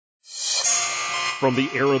From the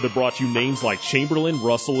era that brought you names like Chamberlain,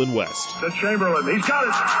 Russell, and West. To Chamberlain, he's got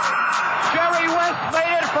it. Jerry West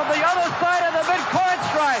made it from the other side of the midcourt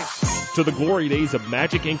stripe. To the glory days of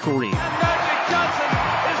Magic and Kareem. And Magic Johnson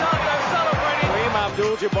is out there celebrating. Kareem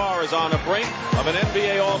Abdul-Jabbar is on the brink of an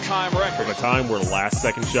NBA all-time record. From a time where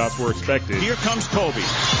last-second shots were expected. Here comes Kobe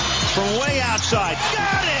from way outside.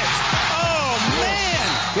 Got it! Oh,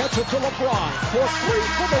 man! Gets it to LeBron for three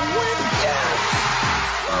for the win. Yes!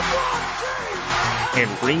 LeBron James! And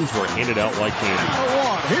rings were handed out like candy.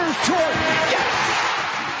 Here's Jordan. Yes!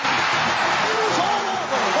 It is all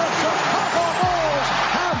over. The Chicago Bulls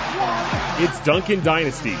have won. It's Duncan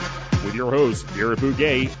Dynasty with your host, Garrett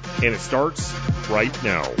Bouguet, and it starts right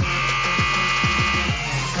now.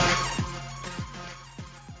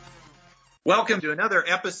 Welcome to another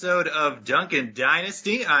episode of Duncan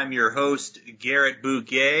Dynasty. I'm your host, Garrett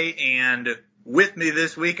Bouguet, and with me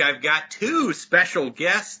this week I've got two special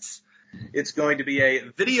guests. It's going to be a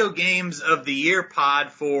Video Games of the Year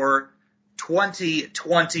pod for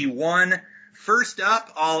 2021. First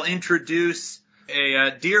up, I'll introduce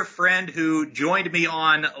a dear friend who joined me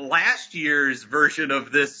on last year's version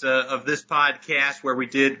of this podcast where we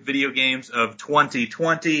did Video Games of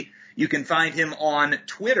 2020. You can find him on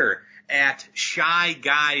Twitter at Shy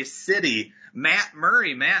Guy City. Matt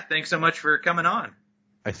Murray. Matt, thanks so much for coming on.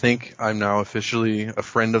 I think I'm now officially a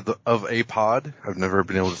friend of a pod. I've never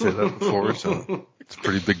been able to say that before, so it's a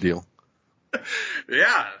pretty big deal.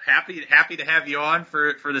 Yeah, happy to have you on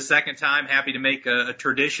for the second time. Happy to make a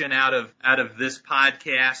tradition out of this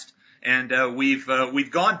podcast, and we've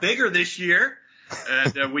gone bigger this year.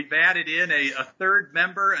 And we've added in a third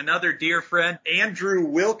member, another dear friend, Andrew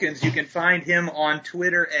Wilkins. You can find him on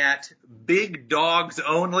Twitter at Big Dogs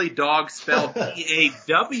Only, dogs spelled Pawgs.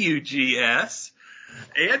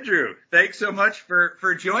 Andrew, thanks so much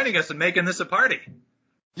for joining us and making this a party.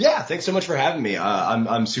 Yeah, thanks so much for having me.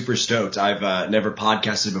 I'm super stoked. I've never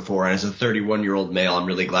podcasted before, and as a 31-year-old male, I'm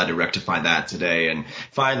really glad to rectify that today and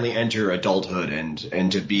finally enter adulthood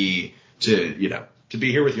and to be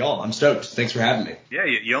here with y'all. I'm stoked. Thanks for having me. Yeah,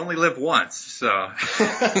 you only live once, so.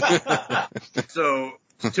 So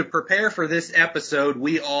to prepare for this episode,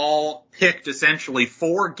 we all picked essentially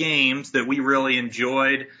 4 games that we really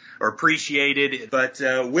enjoyed or appreciated. But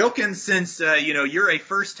Wilkins, since you're a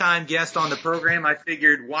first-time guest on the program, I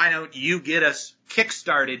figured why don't you get us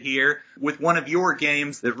kick-started here with one of your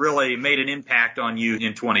games that really made an impact on you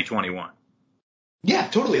in 2021. Yeah,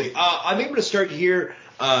 totally. I'm able to start here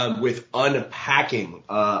with Unpacking,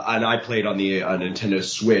 and I played on the Nintendo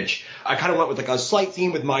Switch. I kind of went with like a slight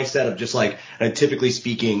theme with my set of just like, typically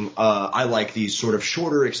speaking, I like these sort of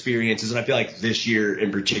shorter experiences, and I feel like this year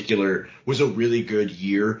in particular was a really good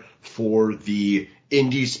year for the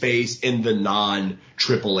indie space in the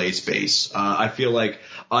non-AAA space. I feel like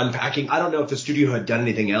Unpacking, I don't know if the studio had done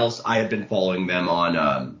anything else. I had been following them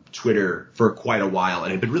on Twitter for quite a while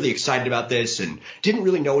and had been really excited about this and didn't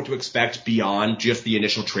really know what to expect beyond just the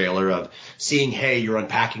initial trailer of seeing, hey, you're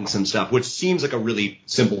unpacking some stuff, which seems like a really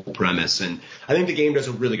simple premise. And I think the game does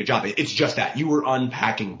a really good job. It's just that. You were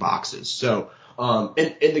unpacking boxes. So, and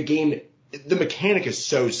the game, the mechanic is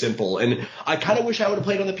so simple. And I kind of wish I would have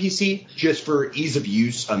played on the PC just for ease of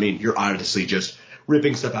use. I mean, you're honestly just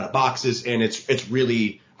ripping stuff out of boxes, and it's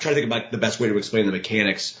really, I'm trying to think about the best way to explain the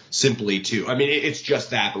mechanics simply too. I mean, it's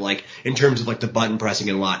just that, but like in terms of like the button pressing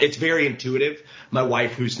and a lot, it's very intuitive. My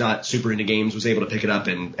wife, who's not super into games, was able to pick it up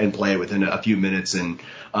and play it within a few minutes. And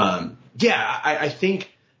I think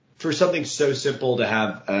for something so simple to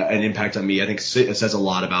have an impact on me, I think it says a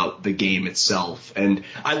lot about the game itself. And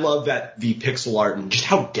I love that the pixel art and just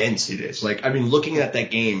how dense it is. Like, I mean, looking at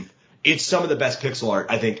that game, it's some of the best pixel art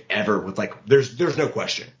I think ever. With like, there's no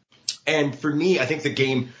question. And for me, I think the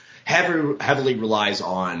game heavily relies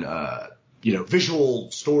on visual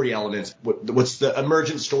story elements. What's the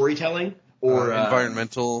emergent storytelling? Or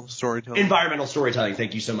environmental storytelling. Environmental storytelling.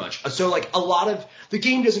 Thank you so much. So like a lot of the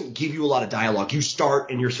game doesn't give you a lot of dialogue. You start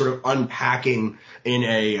and you're sort of unpacking in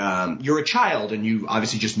you're a child and you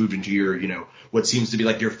obviously just moved into your, what seems to be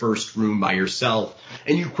like your first room by yourself.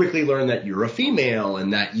 And you quickly learn that you're a female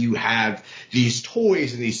and that you have these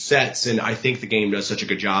toys and these sets. And I think the game does such a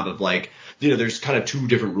good job of like, there's kind of 2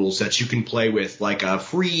 different rule sets. You can play with like a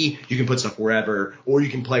free, you can put stuff wherever, or you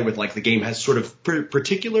can play with like the game has sort of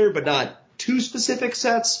particular but not too specific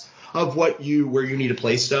sets of where you need to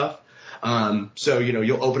play stuff. So,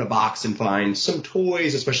 you'll open a box and find some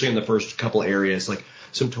toys, especially in the first couple areas, like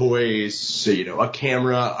some toys, so, a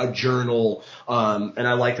camera, a journal. And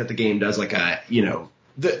I like that the game does like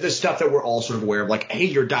the stuff that we're all sort of aware of, like, hey,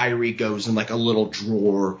 your diary goes in like a little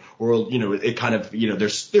drawer, or, it kind of,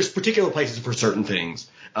 there's particular places for certain things.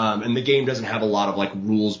 And the game doesn't have a lot of like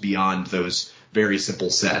rules beyond those very simple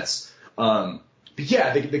sets. But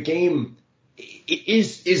yeah, the game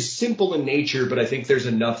is simple in nature, but I think there's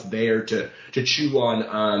enough there to chew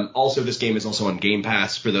on. Also, this game is also on Game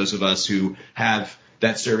Pass for those of us who have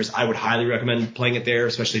that service. I would highly recommend playing it there,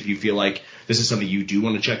 especially if you feel like this is something you do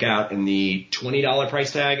want to check out in the $20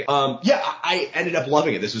 price tag. Yeah, I ended up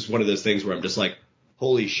loving it. This was one of those things where I'm just like,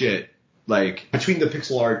 holy shit. Like, between the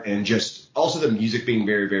pixel art and just also the music being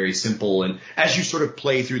very, very simple. And as you sort of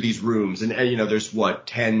play through these rooms, and you know, there's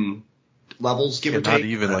 10 levels, give or take? Not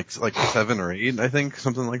even like 7 or 8, I think,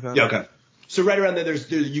 something like that. Yeah, okay. So right around there,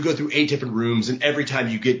 you go through 8 different rooms, and every time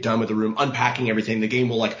you get done with the room, unpacking everything, the game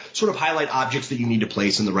will like sort of highlight objects that you need to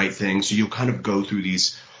place in the right thing. So you'll kind of go through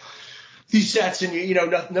these sets, and you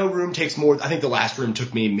know, no room takes more. I think the last room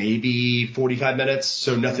took me maybe 45 minutes,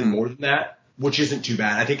 so nothing more than that, which isn't too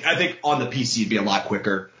bad. I think on the PC it'd be a lot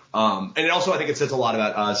quicker. And it also, I think it says a lot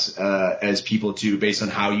about us as people too, based on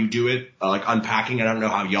how you do it, like unpacking. I don't know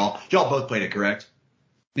how y'all both played it, correct?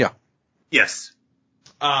 Yeah. Yes.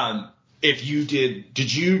 If you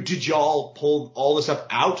did y'all pull all the stuff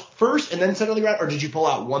out first and then set it on the ground, or did you pull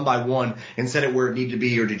out one by one and set it where it needed to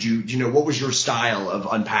be, or did you know, what was your style of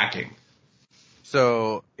unpacking?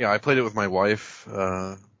 So yeah, I played it with my wife,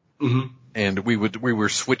 and we were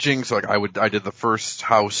switching. So like I did the first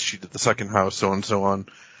house, she did the second house, so on and so on.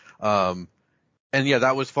 And yeah,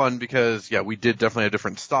 that was fun because yeah, we did definitely have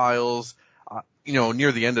different styles. You know,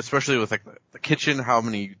 near the end, especially with like the kitchen, how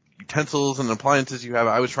many utensils and appliances you have.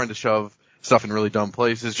 I was trying to shove stuff in really dumb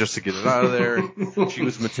places just to get it out of there. And she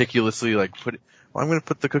was meticulously like, I'm going to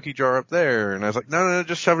put the cookie jar up there. And I was like, no,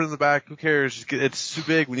 just shove it in the back. Who cares? It's too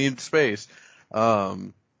big. We need space.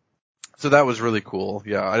 So that was really cool.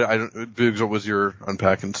 Yeah. I don't, Boogs, what was your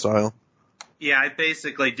unpacking style? Yeah, I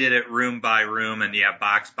basically did it room by room and yeah,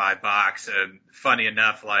 box by box. And funny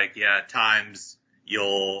enough, like, yeah, at times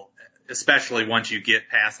especially once you get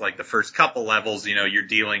past like the first couple levels, you know,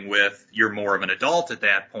 you're more of an adult at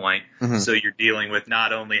that point. Mm-hmm. So you're dealing with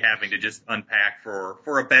not only having to just unpack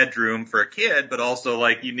for a bedroom for a kid, but also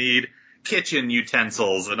like you need kitchen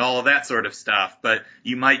utensils and all of that sort of stuff. But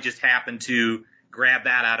you might just happen to grab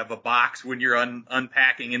that out of a box when you're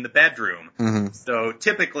unpacking in the bedroom. Mm-hmm. So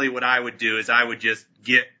typically what I would do is I would just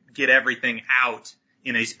get everything out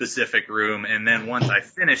in a specific room. And then once I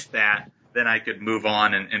finished that, then I could move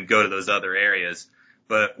on and go to those other areas.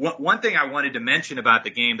 But one thing I wanted to mention about the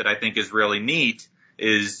game that I think is really neat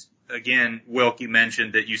is, again, Wilk, you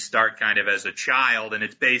mentioned that you start kind of as a child, and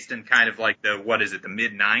it's based in kind of like the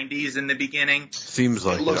mid-90s in the beginning? Seems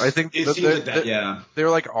like it. I think they're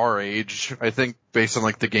like our age, I think, based on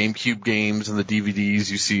like the GameCube games and the DVDs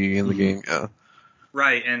you see in the game, yeah.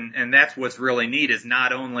 Right, and that's what's really neat is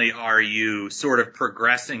not only are you sort of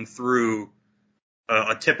progressing through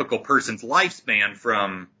a typical person's lifespan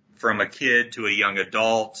from a kid to a young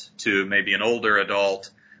adult to maybe an older adult,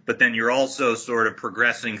 but then you're also sort of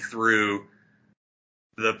progressing through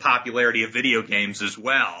the popularity of video games as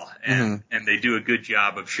well, and they do a good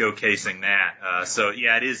job of showcasing that. So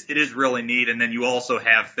yeah, it is really neat. And then you also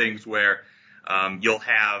have things where you'll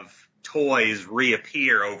have toys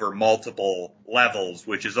reappear over multiple levels,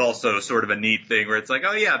 which is also sort of a neat thing where it's like,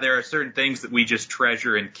 oh yeah, there are certain things that we just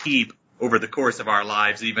treasure and keep over the course of our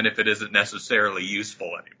lives, even if it isn't necessarily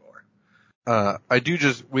useful anymore.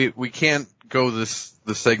 We can't go this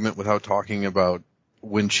segment without talking about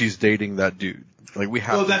when she's dating that dude. Like we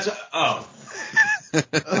have. That's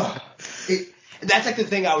like the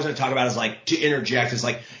thing I was going to talk about is like to interject is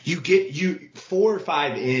like you 4 or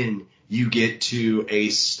 5 in, you get to a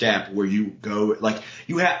step where you go like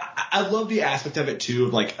I love the aspect of it too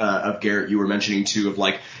of like of Garrett you were mentioning too of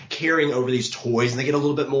like carrying over these toys and they get a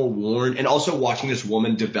little bit more worn, and also watching this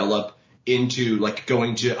woman develop into like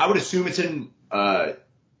going to, I would assume it's in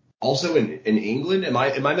also in England. Am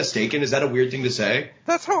I mistaken? Is that a weird thing to say?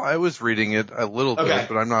 That's how I was reading it a little bit,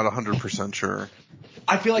 but I'm not 100% sure.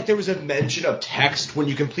 I feel like there was a mention of text when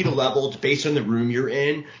you complete a level based on the room you're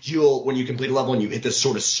in. When you complete a level and you hit this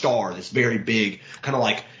sort of star, this very big kind of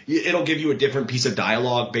like, it'll give you a different piece of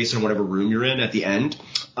dialogue based on whatever room you're in at the end.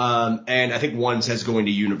 And I think one says going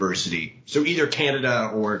to university. So either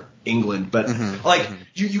Canada or England. But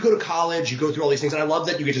you go to college, you go through all these things. And I love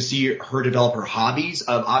that you get to see her develop her hobbies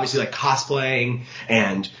of obviously like cosplaying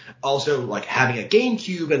and also like having a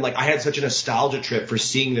GameCube. And like I had such a nostalgia trip for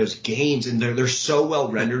seeing those games, and they're so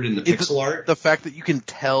well rendered in the pixel art. The fact that you can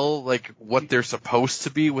tell like what they're supposed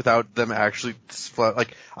to be without them actually,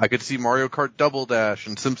 like I could see Mario Kart Double Dash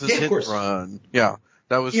and Simpsons Hit Run. Yeah,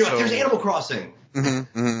 that was so. There's Animal Crossing.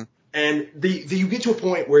 And you get to a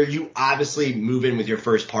point where you obviously move in with your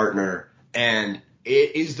first partner, and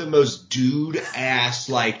It is the most dude ass,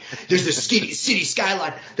 like, there's this city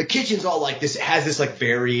skyline. The kitchen's all like this, it has this like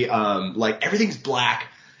very, like everything's black.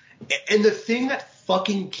 And the thing that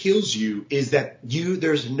fucking kills you is that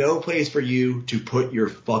there's no place for you to put your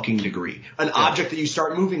fucking degree. An object that you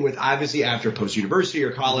start moving with, obviously after post-university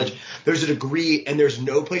or college, there's a degree and there's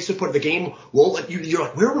no place to put it. The game won't let you, you're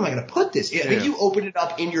like, where am I going to put this? I think you open it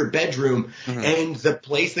up in your bedroom and the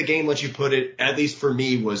place the game lets you put it, at least for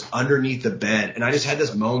me, was underneath the bed. And I just had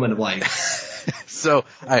this moment of like. So,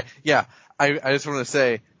 I just want to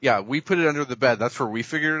say, we put it under the bed. That's where we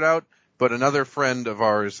figured it out. But another friend of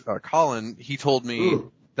ours, Colin, he told me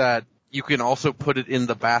that you can also put it in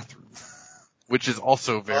the bathroom, which is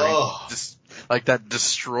also very, that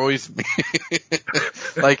destroys me.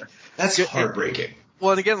 Like, that's heartbreaking.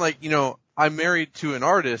 Well, and again, like, I'm married to an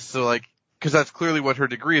artist, so like, cause that's clearly what her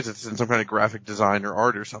degree is. It's in some kind of graphic design or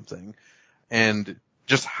art or something. And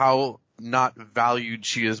just how not valued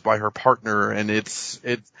she is by her partner. And it's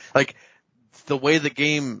like, the way the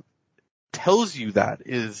game tells you that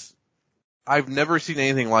is, I've never seen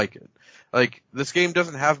anything like it. Like, this game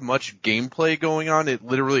doesn't have much gameplay going on. It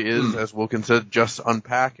literally is, as Wilkin said, just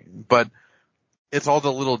unpacking. But it's all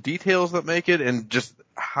the little details that make it and just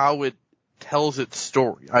how it tells its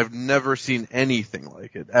story. I've never seen anything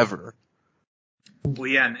like it, ever. Well,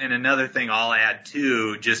 yeah, and another thing I'll add,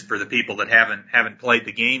 too, just for the people that haven't played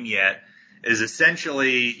the game yet, is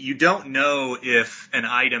essentially you don't know if an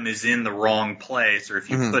item is in the wrong place or if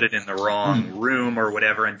you put it in the wrong room or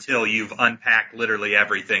whatever until you've unpacked literally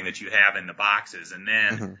everything that you have in the boxes. And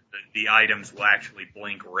then the items will actually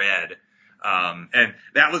blink red. And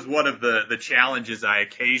that was one of the challenges I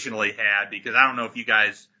occasionally had, because I don't know if you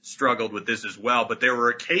guys struggled with this as well, but there were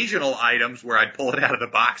occasional items where I'd pull it out of the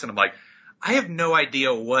box and I'm like, I have no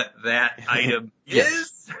idea what that item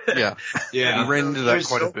is. Yeah. We ran into that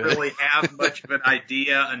quite a bit. You don't really have much of an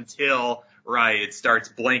idea until, it starts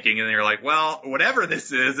blinking and you're like, well, whatever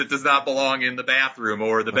this is, it does not belong in the bathroom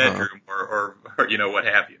or the bedroom or what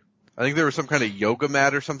have you. I think there was some kind of yoga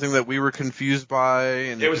mat or something that we were confused by.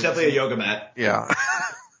 And it was definitely a yoga mat. Yeah.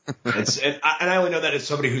 and I only know that as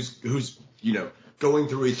somebody who's going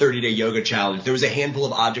through a 30-day yoga challenge. There was a handful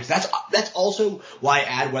of objects. That's also why I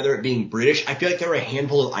add, whether it being British, I feel like there are a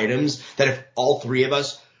handful of items that if all three of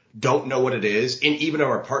us don't know what it is, and even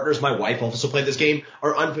our partners, my wife also played this game,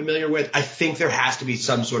 are unfamiliar with, I think there has to be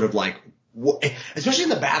some sort of like, especially in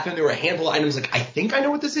the bathroom, there were a handful of items like, I think I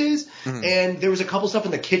know what this is. And there was a couple stuff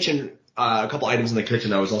in the kitchen, a couple items in the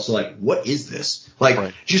kitchen. I was also like, what is this?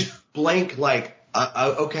 Like, just blank, like,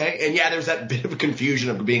 okay. And there's that bit of confusion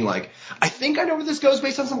of being like, I think I know where this goes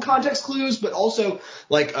based on some context clues, but also,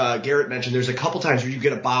 like, Garrett mentioned, there's a couple times where you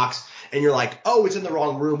get a box and you're like, oh, it's in the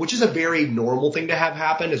wrong room, which is a very normal thing to have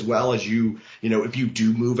happen, as well as if you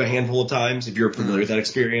do move a handful of times, if you're familiar with that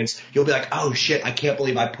experience, you'll be like, oh shit, I can't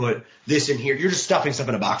believe I put this in here. You're just stuffing stuff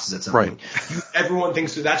into boxes at some point. Everyone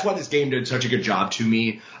thinks so. That's why this game did such a good job to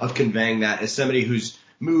me of conveying that as somebody who's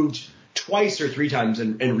moved twice or three times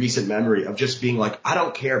in recent memory of just being like, I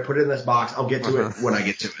don't care, put it in this box, I'll get to it when I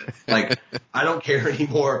get to it. Like, I don't care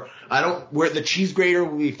anymore. Where the cheese grater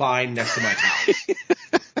will be fine next to my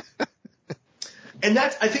towels. And I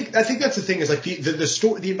think that's the thing, is like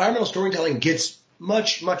the environmental storytelling gets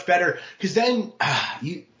much, much better, because then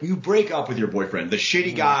you break up with your boyfriend, the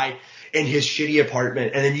shitty guy in his shitty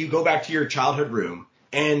apartment, and then you go back to your childhood room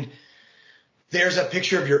and there's a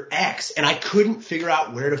picture of your ex, and I couldn't figure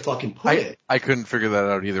out where to fucking put it. I couldn't figure that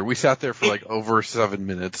out either. We sat there for like over 7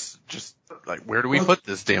 minutes, just like, where do we put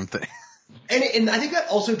this damn thing? And I think that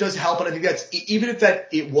also does help, and I think that's, even if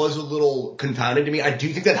it was a little confounding to me, I do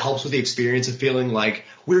think that helps with the experience of feeling like,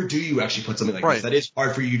 where do you actually put something like this? That is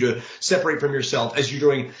hard for you to separate from yourself as you're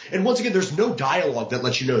doing. And once again, there's no dialogue that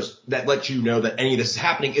lets you know that any of this is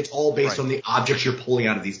happening. It's all based on the objects you're pulling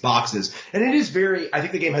out of these boxes. And it is I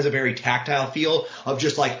think the game has a very tactile feel of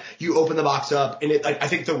just like, you open the box up, and I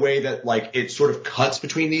think the way that like it sort of cuts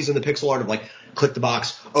between these in the pixel art of like, click the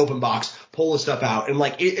box, open box, pull the stuff out. And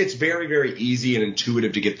like, it's very, very easy and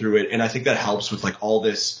intuitive to get through it. And I think that helps with like all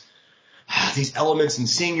these elements and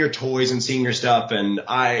seeing your toys and seeing your stuff. And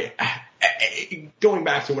going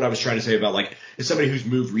back to what I was trying to say about like, as somebody who's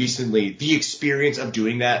moved recently, the experience of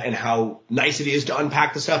doing that and how nice it is to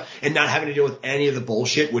unpack the stuff and not having to deal with any of the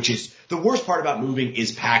bullshit, which is the worst part about moving,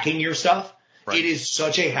 is packing your stuff. It is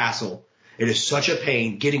such a hassle. It is such a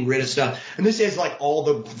pain getting rid of stuff. And this is like all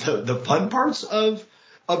the fun parts of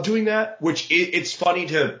doing that, which it's funny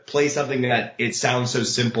to play something that it sounds so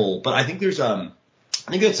simple, but I think I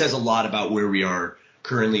think that says a lot about where we are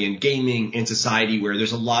currently in gaming, in society, where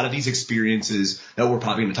there's a lot of these experiences that we're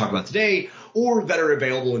probably going to talk about today, or that are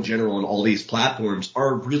available in general on all these platforms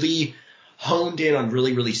are really honed in on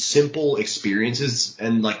really, really simple experiences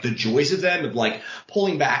and like the joys of them, of like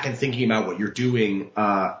pulling back and thinking about what you're doing.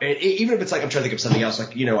 And even if it's like, I'm trying to think of something else,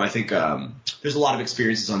 like, I think, there's a lot of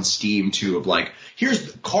experiences on Steam too of like,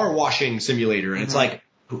 here's the car washing simulator. And it's like,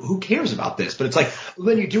 who cares about this? But it's like,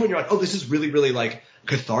 then you do it and you're like, oh, this is really, really like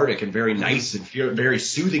cathartic and very nice and very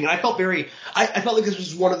soothing. And I felt like this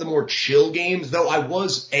was one of the more chill games, though I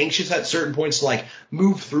was anxious at certain points to like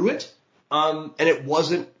move through it. And it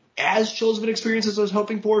wasn't as chill of an experience as I was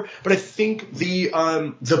hoping for, but I think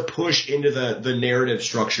the push into the narrative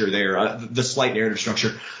structure there, the slight narrative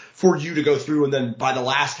structure for you to go through, and then by the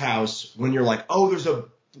last house when you're like, oh,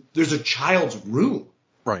 there's a child's room.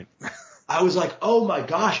 Right. I was like, oh my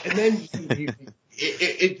gosh. And then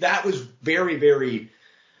that was very, very,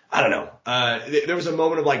 I don't know. There was a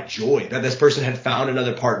moment of like joy that this person had found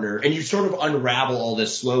another partner, and you sort of unravel all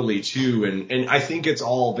this slowly too. And I think it's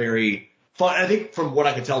all very fun. I think from what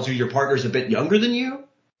I could tell too, your partner's a bit younger than you.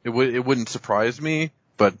 It wouldn't surprise me,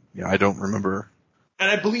 but yeah, I don't remember. And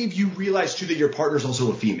I believe you realize too that your partner's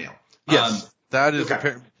also a female. Yes, that is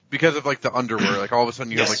okay. Because of like the underwear. Like all of a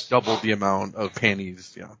sudden you have like double the amount of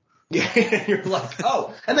panties. Yeah. Yeah, you're like,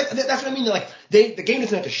 oh, and like that's what I mean. Like the game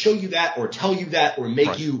doesn't have to show you that or tell you that or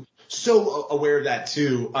make you so aware of that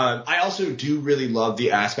too. I also do really love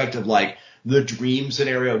the aspect of like the dream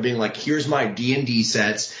scenario of being like, here's my D&D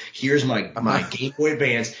sets, here's my Game Boy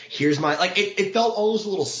Advance, here's my, like, it felt almost a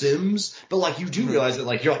little Sims, but like you do realize that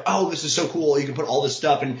like, you're like, oh, this is so cool, you can put all this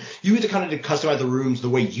stuff, and you get to kind of customize the rooms the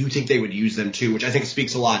way you think they would use them too, which I think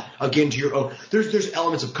speaks a lot, again, to your own, there's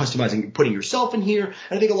elements of customizing, putting yourself in here,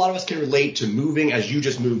 and I think a lot of us can relate to moving as you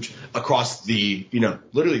just moved across the,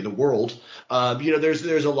 literally the world.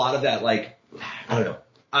 There's a lot of that, like, I don't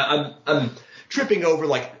know, I'm tripping over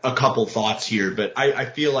like a couple thoughts here, but I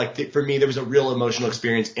feel like for me there was a real emotional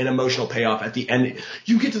experience, an emotional payoff at the end.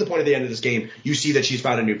 You get to the point at the end of this game, you see that she's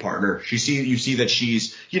found a new partner. You see that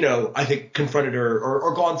she's, I think confronted her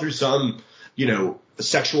or gone through some,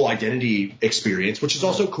 sexual identity experience, which is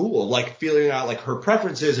also cool, like feeling out like her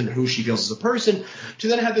preferences and who she feels as a person, to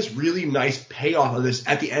then have this really nice payoff of this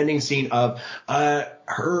at the ending scene of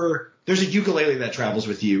there's a ukulele that travels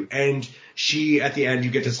with you, and she, at the end, you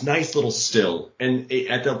get this nice little still, and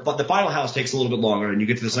but the final house takes a little bit longer, and you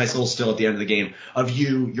get to this nice little still at the end of the game of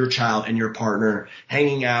you, your child, and your partner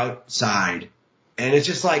hanging outside. And it's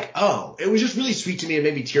just like, oh, it was just really sweet to me. It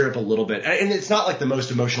made me tear up a little bit. And it's not like the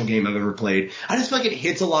most emotional game I've ever played. I just feel like it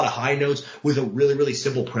hits a lot of high notes with a really, really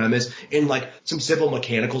simple premise and like some simple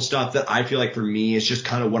mechanical stuff that I feel like for me is just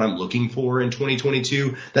kind of what I'm looking for in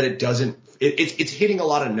 2022, that it doesn't, it's hitting a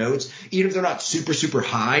lot of notes, even if they're not super, super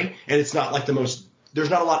high. And it's not like there's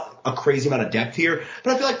not a crazy amount of depth here.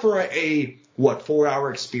 But I feel like for a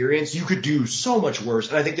 4-hour experience, you could do so much worse.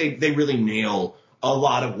 And I think they really nail a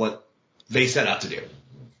lot of what they set out to do.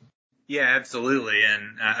 Yeah, absolutely.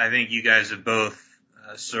 And I think you guys have both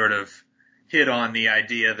sort of hit on the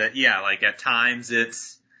idea that, yeah, like at times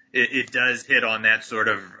it does hit on that sort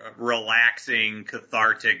of relaxing,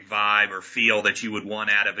 cathartic vibe or feel that you would want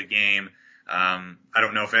out of a game. I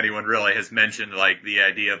don't know if anyone really has mentioned like the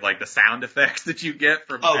idea of like the sound effects that you get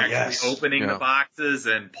from opening the boxes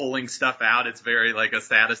and pulling stuff out. It's very like a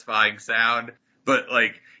satisfying sound. But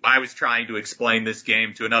like I was trying to explain this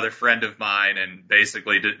game to another friend of mine and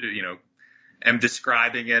basically, am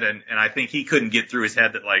describing it. And I think he couldn't get through his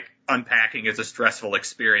head that like unpacking is a stressful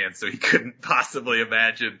experience. So he couldn't possibly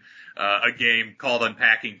imagine a game called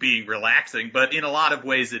Unpacking being relaxing. But in a lot of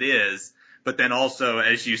ways it is. But then also,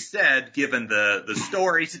 as you said, given the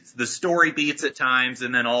story beats at times,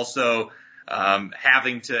 and then also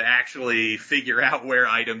having to actually figure out where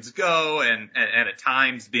items go and at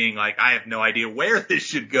times being like, I have no idea where this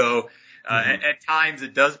should go. At times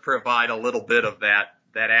it does provide a little bit of that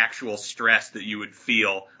actual stress that you would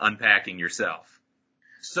feel unpacking yourself.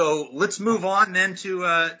 So let's move on then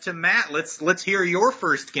to Matt. Let's hear your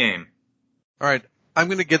first game. All right. I'm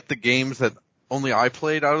going to get the games that only I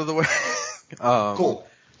played out of the way. Cool.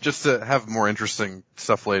 Just to have more interesting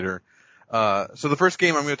stuff later. So the first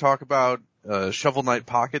game I'm going to talk about, Shovel Knight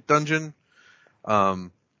Pocket Dungeon. I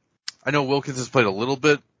know Wilkins has played a little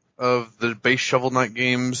bit of the base Shovel Knight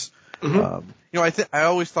games. Mm-hmm. I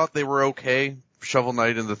always thought they were okay. Shovel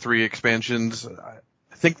Knight and the 3 expansions.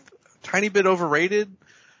 I think a tiny bit overrated.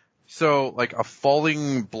 So like a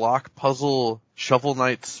falling block puzzle Shovel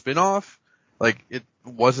Knight spin-off, like it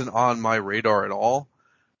wasn't on my radar at all.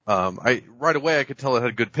 Right away I could tell it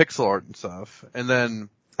had good pixel art and stuff. And then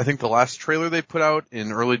I think the last trailer they put out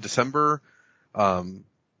in early December,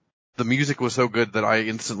 the music was so good that I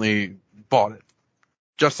instantly bought it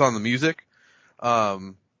just on the music.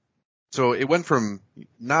 So it went from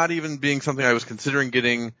not even being something I was considering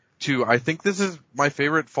getting to, I think this is my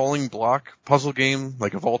favorite falling block puzzle game,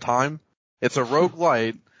 like, of all time. It's a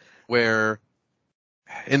roguelite where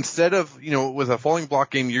instead of, with a falling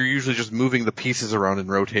block game, you're usually just moving the pieces around and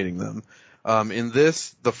rotating them. In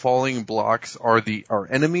this, the falling blocks are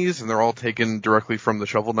enemies, and they're all taken directly from the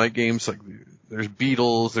Shovel Knight games. Like, there's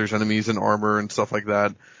beetles, there's enemies in armor and stuff like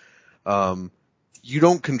that. You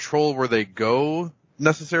don't control where they go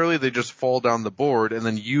necessarily, they just fall down the board, and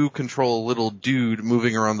then you control a little dude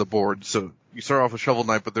moving around the board. So you start off with Shovel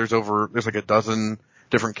Knight, but there's like a dozen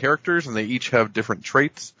different characters, and they each have different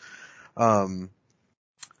traits. But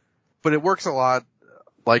it works a lot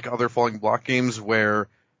like other falling block games where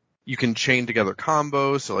you can chain together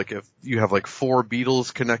combos. So like if you have like 4 beetles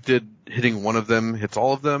connected, hitting one of them hits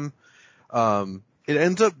all of them. It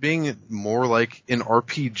ends up being more like an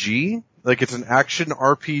RPG. Like it's an action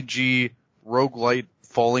RPG roguelite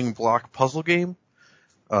falling block puzzle game,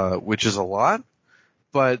 which is a lot.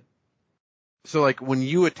 But so like when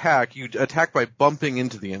you attack by bumping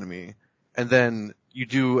into the enemy, and then you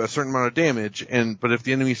do a certain amount of damage, but if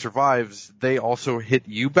the enemy survives, they also hit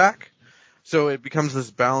you back. So it becomes this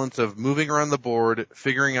balance of moving around the board,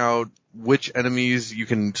 figuring out which enemies you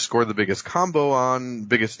can score the biggest combo on,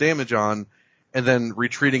 biggest damage on, and then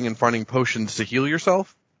retreating and finding potions to heal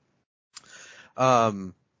yourself.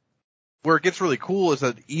 Where it gets really cool is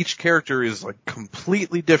that each character is like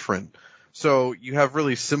completely different. So you have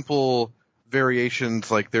really simple variations,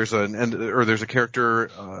 like there's a character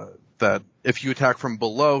that if you attack from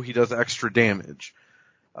below, he does extra damage.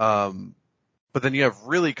 But then you have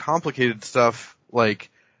really complicated stuff, like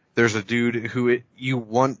there's a dude who you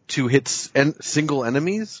want to hit single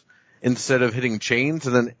enemies instead of hitting chains,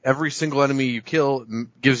 and then every single enemy you kill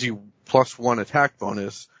gives you +1 attack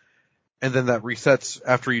bonus. And then that resets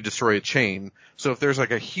after you destroy a chain. So if there's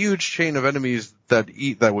like a huge chain of enemies that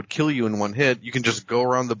would kill you in one hit, you can just go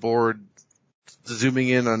around the board, zooming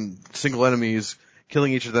in on single enemies,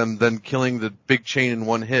 killing each of them, then killing the big chain in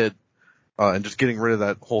one hit, and just getting rid of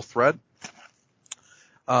that whole threat.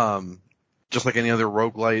 Just like any other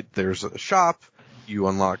roguelite, there's a shop. You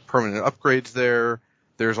unlock permanent upgrades there.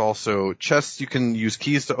 There's also chests you can use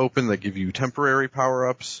keys to open that give you temporary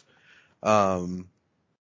power-ups.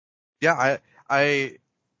 Yeah,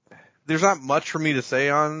 there's not much for me to say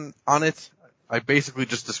on it. I basically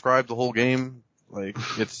just described the whole game. Like,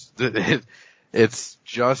 it's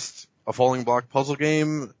just a falling block puzzle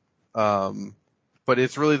game. But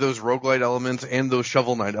it's really those roguelite elements and those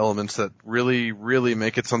Shovel Knight elements that really, really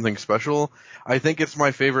make it something special. I think it's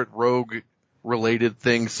my favorite rogue-related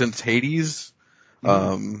thing since Hades.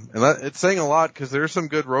 And it's saying a lot because there's some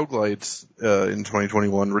good roguelites, in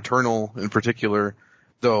 2021. Returnal in particular,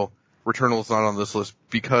 though. Returnal's not on this list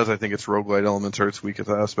because I think its roguelite elements are its weakest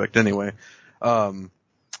aspect anyway.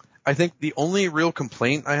 I think the only real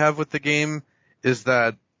complaint I have with the game is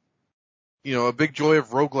that, a big joy of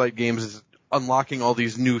roguelite games is unlocking all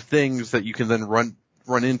these new things that you can then run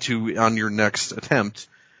into on your next attempt.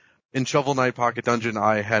 In Shovel Knight Pocket Dungeon,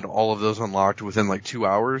 I had all of those unlocked within like 2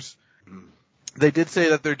 hours. They did say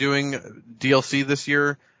that they're doing DLC this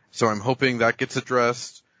year, so I'm hoping that gets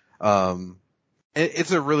addressed.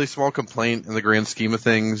 It's a really small complaint in the grand scheme of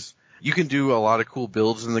things. You can do a lot of cool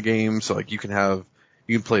builds in the game, so like you can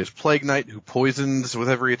play as Plague Knight who poisons with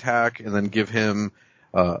every attack, and then give him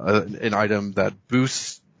an item that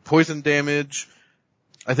boosts poison damage.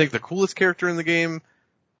 I think the coolest character in the game,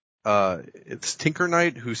 it's Tinker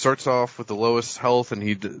Knight, who starts off with the lowest health,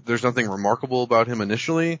 and there's nothing remarkable about him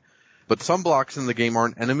initially. But some blocks in the game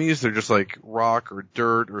aren't enemies; they're just like rock or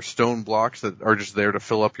dirt or stone blocks that are just there to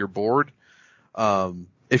fill up your board.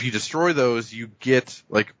 If you destroy those, you get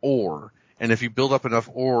like ore, and if you build up enough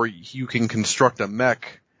ore, you can construct a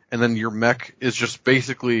mech, and then your mech is just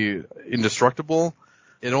basically indestructible.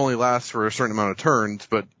 It only lasts for a certain amount of turns,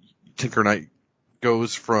 but Tinker Knight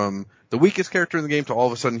goes from the weakest character in the game to all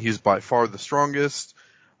of a sudden he's by far the strongest.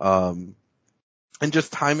 And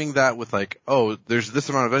just timing that with like, oh, there's this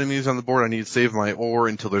amount of enemies on the board, I need to save my ore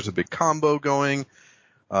until there's a big combo going.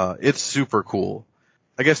 It's super cool.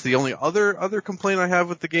 I guess the only other complaint I have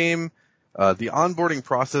with the game, the onboarding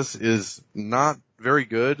process is not very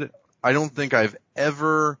good. I don't think I've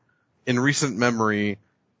ever, in recent memory,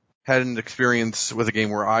 had an experience with a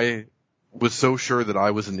game where I was so sure that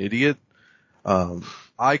I was an idiot.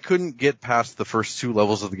 I couldn't get past the first 2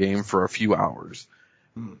 levels of the game for a few hours.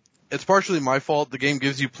 It's partially my fault. The game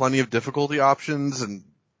gives you plenty of difficulty options, and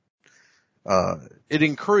it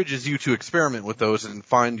encourages you to experiment with those and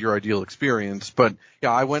find your ideal experience. But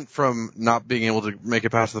yeah, I went from not being able to make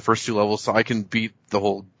it past the first 2 levels, so I can beat the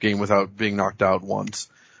whole game without being knocked out once.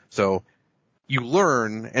 So you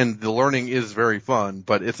learn, and the learning is very fun,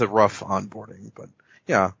 but it's a rough onboarding. But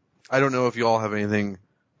yeah, I don't know if you all have anything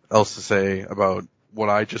else to say about what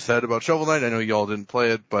I just said about Shovel Knight. I know you all didn't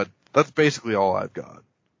play it, but that's basically all I've got.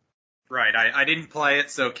 Right. I didn't play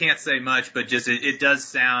it, so can't say much, but just it does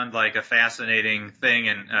sound like a fascinating thing,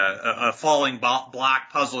 and a falling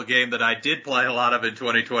block puzzle game that I did play a lot of in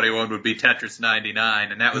 2021 would be Tetris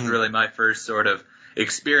 99, and that was really my first sort of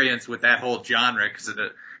experience with that whole genre, because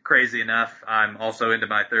crazy enough, I'm also into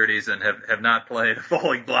my 30s and have not played a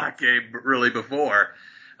falling block game really before.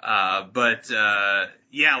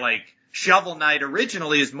 Yeah, like Shovel Knight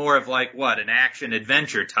originally is more of like an action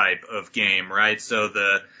adventure type of game, right? So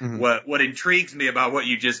what intrigues me about what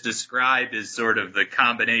you just described is sort of the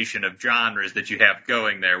combination of genres that you have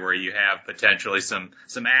going there, where you have potentially some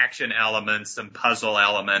action elements, some puzzle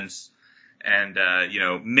elements, and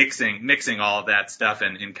mixing all of that stuff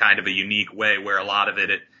in kind of a unique way, where a lot of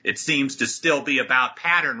it seems to still be about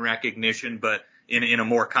pattern recognition, but in a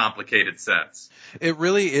more complicated sense. It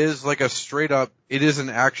really is like a straight up, it is an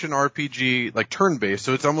action RPG, like turn-based,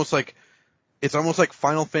 so it's almost like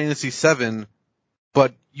Final Fantasy VII,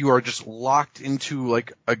 but you are just locked into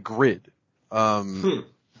like a grid.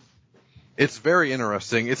 It's very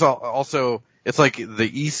interesting. It's also, it's like the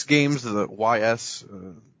Ys games, the YS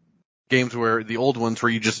games, where the old ones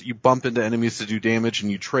where you bump into enemies to do damage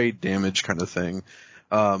and you trade damage kind of thing.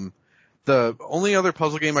 The only other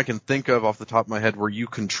puzzle game I can think of off the top of my head where you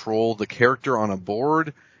control the character on a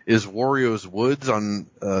board is Wario's Woods on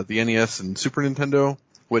the NES and Super Nintendo,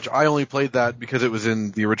 which I only played that because it was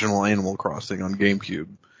in the original Animal Crossing on GameCube.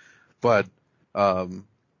 But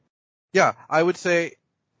yeah, I would say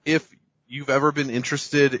if you've ever been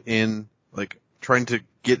interested in like trying to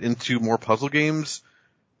get into more puzzle games,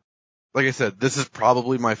 like I said, this is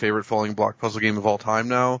probably my favorite falling block puzzle game of all time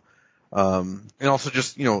now. And also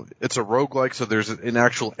just, it's a roguelike, so there's an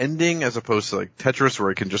actual ending as opposed to like Tetris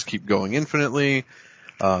where it can just keep going infinitely.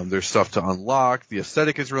 There's stuff to unlock. The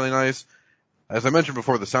aesthetic is really nice. As I mentioned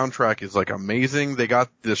before, the soundtrack is like amazing. They got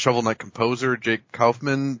the Shovel Knight composer, Jake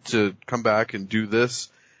Kaufman, to come back and do this.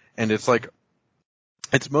 And it's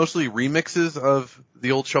mostly remixes of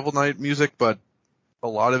the old Shovel Knight music, but a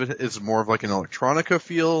lot of it is more of like an electronica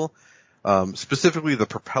feel. Specifically the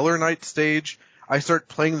Propeller Knight stage. I start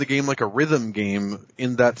playing the game like a rhythm game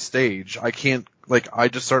in that stage. I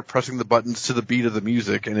just start pressing the buttons to the beat of the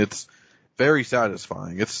music, and it's very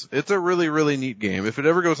satisfying. It's a really, really neat game. If it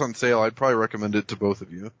ever goes on sale, I'd probably recommend it to both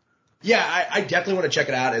of you. Yeah, I definitely want to check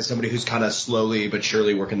it out as somebody who's kind of slowly but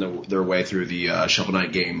surely working their way through the Shovel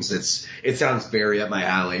Knight games. It sounds very up my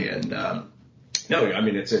alley, and no, I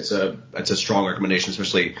mean it's a strong recommendation,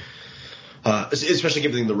 especially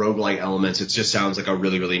given the roguelike elements. It just sounds like a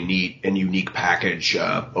really, really neat and unique package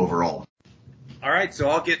overall. All right, so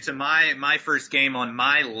I'll get to my first game on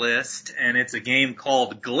my list, and it's a game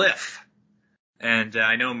called Glyph. And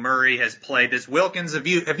I know Murray has played this. Wilkins, have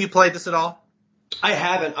you played this at all? I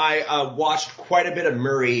haven't. I watched quite a bit of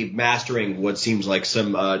Murray mastering what seems like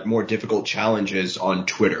some more difficult challenges on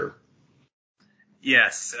Twitter.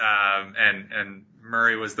 Yes, and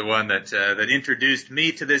Murray was the one that introduced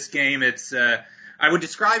me to this game. It's I would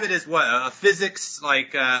describe it as a physics,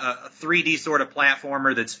 like a 3D sort of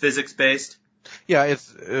platformer that's physics based. Yeah,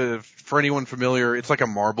 it's for anyone familiar, it's like a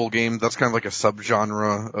marble game. That's kind of like a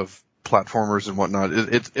subgenre of platformers and whatnot.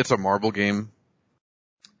 It's a marble game.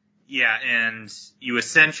 Yeah, and you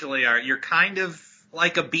essentially you're kind of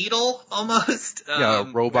like a beetle almost. Yeah, a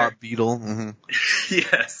robot beetle. Mm-hmm.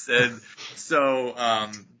 Yes, and so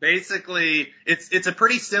basically it's a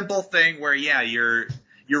pretty simple thing where you're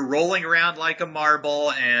rolling around like a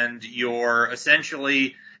marble, and you're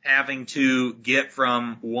essentially having to get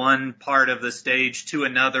from one part of the stage to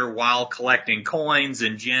another while collecting coins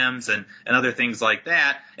and gems and other things like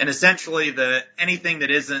that. And essentially anything that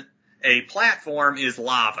isn't a platform is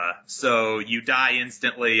lava, so you die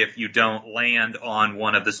instantly if you don't land on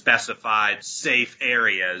one of the specified safe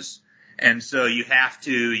areas. And so you have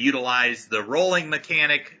to utilize the rolling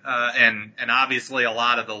mechanic, and obviously a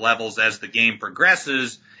lot of the levels as the game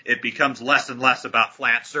progresses, it becomes less and less about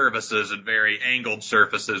flat surfaces and very angled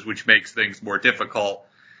surfaces, which makes things more difficult.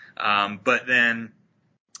 But then,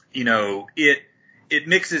 it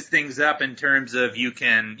mixes things up in terms of you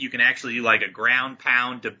can actually do like a ground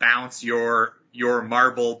pound to bounce your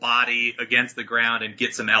marble body against the ground and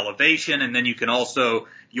get some elevation, and then you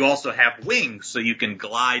also have wings, so you can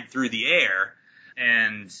glide through the air.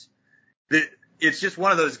 And it's just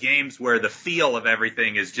one of those games where the feel of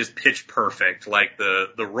everything is just pitch perfect. Like the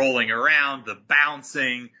rolling around, the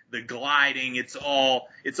bouncing, the gliding, it's all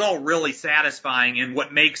really satisfying. And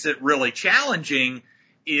what makes it really challenging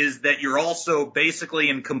is that you're also basically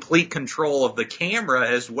in complete control of the camera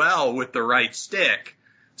as well with the right stick.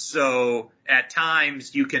 So at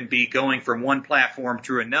times you can be going from one platform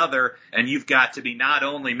to another, and you've got to be not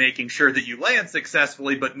only making sure that you land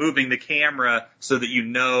successfully, but moving the camera so that you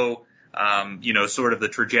know sort of the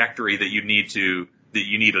trajectory that you need to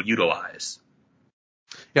utilize.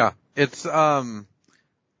 Yeah, it's Super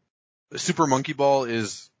Monkey Ball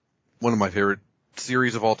is one of my favorite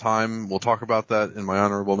series of all time. We'll talk about that in my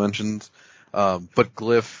honorable mentions. But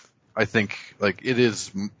Glyph, I think, like, it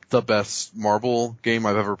is the best marble game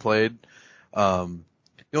I've ever played. The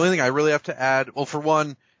only thing I really have to add, well, for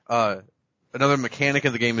one, another mechanic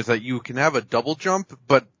of the game is that you can have a double jump,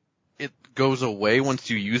 but it goes away once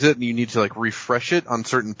you use it, and you need to, like, refresh it on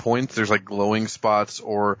certain points. There's, like, glowing spots,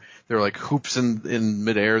 or there are, like, hoops in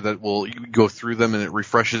midair that you go through them, and it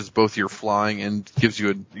refreshes both your flying and gives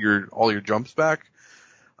you all your jumps back.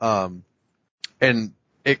 And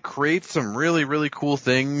it creates some really, really cool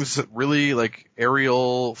things, really, like,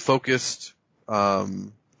 aerial focused,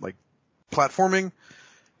 like, platforming.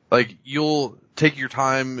 Like, you'll take your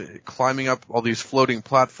time climbing up all these floating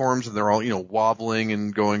platforms, and they're all, wobbling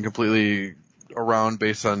and going completely around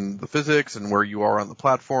based on the physics and where you are on the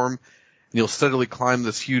platform. And you'll steadily climb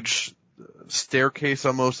this huge staircase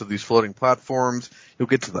almost of these floating platforms. You'll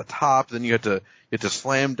get to the top, then you have to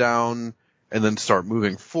slam down and then start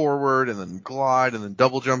moving forward and then glide and then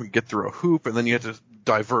double jump and get through a hoop, and then you have to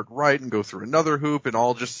divert right and go through another hoop, and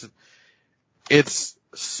it's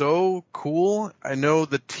so cool. I know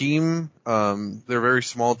the team, they're a very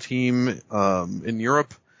small team, in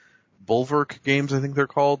Europe, Bulwark Games, I think they're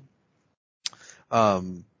called. I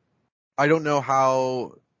don't know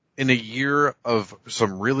how in a year of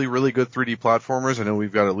some really, really good 3D platformers, I know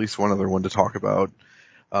we've got at least one other one to talk about,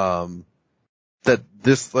 that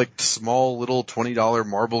this, like, small little $20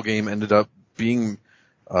 marble game ended up being,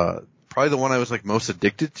 probably the one I was, like, most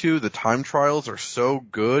addicted to. The time trials are so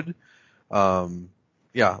good.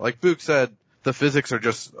 Yeah, like Book said, the physics are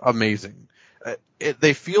just amazing.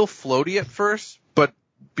 They feel floaty at first, but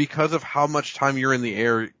because of how much time you're in the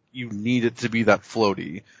air, you need it to be that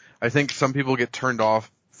floaty. I think some people get turned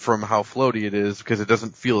off from how floaty it is because it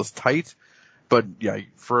doesn't feel as tight. But yeah,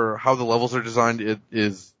 for how the levels are designed, it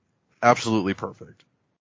is absolutely perfect.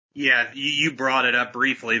 Yeah, you brought it up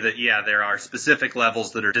briefly that, yeah, there are specific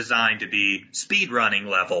levels that are designed to be speedrunning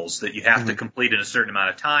levels that you have to complete in a certain amount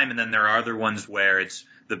of time, and then there are other ones where it's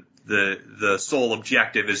the sole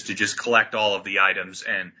objective is to just collect all of the items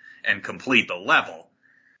and complete the level.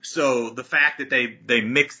 So the fact that they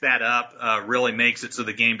mix that up really makes it so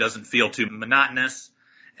the game doesn't feel too monotonous.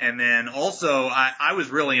 And then also I was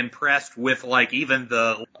really impressed with, like, even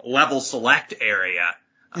the level select area.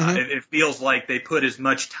 It feels like they put as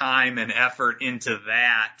much time and effort into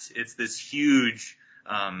that. It's this huge,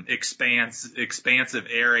 expansive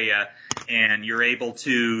area, and you're able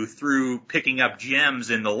to, through picking up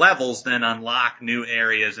gems in the levels, then unlock new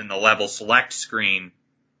areas in the level select screen.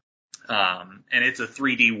 And it's a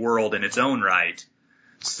 3D world in its own right.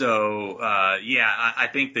 So, I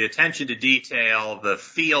think the attention to detail, the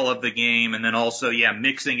feel of the game, and then also,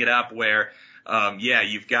 mixing it up where,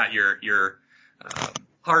 you've got your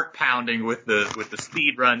heart pounding with the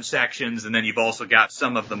speed run sections, and then you've also got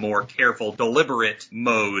some of the more careful, deliberate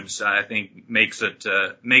modes. I think makes it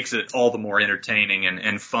all the more entertaining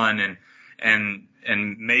and fun, and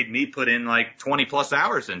made me put in like 20 plus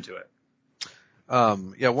hours into it.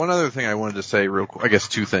 One other thing I wanted to say real quick, I guess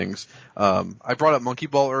two things. I brought up Monkey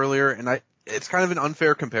Ball earlier, and it's kind of an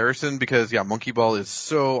unfair comparison because, Monkey Ball is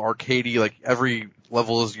so arcadey, like every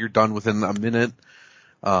level you're done within a minute.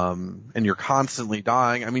 And you're constantly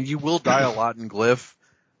dying. I mean, you will die a lot in Glyph,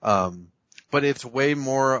 but it's way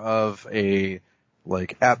more of a,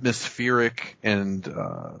 like, atmospheric and,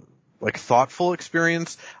 like, thoughtful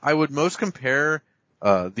experience. I would most compare,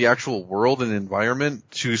 the actual world and environment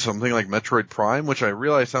to something like Metroid Prime, which I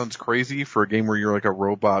realize sounds crazy for a game where you're like a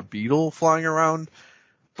robot beetle flying around,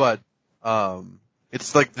 but,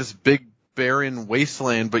 it's like this big barren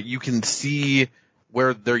wasteland, but you can see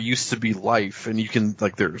where there used to be life, and you can,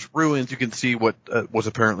 like, there's ruins, you can see what was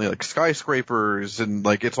apparently like skyscrapers, and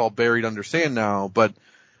like it's all buried under sand now, but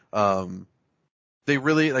they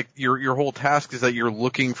really, like, your whole task is that you're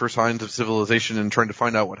looking for signs of civilization and trying to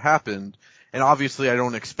find out what happened. And obviously I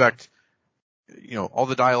don't expect, all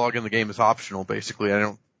the dialogue in the game is optional basically. I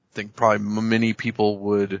don't think probably many people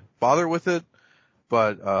would bother with it,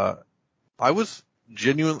 but I was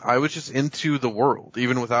I was just into the world,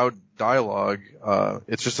 even without dialogue.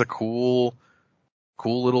 It's just a cool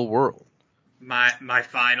little world. My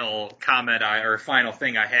final comment or final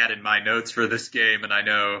thing I had in my notes for this game, and I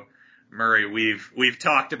know, Murray, we've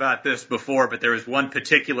talked about this before, but there was one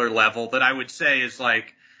particular level that I would say is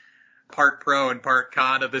like part pro and part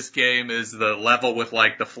con of this game is the level with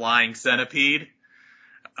like the flying centipede.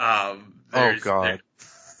 Oh God.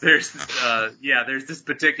 There's this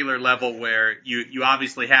particular level where you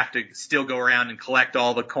obviously have to still go around and collect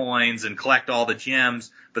all the coins and collect all the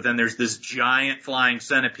gems, but then there's this giant flying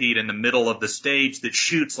centipede in the middle of the stage that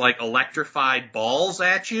shoots like electrified balls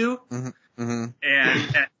at you. Mm-hmm. Mm-hmm.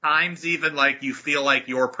 And at times even like you feel like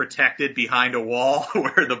you're protected behind a wall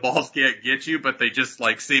where the balls can't get you, but they just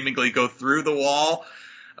like seemingly go through the wall.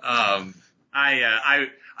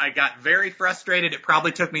 I got very frustrated. It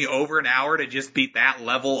probably took me over an hour to just beat that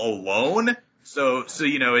level alone. So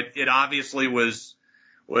it obviously was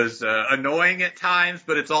annoying at times,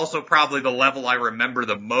 but it's also probably the level I remember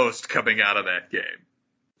the most coming out of that game.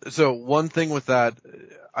 So one thing with that,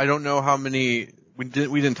 I don't know how many we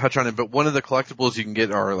didn't touch on it, but one of the collectibles you can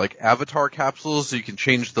get are like avatar capsules, so you can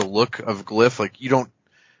change the look of Glyph. Like you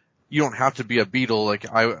don't have to be a beetle. Like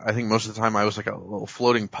I think most of the time I was like a little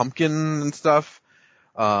floating pumpkin and stuff.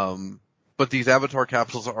 But these avatar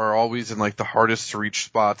capsules are always in like the hardest to reach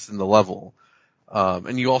spots in the level.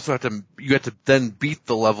 And you also have to then beat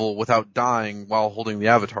the level without dying while holding the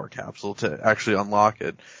avatar capsule to actually unlock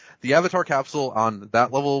it. The avatar capsule on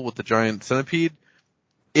that level with the giant centipede,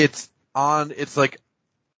 it's like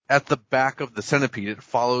at the back of the centipede. It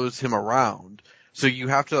follows him around. So you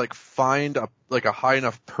have to like find a high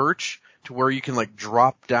enough perch to where you can like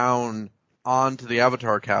drop down onto the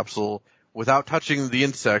avatar capsule without touching the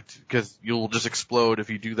insect, because you'll just explode if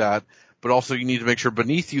you do that. But also you need to make sure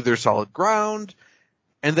beneath you there's solid ground,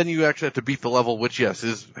 and then you actually have to beat the level, which yes,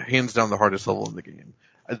 is hands down the hardest level in the game.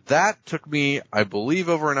 That took me, I believe,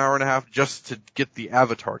 over an hour and a half just to get the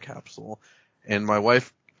avatar capsule, and my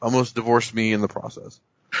wife almost divorced me in the process.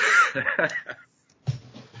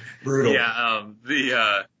 Brutal. Yeah,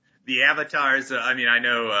 the avatars, I mean, I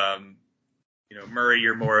know, Murray,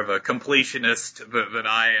 you're more of a completionist than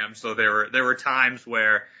I am, so there were times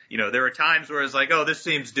where it's like, oh, this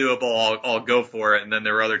seems doable, I'll go for it, and then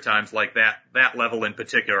there were other times like that level in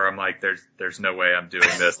particular, I'm like, there's no way I'm doing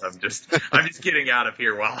this, I'm just getting out of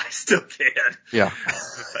here while I still can. Yeah.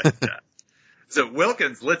 So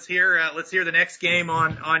Wilkins, let's hear the next game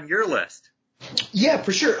on your list. Yeah,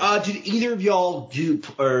 for sure. Did either of y'all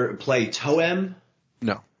play Toem?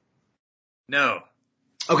 No.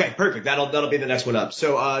 Okay, perfect. That'll be the next one up.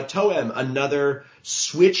 So, Toem, another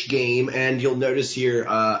Switch game, and you'll notice here,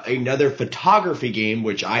 another photography game,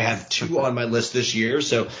 which I have 2 on my list this year.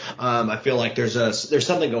 So, I feel like there's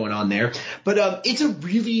something going on there. But, it's a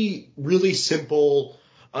really, really simple,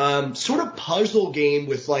 sort of puzzle game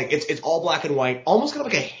with like, it's all black and white, almost kind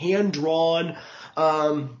of like a hand-drawn,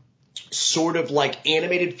 sort of like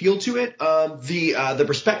animated feel to it. The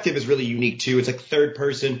perspective is really unique too. It's like third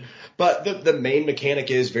person, but the main mechanic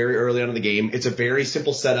is very early on in the game. It's a very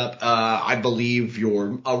simple setup. I believe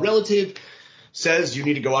your relative says you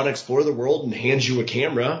need to go out and explore the world and hands you a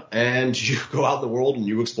camera, and you go out in the world and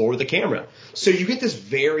you explore with the camera. So you get this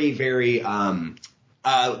very, very, the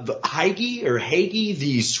Hygge,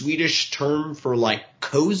 the Swedish term for like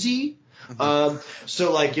cozy.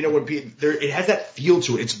 So like, when it has that feel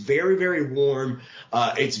to it. It's very, very warm.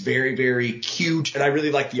 It's very, very cute. And I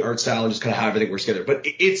really like the art style and just kind of how everything works together. But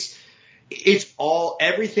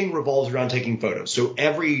everything revolves around taking photos. So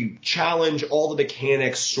every challenge, all the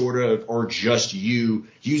mechanics sort of are just you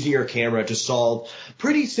using your camera to solve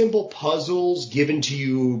pretty simple puzzles given to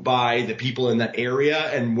you by the people in that area.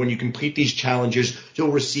 And when you complete these challenges,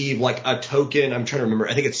 you'll receive like a token. I'm trying to remember.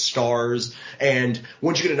 I think it's stars. And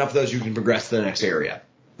once you get enough of those, you can progress to the next area.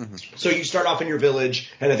 Mm-hmm. So you start off in your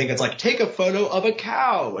village, and I think it's like, take a photo of a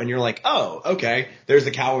cow. And you're like, oh, okay, there's the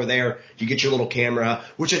cow over there. You get your little camera,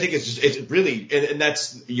 which I think it's really, and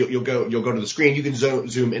that's, you'll go to the screen. You can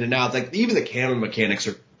zoom in and out. Like even the camera mechanics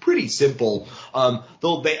are pretty simple.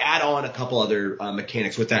 They add on a couple other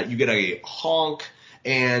mechanics with that. You get a honk,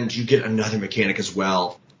 and you get another mechanic as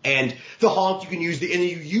well. And the honk, you can use and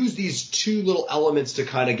you use these 2 little elements to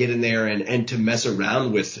kind of get in there and to mess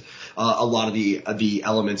around with a lot of the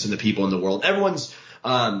elements and the people in the world. Everyone's,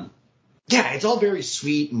 it's all very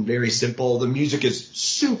sweet and very simple. The music is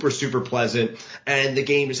super, super pleasant, and the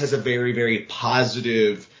game just has a very, very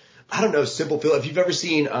positive, simple feel. If you've ever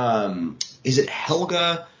seen, is it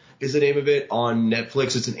Helga is the name of it on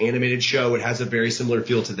Netflix? It's an animated show. It has a very similar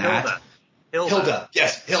feel to that. Hilda.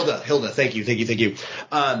 Yes, Hilda. Thank you.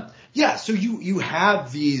 Yeah, so you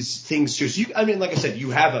have these things too. So like I said,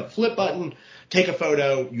 you have a flip button, take a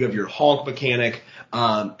photo, you have your honk mechanic,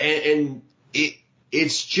 and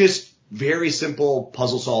it's just very simple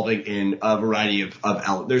puzzle solving in a variety of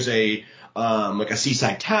elements. There's like a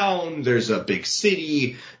seaside town, there's a big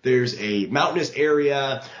city, there's a mountainous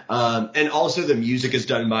area, and also the music is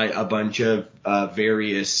done by a bunch of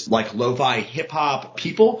various like lo-fi hip hop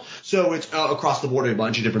people. So it's across the board a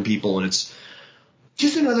bunch of different people, and it's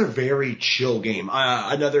just another very chill game.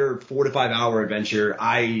 Another 4 to 5 hour adventure.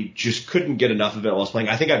 I just couldn't get enough of it while I was playing.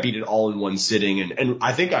 I think I beat it all in one sitting, and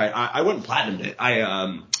I think I went and platinumed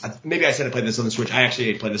it. Maybe I said I played this on the Switch. I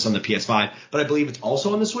actually played this on the PS5, but I believe it's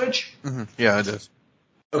also on the Switch. Mm-hmm. Yeah, it is.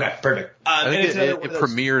 Okay, perfect. I think it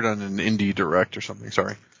premiered on an Indie Direct or something.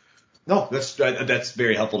 Sorry. No, that's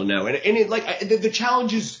very helpful to know. And the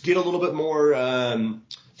challenges get a little bit more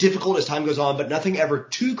difficult as time goes on, but nothing ever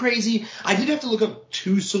too crazy. I did have to look up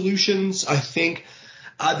 2 solutions. I think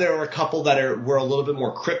there are a couple that were a little bit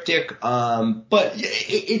more cryptic, but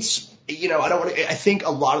it's I think a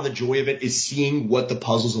lot of the joy of it is seeing what the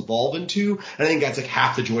puzzles evolve into, and I think that's like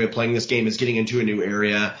half the joy of playing this game is getting into a new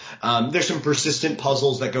area. There's some persistent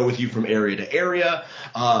puzzles that go with you from area to area,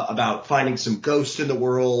 about finding some ghosts in the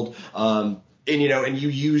world, and you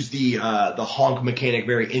use the honk mechanic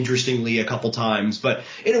very interestingly a couple times, but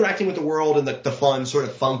interacting with the world and the fun, sort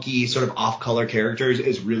of funky, sort of off-color characters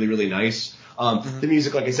is really, really nice. The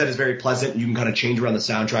music, like I said, is very pleasant. You can kind of change around the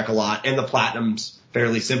soundtrack a lot, and the platinum's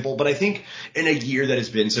fairly simple. But I think in a year that has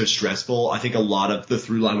been so stressful, I think a lot of the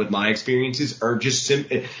through line with my experiences are just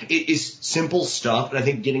it is simple stuff. And I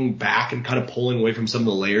think getting back and kind of pulling away from some of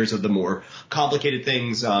the layers of the more complicated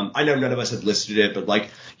things. I know none of us have listed it, but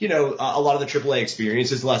a lot of the AAA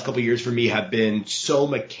experiences the last couple of years for me have been so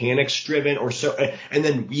mechanics driven and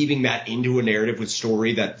then weaving that into a narrative with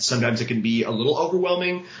story that sometimes it can be a little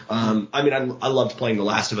overwhelming. I loved playing The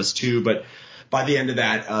Last of Us 2, but by the end of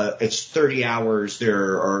that, it's 30 hours.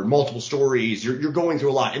 There are multiple stories. You're going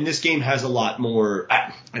through a lot. And this game has a lot more.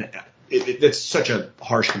 It's such a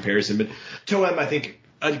harsh comparison. But Toem, I think,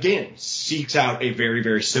 again, seeks out a very,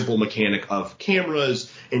 very simple mechanic of cameras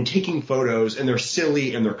and taking photos. And they're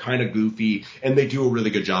silly and they're kind of goofy. And they do a really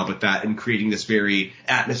good job with that and creating this very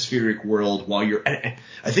atmospheric world while you're.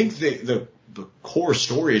 I think the core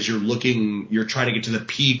story is you're trying to get to the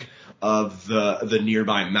peak of the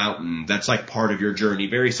nearby mountain. That's like part of your journey,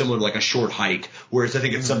 very similar to like a short hike, whereas I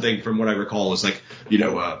think it's something from what I recall is like,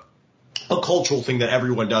 a cultural thing that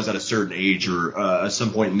everyone does at a certain age or at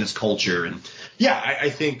some point in this culture. And yeah, I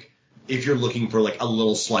think if you're looking for like a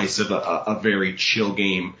little slice of a very chill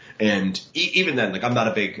game, and even then, like I'm not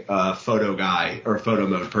a big photo guy or photo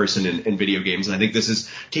mode person in video games, and I think this is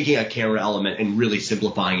taking a camera element and really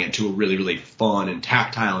simplifying it to a really, really fun and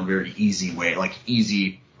tactile and very easy way, like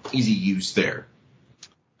easy use there.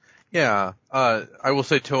 Yeah, I will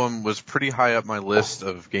say Toem was pretty high up my list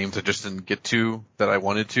of games I just didn't get to that I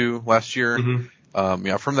wanted to last year.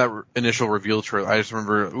 Mm-hmm. From that initial reveal trailer, I just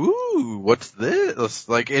remember, ooh, what's this?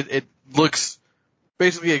 Like, it looks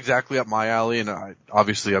basically exactly up my alley, and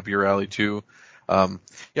obviously up your alley too.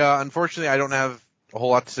 Unfortunately, I don't have a whole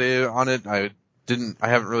lot to say on it. I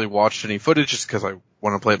haven't really watched any footage just because I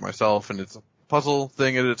want to play it myself, and it's a puzzle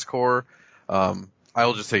thing at its core. I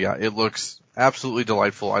will just say, yeah, it looks absolutely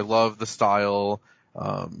delightful. I love the style.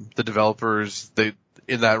 The developers,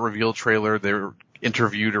 in that reveal trailer, they were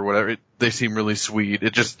interviewed or whatever. They seem really sweet.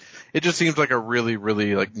 It just seems like a really,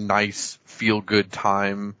 really like nice, feel good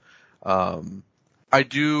time. I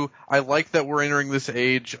like that we're entering this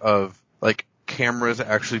age of like cameras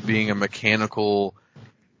actually being a mechanical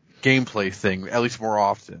gameplay thing, at least more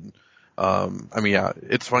often.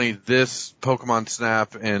 It's funny, this Pokemon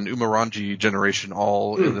Snap and Umurangi generation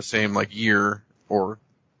all in the same like year or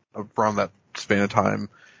around that span of time.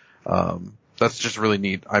 That's just really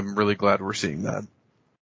neat. I'm really glad we're seeing that.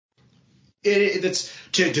 That's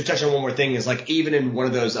to touch on one more thing is like even in one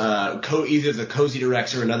of those either the Cozy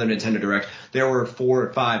Directs or another Nintendo Direct, there were 4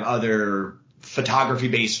 or 5 other photography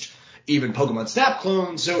based even Pokemon Snap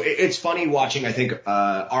clones. So it's funny watching, I think,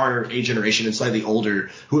 our age generation and slightly older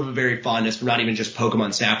who have a very fondness for not even just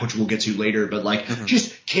Pokemon Snap, which we'll get to later, but like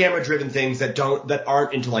just camera driven things that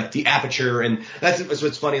aren't into like the aperture. And that's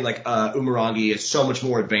what's funny. Like, Umurangi is so much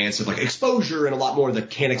more advanced of like exposure and a lot more of the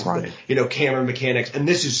mechanics, right. Camera mechanics. And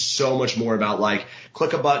this is so much more about like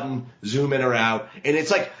click a button, zoom in or out. And it's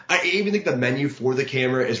like, I even think the menu for the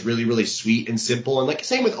camera is really, really sweet and simple. And like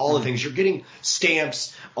same with all the things, you're getting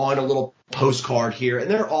stamps on a little postcard here, and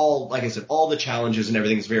they're all, like I said, all the challenges and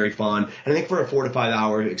everything is very fun. And I think for a 4 to 5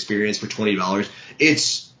 hour experience for $20,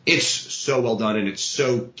 it's It's so well done, and it's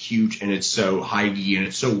so cute, and it's so high-y, and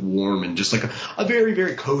it's so warm, and just like a very,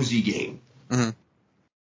 very cozy game. Mm-hmm.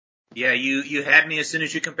 Yeah, you had me as soon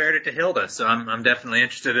as you compared it to Hilda, so I'm definitely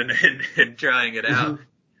interested in trying it out.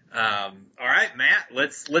 All right, Matt,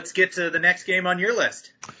 let's get to the next game on your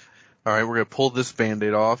list. All right, we're gonna pull this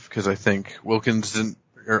Band-Aid off because I think Wilkins didn't.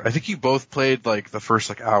 Or I think you both played like the first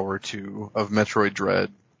like hour or two of Metroid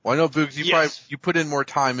Dread. Well, I know Boogs, you put in more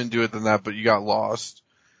time into it than that, but you got lost.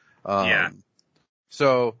 Yeah.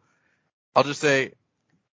 So I'll just say, I'm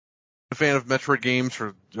a fan of Metroid games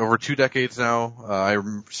for over 2 decades now. I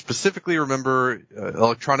specifically remember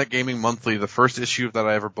Electronic Gaming Monthly. The first issue that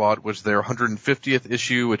I ever bought was their 150th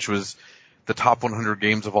issue, which was the top 100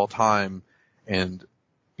 games of all time. And,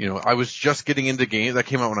 you know, I was just getting into games. That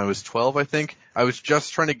came out when I was 12, I think. I was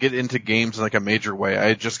just trying to get into games in like a major way. I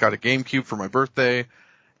had just got a GameCube for my birthday,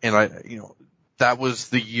 and that was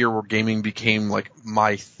the year where gaming became like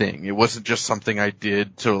my thing. It wasn't just something I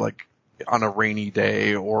did to like on a rainy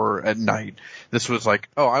day or at night. This was like,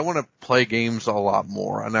 oh, I want to play games a lot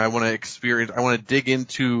more, and I want to dig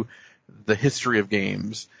into the history of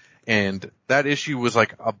games. And that issue was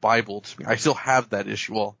like a Bible to me. I still have that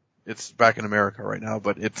issue. Well, it's back in America right now,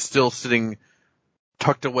 but it's still sitting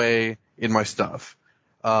tucked away in my stuff.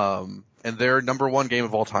 And their number one game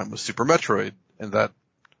of all time was Super Metroid, and that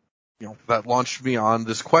launched me on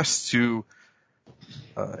this quest to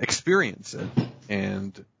experience it.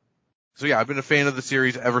 And so yeah, I've been a fan of the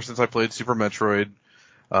series ever since I played Super Metroid.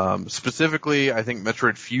 Specifically, I think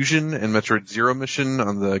Metroid Fusion and Metroid Zero Mission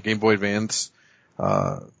on the Game Boy Advance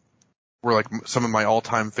were like some of my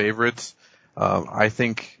all-time favorites. I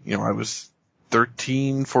think, I was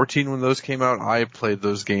 13, 14 when those came out. I played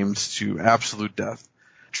those games to absolute death.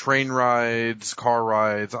 Train rides, car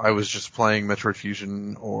rides, I was just playing Metroid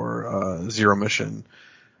Fusion or Zero Mission.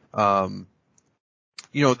 The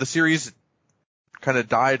series kind of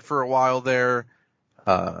died for a while there.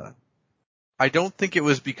 I don't think it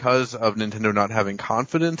was because of Nintendo not having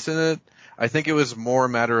confidence in it. I think it was more a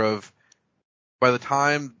matter of, by the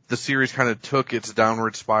time the series kind of took its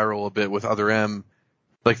downward spiral a bit with Other M,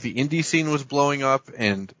 like the indie scene was blowing up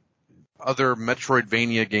and other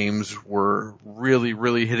Metroidvania games were really,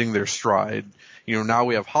 really hitting their stride. Now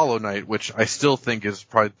we have Hollow Knight, which I still think is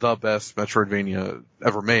probably the best Metroidvania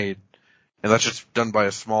ever made, and that's just done by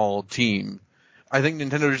a small team. I think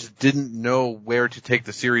Nintendo just didn't know where to take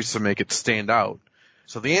the series to make it stand out.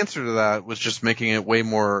 So the answer to that was just making it way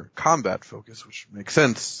more combat focused, which makes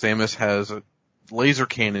sense. Samus has a laser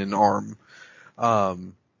cannon arm.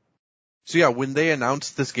 So yeah, when they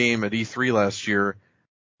announced this game at E3 last year,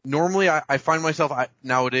 normally I find myself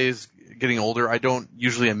nowadays getting older, I don't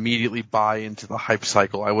usually immediately buy into the hype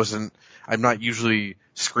cycle. I'm not usually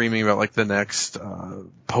screaming about like the next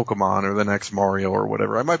Pokemon or the next Mario or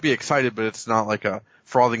whatever. I might be excited, but it's not like a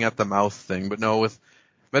frothing at the mouth thing. But no, with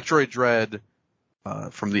Metroid Dread,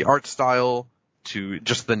 from the art style to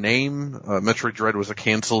just the name, Metroid Dread was a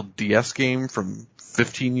canceled DS game from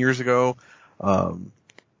 15 years ago.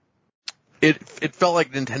 It felt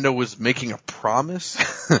like Nintendo was making a promise,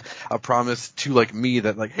 a promise to like me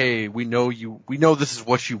that like, hey, we know this is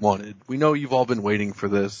what you wanted. We know you've all been waiting for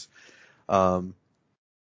this.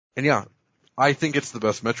 And yeah, I think it's the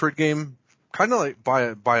best Metroid game, kind of like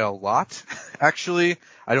by a lot, actually.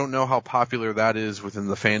 I don't know how popular that is within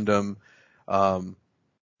the fandom.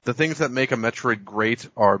 The things that make a Metroid great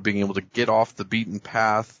are being able to get off the beaten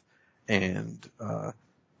path and,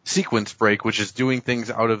 sequence break, which is doing things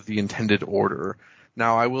out of the intended order.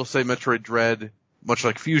 Now, I will say Metroid Dread, much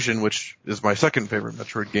like Fusion, which is my second favorite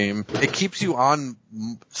Metroid game, it keeps you on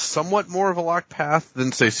somewhat more of a locked path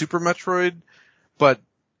than, say, Super Metroid, but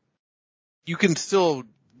you can still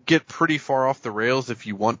get pretty far off the rails if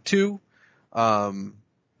you want to. And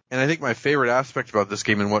I think my favorite aspect about this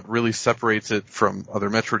game and what really separates it from other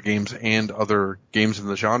Metroid games and other games in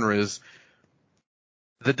the genre is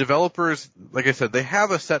the developers, like I said, they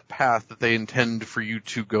have a set path that they intend for you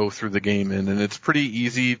to go through the game in, and it's pretty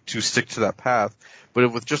easy to stick to that path.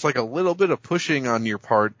 But with just like a little bit of pushing on your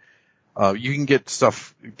part, you can get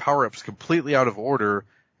power-ups completely out of order,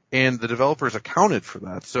 and the developers accounted for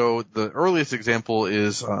that. So the earliest example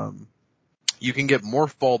is you can get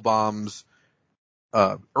Morph Ball bombs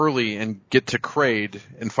early and get to Kraid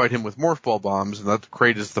and fight him with Morph Ball bombs, and that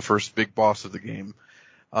Kraid is the first big boss of the game.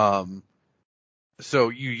 So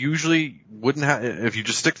you usually wouldn't have, if you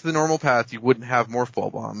just stick to the normal path, you wouldn't have Morph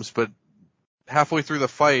Ball bombs, but halfway through the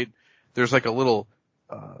fight, there's like a little,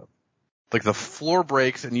 like the floor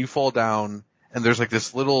breaks and you fall down, and there's like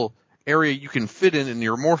this little area you can fit in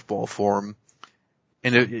your Morph Ball form,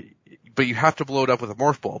 but you have to blow it up with a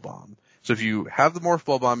Morph Ball bomb. So if you have the Morph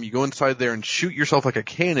Ball Bomb, you go inside there and shoot yourself like a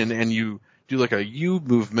cannon, and you do like a U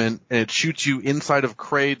movement, and it shoots you inside of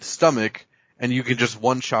Kraid's stomach, and you can just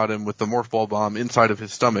one-shot him with the Morph Ball Bomb inside of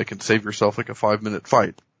his stomach and save yourself like a 5-minute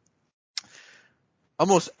fight.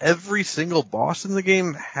 Almost every single boss in the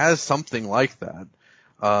game has something like that.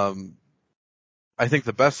 I think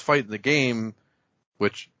the best fight in the game,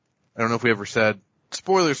 which I don't know if we ever said,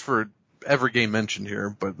 spoilers for every game mentioned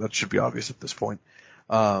here, but that should be obvious at this point.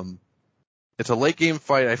 It's a late game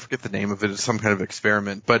fight. I forget the name of it. It's some kind of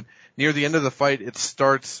experiment, but near the end of the fight, it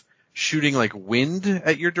starts shooting like wind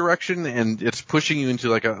at your direction, and it's pushing you into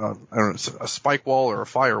like I don't know, a spike wall or a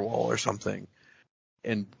firewall or something.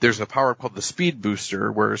 And there's a power up called the Speed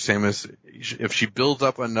Booster, where Samus, if she builds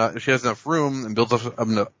up enough, if she has enough room and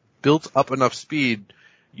builds up enough speed,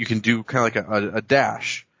 you can do kind of like a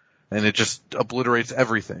dash, and it just obliterates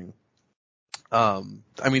everything. I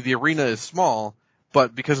mean, the arena is small,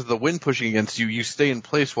 but because of the wind pushing against you, you stay in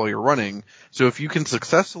place while you're running. So if you can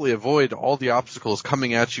successfully avoid all the obstacles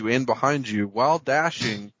coming at you and behind you while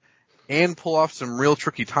dashing and pull off some real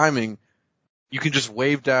tricky timing, you can just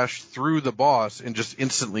wave dash through the boss and just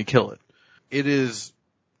instantly kill it. It is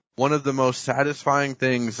one of the most satisfying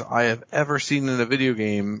things I have ever seen in a video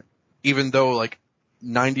game, even though like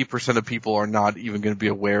 90% of people are not even going to be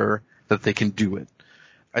aware that they can do it.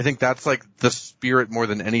 I think that's like the spirit more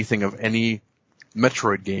than anything of any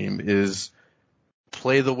Metroid game, is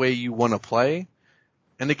play the way you want to play.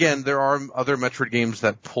 And again, there are other Metroid games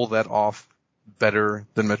that pull that off better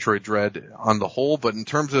than Metroid Dread on the whole, but in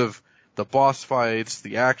terms of the boss fights,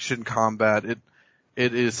 the action combat, it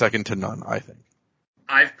is second to none, I think.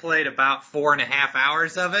 I've played about 4.5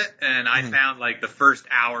 hours of it, and I found like the first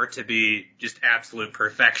hour to be just absolute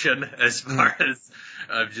perfection as far as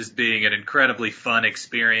just being an incredibly fun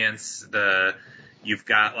experience. You've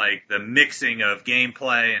got like the mixing of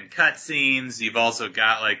gameplay and cutscenes. You've also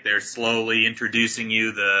got like they're slowly introducing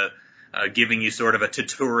you giving you sort of a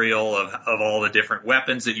tutorial of all the different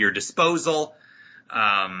weapons at your disposal.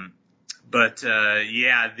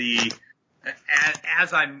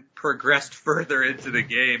 As I progressed further into the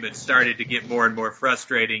game, it started to get more and more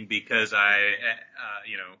frustrating because I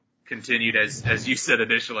continued as you said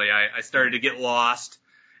initially. I started to get lost,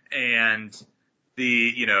 and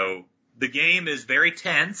the game is very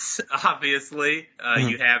tense. Obviously,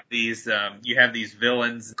 you have these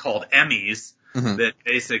villains called Emmys that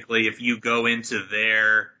basically, if you go into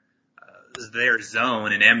their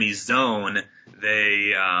zone, an Emmy's zone,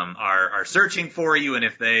 they are searching for you, and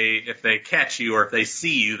if they catch you or if they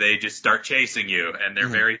see you, they just start chasing you, and they're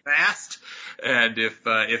very fast. And if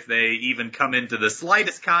they even come into the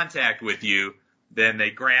slightest contact with you, then they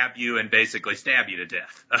grab you and basically stab you to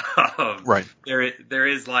death. Right. There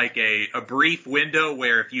is like a brief window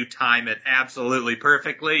where if you time it absolutely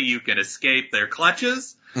perfectly, you can escape their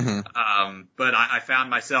clutches. But I found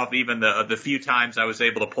myself, even the few times I was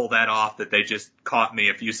able to pull that off, that they just caught me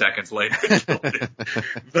a few seconds later.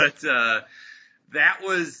 But that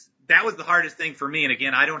was the hardest thing for me. And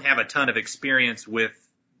again, I don't have a ton of experience with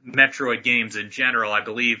Metroid games in general. I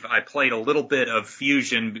believe I played a little bit of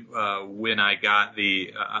Fusion when I got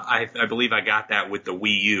I believe I got that with the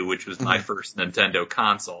Wii U, which was my first Nintendo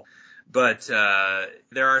console. But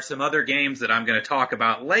there are some other games that I'm going to talk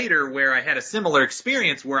about later where I had a similar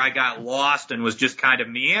experience where I got lost and was just kind of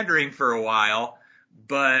meandering for a while.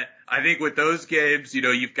 But I think with those games,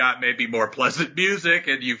 you've got maybe more pleasant music,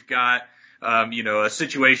 and you've got a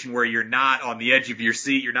situation where you're not on the edge of your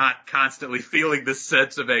seat. You're not constantly feeling this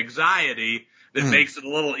sense of anxiety that makes it a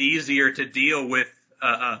little easier to deal with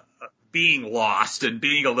being lost and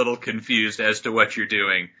being a little confused as to what you're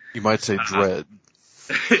doing. You might say dread.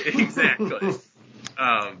 Exactly.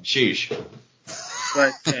 Sheesh.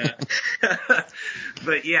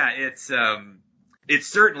 But yeah, it's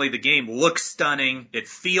certainly, the game looks stunning. It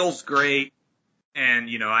feels great. And,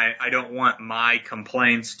 I don't want my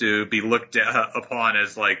complaints to be looked upon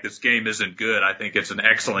as like, this game isn't good. I think it's an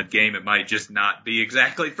excellent game. It might just not be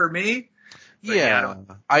exactly for me. But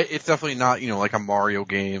it's definitely not, like a Mario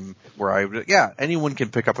game where anyone can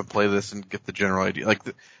pick up and play this and get the general idea. Like,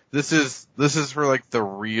 this is for like the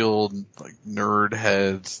real like nerd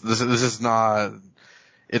heads. This is not,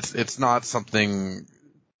 it's not something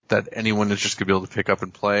that anyone is just gonna be able to pick up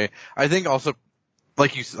and play. I think also,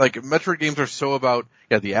 like Metroid games are so about,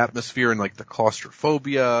 the atmosphere and like the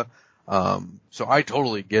claustrophobia. So I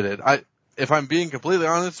totally get it. If I'm being completely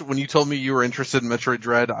honest, when you told me you were interested in Metroid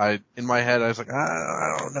Dread, in my head I was like,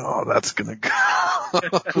 I don't know how that's gonna go.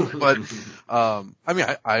 But,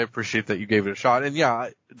 I appreciate that you gave it a shot. And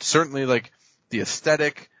certainly like the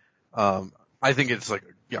aesthetic, I think it's like,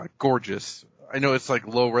 gorgeous. I know it's like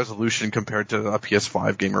low resolution compared to a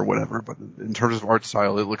PS5 game or whatever, but in terms of art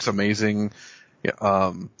style, it looks amazing.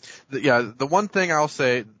 Yeah, the one thing I'll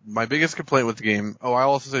say, my biggest complaint with the game, I'll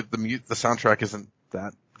also say the soundtrack isn't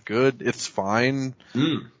that good. It's fine.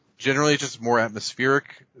 Generally, it's just more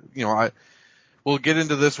atmospheric. We'll get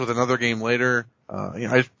into this with another game later.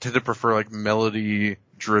 I tend to prefer like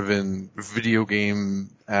melody-driven video game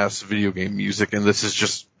music, and this is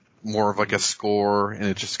just more of like a score, and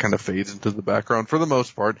it just kind of fades into the background for the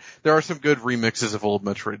most part. There are some good remixes of old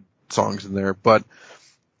Metroid songs in there, but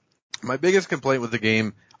my biggest complaint with the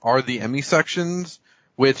game are the Emmy sections,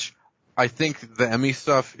 which I think the Emmy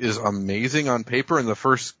stuff is amazing on paper, and the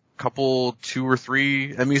first couple 2 or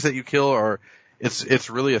 3 Emmys that you kill it's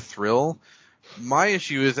really a thrill. My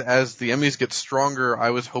issue is as the Emmys get stronger,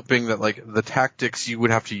 I was hoping that like the tactics you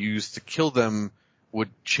would have to use to kill them would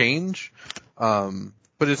change.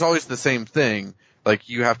 But it's always the same thing. Like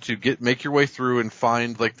you have to make your way through and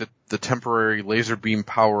find like the temporary laser beam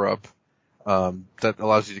power up that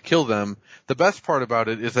allows you to kill them. The best part about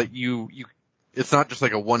it is that it's not just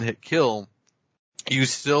like a one-hit kill. You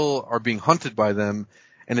still are being hunted by them,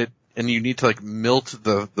 and you need to like melt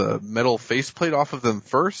the metal faceplate off of them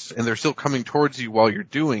first, and they're still coming towards you while you're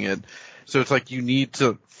doing it. So it's like you need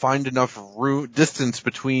to find enough distance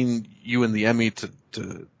between you and the Emmy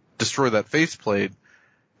to destroy that faceplate,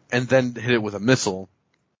 and then hit it with a missile.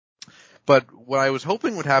 But what I was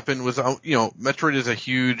hoping would happen was, Metroid is a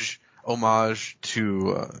huge homage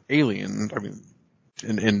to Alien. I mean,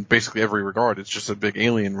 in basically every regard, it's just a big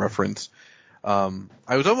Alien reference.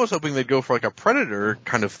 I was almost hoping they'd go for like a Predator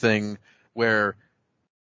kind of thing where,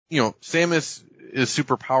 Samus is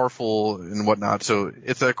super powerful and whatnot, so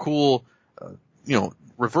it's a cool,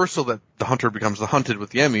 reversal that the hunter becomes the hunted with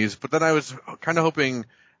the Emmys, but then I was kind of hoping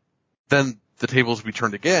then the tables would be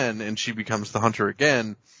turned again and she becomes the hunter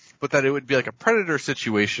again, but that it would be like a Predator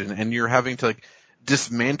situation and you're having to like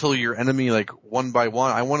dismantle your enemy like one by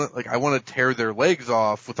one. I want to tear their legs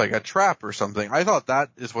off with like a trap or something. I thought that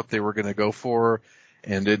is what they were going to go for,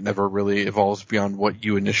 and it never really evolves beyond what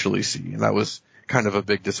you initially see, and that was kind of a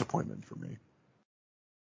big disappointment for me.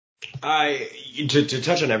 To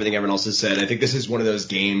touch on everything everyone else has said, I think this is one of those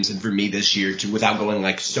games, and for me this year, without going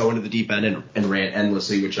like so into the deep end and rant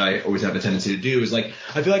endlessly, which I always have a tendency to do, is like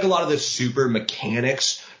I feel like a lot of the super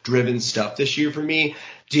mechanics driven stuff this year for me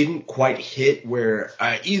didn't quite hit where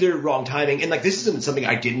either wrong timing, and like this isn't something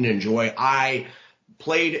I didn't enjoy. I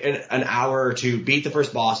played an hour or two, beat the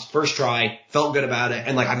first boss, first try, felt good about it,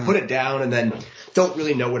 and like I put it down and then don't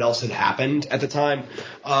really know what else had happened at the time.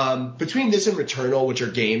 Between this and Returnal, which are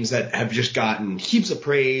games that have just gotten heaps of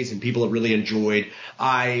praise and people have really enjoyed,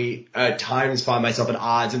 I at times find myself at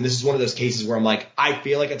odds, and this is one of those cases where I'm like, I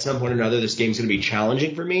feel like at some point or another this game's going to be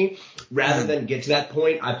challenging for me. Rather than get to that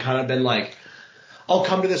point, I've kind of been like, I'll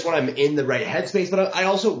come to this when I'm in the right headspace, but I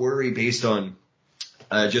also worry based on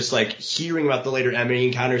just like hearing about the later Emmy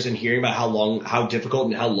encounters and hearing about how difficult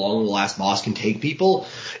and how long the last boss can take people.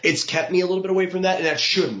 It's kept me a little bit away from that, and that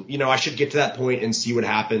shouldn't. I should get to that point and see what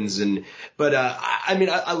happens. But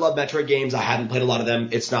I love Metroid games. I haven't played a lot of them.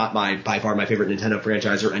 It's not by far my favorite Nintendo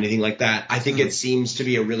franchise or anything like that. I think it seems to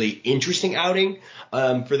be a really interesting outing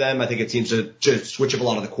for them. I think it seems to switch up a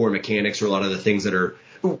lot of the core mechanics or a lot of the things that are,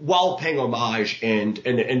 while paying homage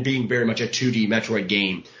and being very much a 2D Metroid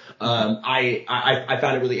game. I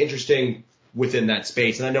found it really interesting within that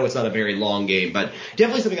space, and I know it's not a very long game, but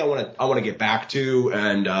definitely something I want to get back to,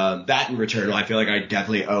 and that in Returnal I feel like I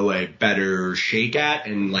definitely owe a better shake at,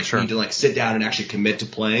 and like need to like sit down and actually commit to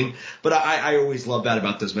playing. But I always love that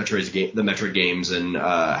about those the Metroid games, and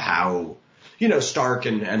how Stark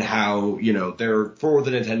and how, they're for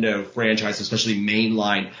the Nintendo franchise, especially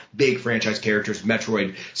mainline big franchise characters.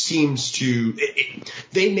 Metroid seems to,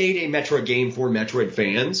 they made a Metroid game for Metroid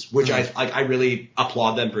fans, which I really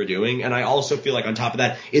applaud them for doing. And I also feel like on top of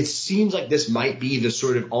that, it seems like this might be the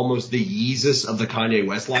sort of almost the Yeezus of the Kanye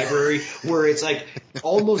West library, where it's like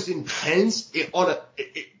almost intense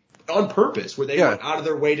on purpose, where they went out of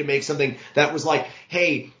their way to make something that was like,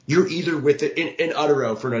 hey, you're either with it in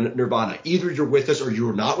Utero for Nirvana, either you're with us or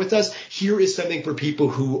you're not with us. Here is something for people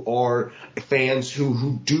who are fans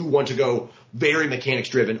who do want to go very mechanics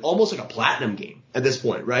driven, almost like a platinum game at this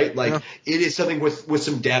point, right? Like it is something with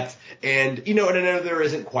some depth, and and I know there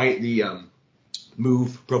isn't quite the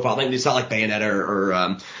move profile. Like, it's not like Bayonetta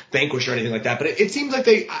or Vanquish or anything like that, but it seems like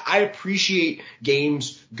I appreciate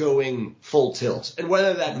games going full tilt. And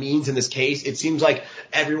whether that means in this case, it seems like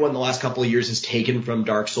everyone the last couple of years has taken from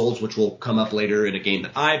Dark Souls, which will come up later in a game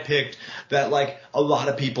that I picked, that like a lot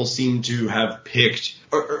of people seem to have picked,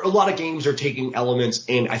 or a lot of games are taking elements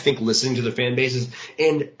and I think listening to the fan bases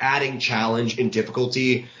and adding challenge and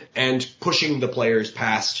difficulty and pushing the players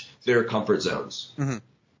past their comfort zones. Mm-hmm.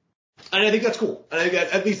 And I think that's cool. I think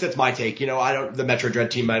at least that's my take. The Metroid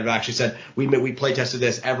Dread team might have actually said, we play tested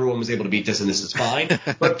this, everyone was able to beat this, and this is fine.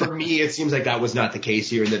 But for me, it seems like that was not the case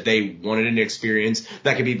here, and that they wanted an experience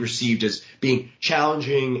that could be perceived as being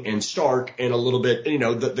challenging and stark and a little bit,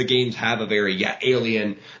 the games have a very,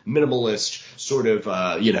 alien, minimalist sort of,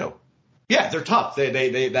 they're tough.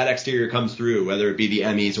 They that exterior comes through, whether it be the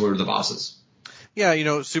Emmys or the bosses.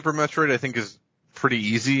 Yeah, Super Metroid I think is pretty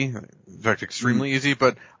easy. In fact, extremely easy,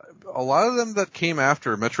 but a lot of them that came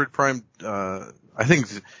after Metroid Prime, I think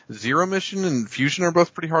Zero Mission and Fusion are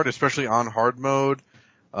both pretty hard, especially on hard mode.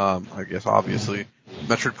 I guess obviously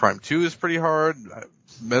Metroid Prime 2 is pretty hard.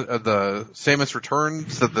 The Samus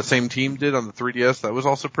Returns that the same team did on the 3DS, that was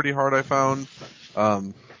also pretty hard, I found.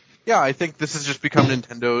 I think this has just become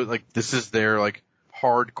Nintendo, like, this is their, like,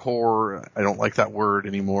 hardcore, I don't like that word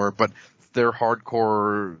anymore, but their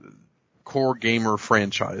hardcore core gamer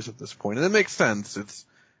franchise at this point. And it makes sense. It's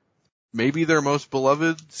maybe their most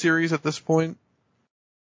beloved series at this point.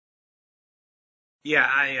 Yeah,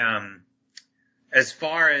 as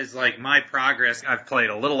far as like my progress, I've played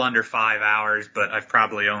a little under 5 hours, but I've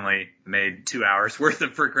probably only made 2 hours worth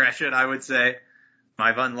of progression, I would say.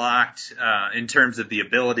 I've unlocked, in terms of the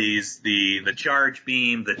abilities, the charge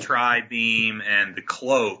beam, the tri-beam, and the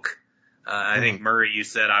cloak. I think, Murray, you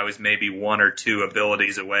said I was maybe 1 or 2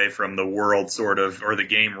 abilities away from the world sort of, or the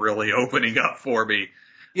game really opening up for me.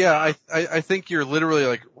 Yeah, I think you're literally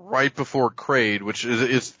like right before Kraid, which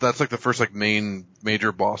is that's like the first like main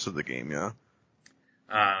major boss of the game, yeah.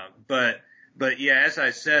 But yeah, as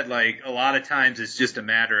I said, like a lot of times it's just a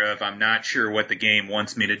matter of I'm not sure what the game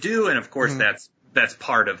wants me to do, and of course that's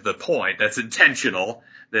part of the point. That's intentional.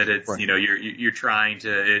 That it's right. You're trying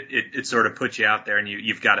to it sort of puts you out there and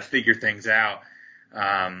you've got to figure things out.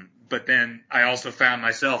 But then I also found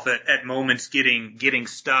myself at moments getting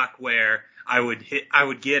stuck where I would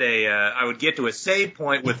get to a save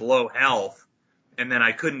point with low health, and then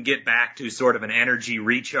I couldn't get back to sort of an energy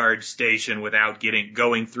recharge station without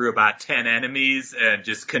going through about 10 enemies and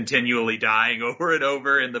just continually dying over and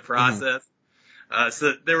over in the process.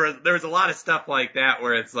 So there was a lot of stuff like that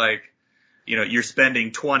where it's like, you're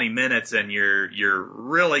spending 20 minutes and you're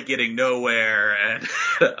really getting nowhere, and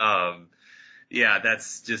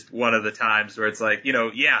that's just one of the times where it's like,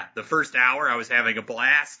 the first hour I was having a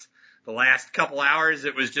blast. The last couple hours,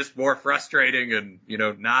 it was just more frustrating and,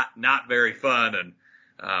 not very fun. And,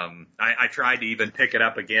 I tried to even pick it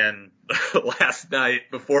up again last night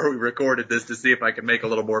before we recorded this to see if I could make a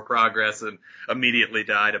little more progress, and immediately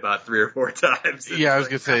died about 3 or 4 times. Yeah, I was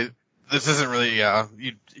going to say, this isn't really,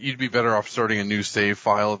 you'd be better off starting a new save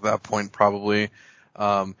file at that point, probably.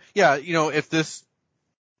 If this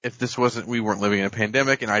wasn't, we weren't living in a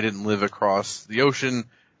pandemic and I didn't live across the ocean,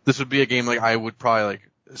 this would be a game like I would probably like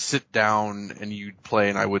sit down and you'd play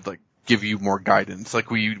and I would like give you more guidance like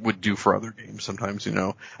we would do for other games sometimes,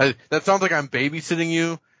 that sounds like I'm babysitting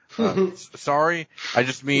you. Sorry. I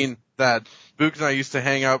just mean that Boogs and I used to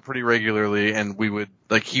hang out pretty regularly and we would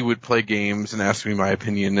like, he would play games and ask me my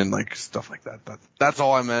opinion and like stuff like that. That's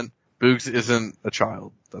all I meant. Boogs isn't a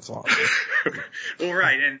child. That's all. Well,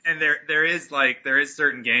 right. And there is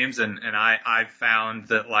certain games and I've found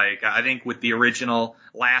that like, I think with the original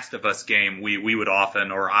Last of Us game, we would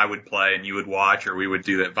often, or I would play and you would watch, or we would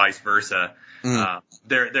do that vice versa.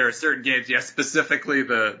 There are certain games, specifically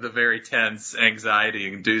the very tense, anxiety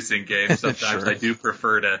inducing games. Sometimes sure. I do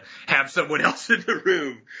prefer to have someone else in the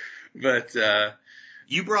room, but,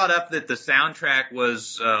 you brought up that the soundtrack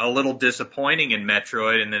was a little disappointing in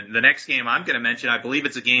Metroid, and the next game I'm going to mention, I believe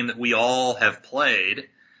it's a game that we all have played,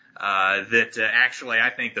 actually I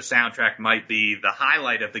think the soundtrack might be the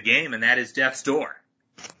highlight of the game, and that is Death's Door.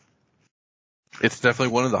 It's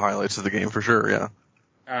definitely one of the highlights of the game for sure, yeah.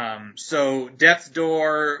 So Death's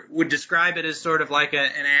Door would describe it as sort of like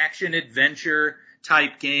an action-adventure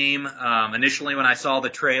type game. Initially when I saw the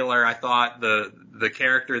trailer, I thought the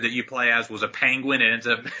character that you play as was a penguin, and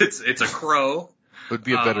it's a crow. It would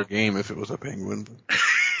be a better game if it was a penguin.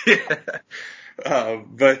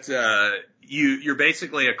 But you're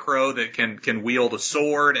basically a crow that can wield a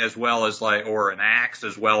sword as well as or an axe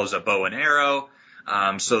as well as a bow and arrow.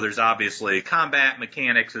 So there's obviously combat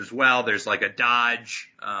mechanics as well. There's like a dodge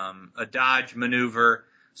maneuver.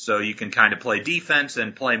 So you can kind of play defense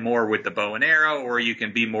and play more with the bow and arrow, or you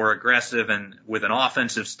can be more aggressive and with an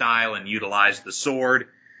offensive style and utilize the sword.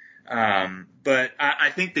 But I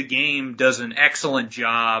think the game does an excellent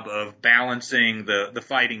job of balancing the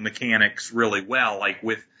fighting mechanics really well. Like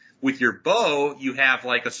with your bow, you have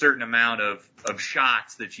like a certain amount of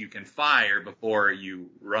shots that you can fire before you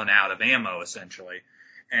run out of ammo, essentially.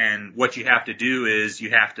 And what you have to do is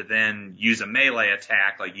you have to then use a melee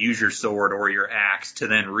attack, like use your sword or your axe, to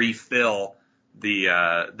then refill the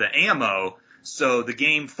ammo. So the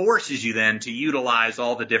game forces you then to utilize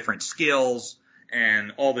all the different skills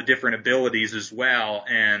and all the different abilities as well.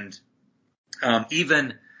 And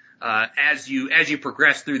even as you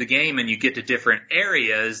progress through the game and you get to different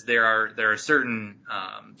areas, there are certain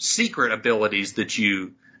secret abilities that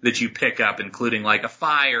you pick up, including like a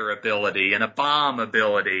fire ability and a bomb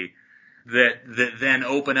ability that then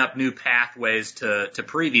open up new pathways to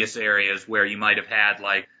previous areas where you might have had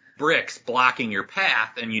like bricks blocking your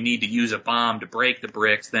path, and you need to use a bomb to break the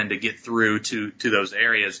bricks then to get through to those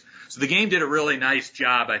areas. So the game did a really nice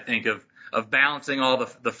job, I think, of balancing all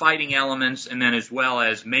the fighting elements, and then as well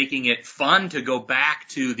as making it fun to go back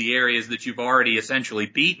to the areas that you've already essentially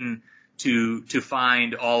beaten to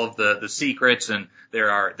find all of the secrets. And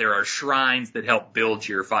there are shrines that help build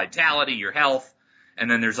your vitality, your health.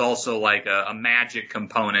 And then there's also like a magic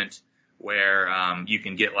component where you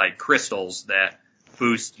can get like crystals that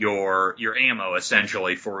boost your ammo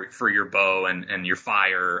essentially for your bow and your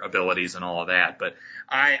fire abilities and all of that. But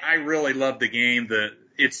I really love the game.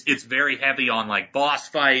 It's very heavy on like boss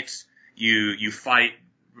fights. You fight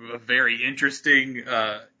very interesting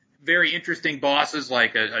bosses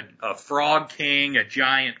like a frog king, a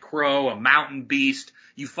giant crow, a mountain beast.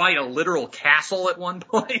 You fight a literal castle at one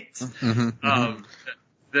point. Mm-hmm.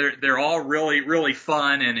 They're all really, really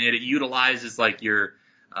fun, and it utilizes like your,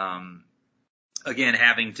 again,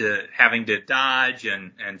 having to dodge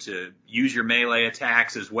and to use your melee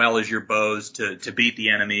attacks as well as your bows to beat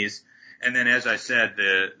the enemies. And then, as I said,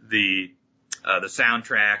 the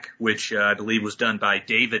soundtrack, which I believe was done by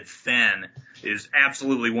David Fenn, is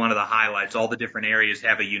absolutely one of the highlights. All the different areas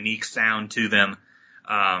have a unique sound to them.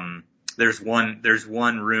 There's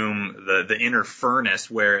one room, the inner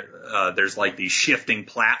furnace, where there's like these shifting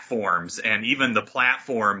platforms, and even the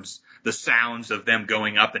platforms, the sounds of them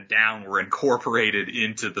going up and down were incorporated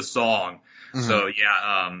into the song. Mm-hmm. So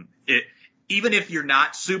yeah, even if you're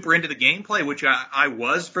not super into the gameplay, which I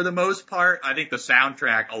was for the most part, I think the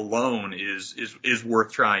soundtrack alone is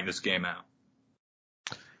worth trying this game out.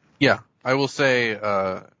 Yeah, I will say,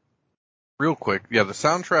 real quick, the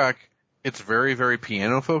soundtrack, it's very, very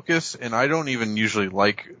piano focused, and I don't even usually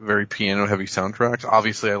like very piano heavy soundtracks.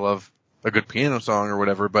 Obviously, I love a good piano song or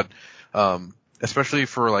whatever, but, especially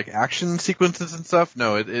for like action sequences and stuff,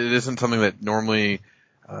 no, it isn't something that normally,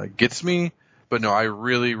 gets me. But no, I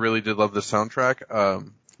really, really did love the soundtrack.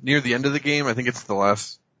 Near the end of the game, I think it's the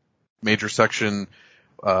last major section,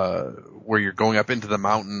 where you're going up into the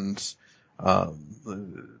mountains,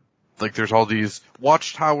 like there's all these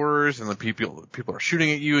watchtowers, and the people are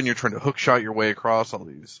shooting at you, and you're trying to hook shot your way across all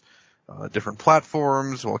these different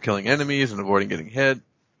platforms while killing enemies and avoiding getting hit.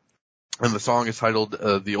 And the song is titled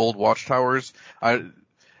 "The Old Watchtowers." I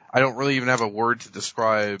don't really even have a word to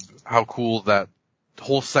describe how cool that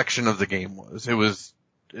whole section of the game was. It was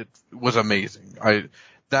amazing.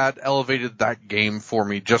 That elevated that game for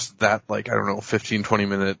me, just that, like, I don't know, 15-20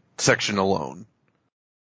 minute section alone.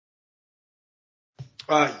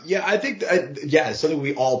 I think, it's something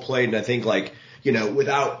we all played, and I think, like,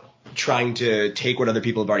 without trying to take what other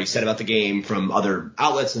people have already said about the game from other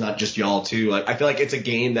outlets and not just y'all too, like, I feel like it's a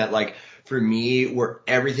game that, like, for me, where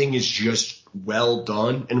everything is just well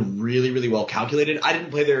done and really, really well calculated. I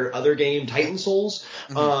didn't play their other game, Titan Souls,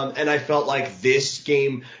 and I felt like this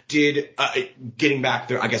game did, getting back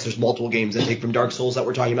there, I guess there's multiple games that take from Dark Souls that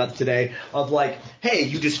we're talking about today, of like, hey,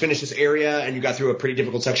 you just finished this area and you got through a pretty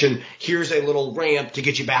difficult section. Here's a little ramp to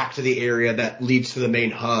get you back to the area that leads to the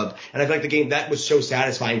main hub. And I feel like the game, that was so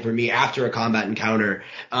satisfying for me after a combat encounter.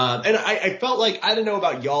 And I felt like, I don't know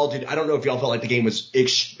about y'all, I don't know if y'all felt like the game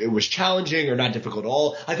was challenging or not difficult at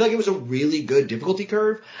all. I feel like it was a really good difficulty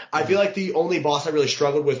curve. I feel like the only boss I really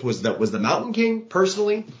struggled with was the Mountain King,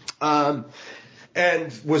 personally.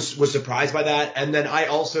 And was surprised by that. And then I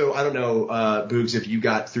don't know, Boogs, if you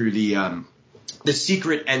got through the the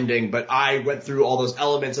secret ending, but I went through all those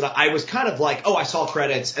elements and I was kind of like, oh, I saw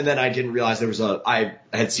credits, and then I didn't realize I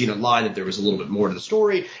had seen online that there was a little bit more to the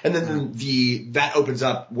story, and then that opens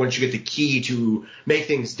up once you get the key to make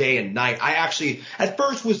things day and night. I actually at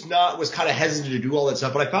first was kind of hesitant to do all that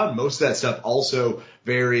stuff, but I found most of that stuff also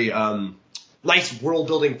very nice world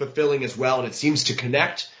building, fulfilling as well, and it seems to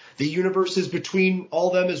connect the universes between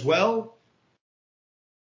all them as well.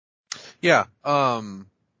 Yeah.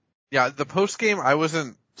 Yeah, the post game I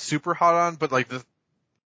wasn't super hot on, but like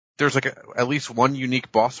there's like at least one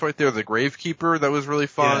unique boss fight there, the Gravekeeper, that was really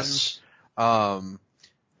fun. Yes.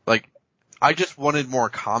 Like I just wanted more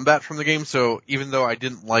combat from the game, so even though I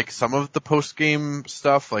didn't like some of the post game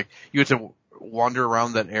stuff, like you had to wander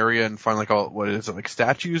around that area and find like like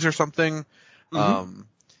statues or something. Mm-hmm.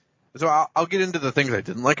 So I'll get into the things I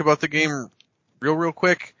didn't like about the game real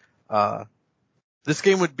quick. This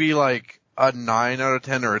game would be like a 9 out of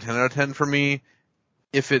 10 or a 10 out of 10 for me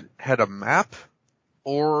if it had a map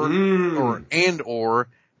or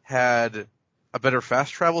had a better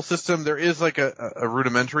fast travel system. There is like a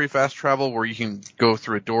rudimentary fast travel where you can go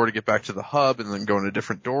through a door to get back to the hub and then go in a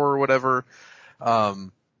different door or whatever.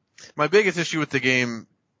 My biggest issue with the game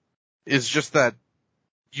is just that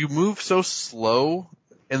you move so slow,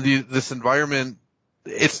 and this environment,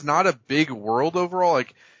 it's not a big world overall.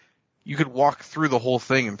 Like, you could walk through the whole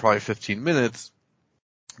thing in probably 15 minutes,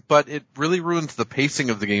 but it really ruins the pacing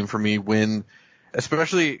of the game for me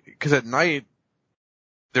especially because at night,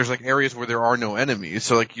 there's like areas where there are no enemies.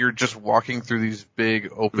 So like you're just walking through these big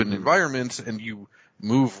open environments and you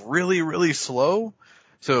move really, really slow.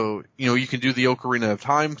 So, you can do the Ocarina of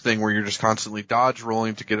Time thing where you're just constantly dodge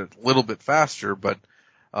rolling to get a little bit faster, but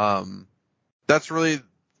that's really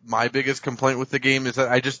my biggest complaint with the game, is that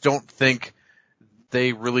I just don't think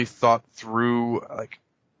they really thought through like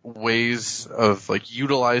ways of like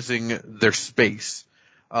utilizing their space.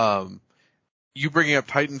 You bringing up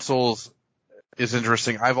Titan Souls is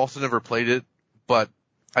interesting. I've also never played it, but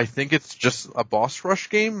I think it's just a boss rush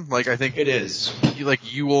game. Like I think it is.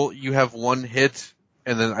 You have one hit,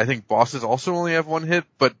 and then I think bosses also only have one hit,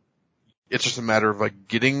 but it's just a matter of like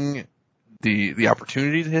getting the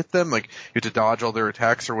opportunity to hit them. Like you have to dodge all their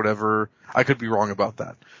attacks or whatever. I could be wrong about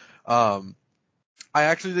that. I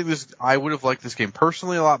actually think I would have liked this game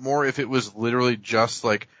personally a lot more if it was literally just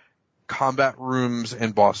like combat rooms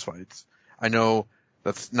and boss fights. I know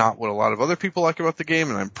that's not what a lot of other people like about the game,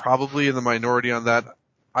 and I'm probably in the minority on that.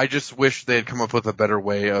 I just wish they had come up with a better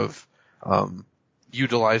way of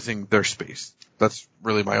utilizing their space. That's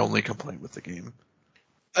really my only complaint with the game.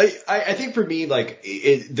 I think for me, like,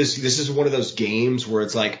 this is one of those games where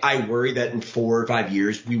it's like, I worry that in 4 or 5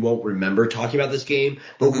 years we won't remember talking about this game,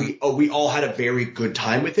 but we all had a very good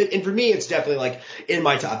time with it. And for me, it's definitely like in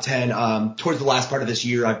my top 10. Towards the last part of this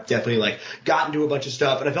year, I've definitely like gotten to a bunch of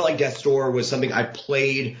stuff, and I felt like Death's Door was something I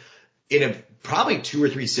played in probably 2 or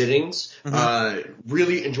 3 sittings.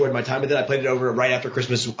 Really enjoyed my time with it. I played it over right after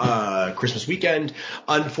Christmas weekend.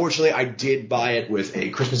 Unfortunately, I did buy it with a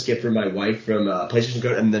Christmas gift from my wife from PlayStation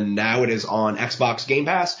Code, and then now it is on Xbox Game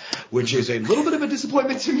Pass, which is a little bit of a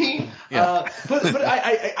disappointment to me. Yeah. But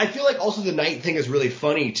I feel like also the night thing is really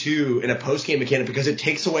funny too in a post game mechanic because it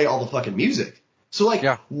takes away all the fucking music. So like,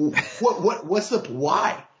 what's the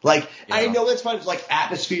why? Like, I know that's fine. It's like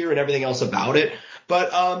atmosphere and everything else about it.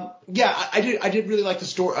 But I did really like the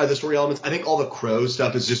story elements. I think all the crow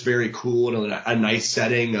stuff is just very cool and a nice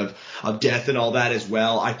setting of death and all that as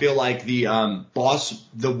well. I feel like the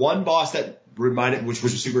one boss that which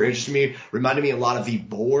was super interesting to me, reminded me a lot of the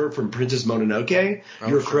boar from Princess Mononoke.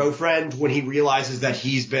 Your crow friend, when he realizes that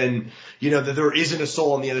he's been, that there isn't a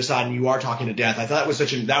soul on the other side and you are talking to death. I thought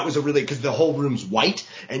that was a really, because the whole room's white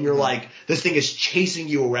and you're like, this thing is chasing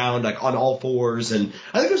you around like on all fours. And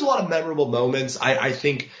I think there's a lot of memorable moments. I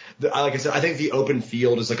think, like I said, I think the open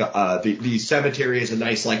field is like the cemetery is a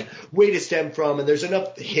nice like way to stem from, and there's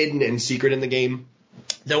enough hidden and secret in the game.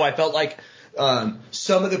 Though I felt like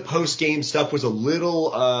some of the post-game stuff was a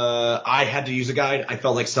little, I had to use a guide. I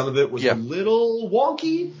felt like some of it was a little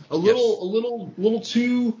wonky, a little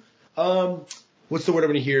too, what's the word I'm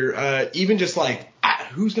going to hear? Even just like,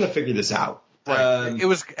 who's going to figure this out? Right. It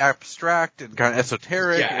was abstract and kind of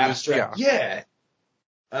esoteric. Yeah, abstract. Yeah.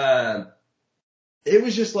 It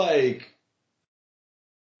was just like,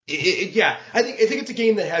 I think it's a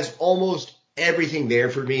game that has almost everything there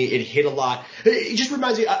for me. It hit a lot. It just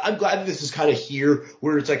reminds me, I'm glad that this is kind of here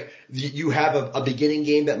where it's like you have a beginning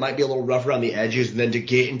game that might be a little rough around the edges, and then to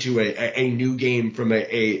get into a new game from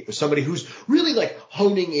somebody who's really like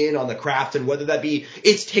honing in on the craft, and whether that be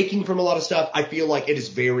it's taking from a lot of stuff. I feel like it is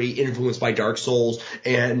very influenced by Dark Souls,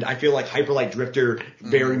 and I feel like Hyper Light Drifter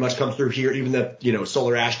very much comes through here, even though,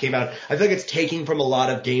 Solar Ash came out. I feel like it's taking from a lot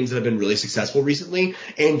of games that have been really successful recently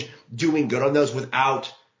and doing good on those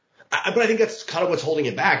without. But I think that's kind of what's holding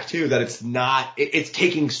it back too, that it's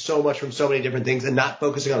taking so much from so many different things and not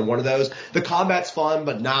focusing on one of those. The combat's fun,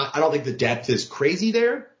 but I don't think the depth is crazy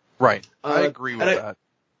there. Right. I agree with that.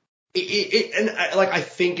 I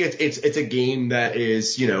think it's a game that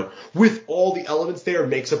is, with all the elements there,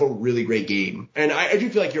 makes up a really great game. And I do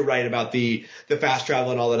feel like you're right about the fast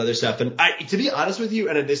travel and all that other stuff. And to be honest with you,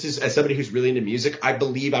 and this is as somebody who's really into music, I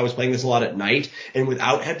believe I was playing this a lot at night, and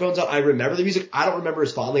without headphones on, I remember the music. I don't remember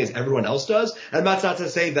as fondly as everyone else does. And that's not to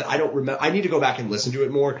say that I don't remember. I need to go back and listen to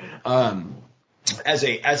it more. As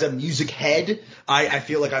a music head, I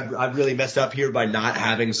feel like I've really messed up here by not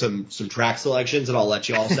having some track selections, and I'll let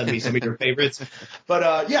you all send me some of your favorites.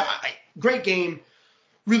 But great game,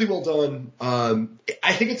 really well done.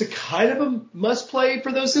 I think it's a kind of a must play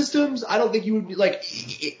for those systems. I don't think you would be like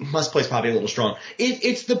must play is probably a little strong.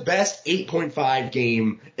 It's the best 8.5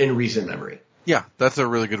 game in recent memory. Yeah, that's a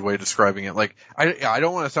really good way of describing it. Like, I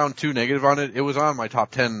don't want to sound too negative on it. It was on my top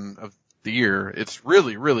 10 of the year. It's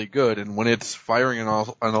really, really good. And when it's firing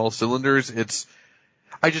on all cylinders,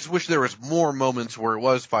 I just wish there was more moments where it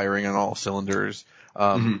was firing on all cylinders.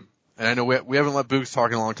 And I know we haven't let Boogs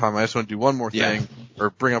talk in a long time. I just want to do one more thing,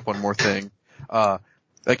 or bring up one more thing.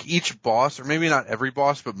 Like each boss, or maybe not every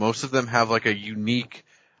boss, but most of them have like a unique,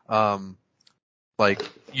 like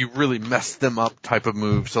you really mess them up type of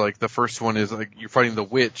move. So like the first one is like you're fighting the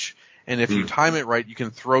witch, and if you time it right, you can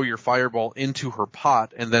throw your fireball into her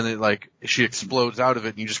pot, and then she explodes out of it,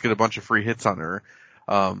 and you just get a bunch of free hits on her.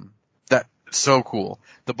 That's so cool.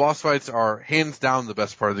 The boss fights are hands down the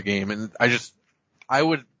best part of the game, and I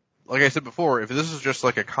would, like I said before, if this was just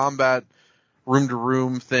like a combat room to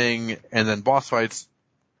room thing, and then boss fights,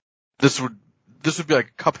 this would be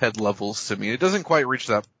like Cuphead levels to me. It doesn't quite reach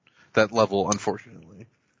that level, unfortunately.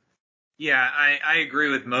 Yeah, I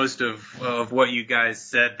agree with most of what you guys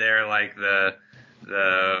said there. Like the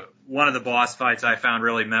one of the boss fights I found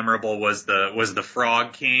really memorable was the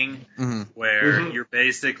Frog King, where you're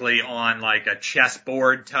basically on like a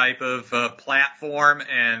chessboard type of platform,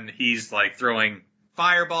 and he's like throwing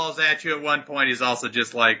fireballs at you at one point. He's also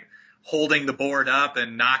just like holding the board up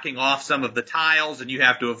and knocking off some of the tiles, and you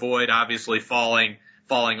have to avoid obviously falling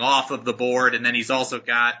off of the board. And then he's also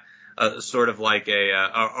got sort of like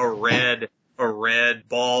a red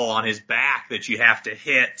ball on his back that you have to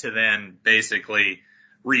hit to then basically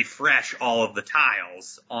refresh all of the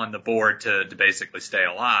tiles on the board to basically stay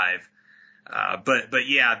alive. But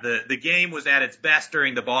yeah, the game was at its best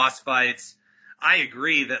during the boss fights. I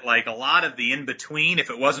agree that like a lot of the in between, if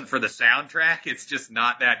it wasn't for the soundtrack, it's just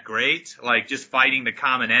not that great. Like just fighting the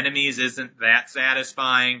common enemies isn't that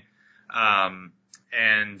satisfying.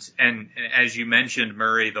 And as you mentioned,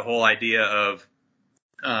 Murray, the whole idea of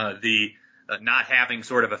the not having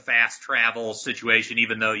sort of a fast travel situation,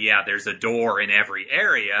 even though, there's a door in every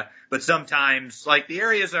area, but sometimes like the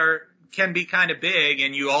areas can be kind of big,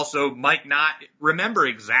 and you also might not remember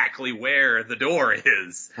exactly where the door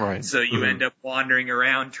is. Right. So you end up wandering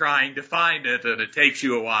around trying to find it, and it takes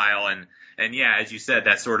you a while. And yeah, as you said,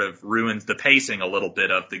 that sort of ruins the pacing a little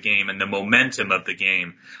bit of the game and the momentum of the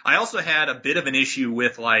game. I also had a bit of an issue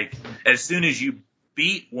with like, as soon as you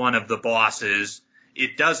beat one of the bosses,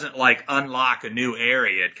 it doesn't like unlock a new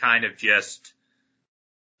area. It kind of just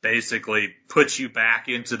basically puts you back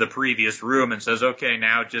into the previous room and says, okay,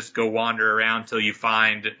 now just go wander around till you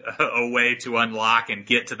find a way to unlock and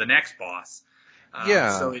get to the next boss.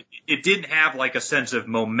 So it didn't have like a sense of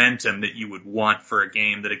momentum that you would want for a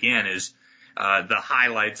game that, again, is the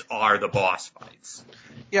highlights are the boss fights.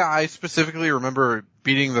 Yeah, I specifically remember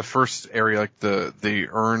beating the first area, like the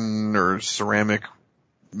urn or ceramic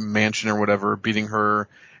mansion or whatever, beating her,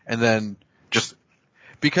 and then just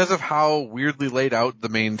because of how weirdly laid out the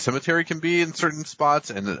main cemetery can be in certain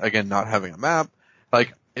spots, and again, not having a map,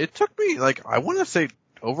 like, it took me, like, I want to say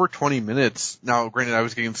over 20 minutes. Now, granted, I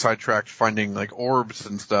was getting sidetracked finding, like, orbs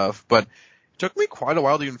and stuff, but it took me quite a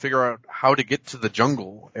while to even figure out how to get to the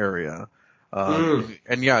jungle area.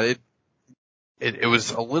 And yeah, it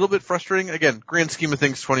was a little bit frustrating. Again, grand scheme of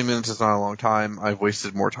things, 20 minutes is not a long time. I've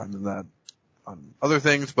wasted more time than that on other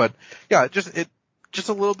things, but yeah, just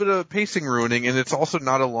a little bit of pacing ruining, and it's also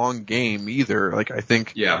not a long game either. Like, I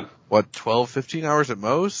think 12, 15 hours at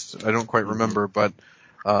most? I don't quite remember, but,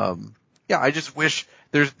 yeah, I just wish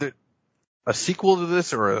there's a sequel to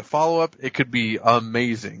this or a follow-up. It could be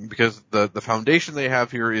amazing because the foundation they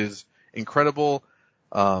have here is incredible.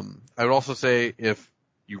 I would also say if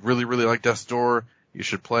you really, really like Death's Door, you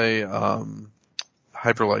should play,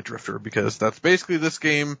 Hyper Light Drifter, because that's basically this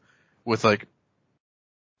game with like,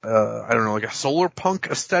 I don't know, like a solar punk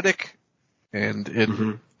aesthetic.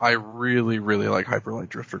 And I really, really like Hyper Light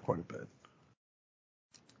Drifter quite a bit.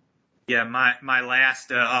 Yeah, my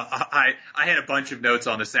last, I had a bunch of notes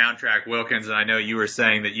on the soundtrack, Wilkins, and I know you were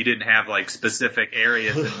saying that you didn't have like specific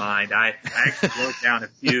areas in mind. I actually wrote down a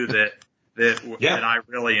few that I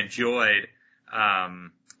really enjoyed.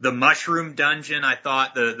 The Mushroom Dungeon, I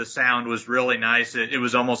thought the sound was really nice. It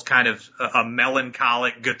was almost kind of a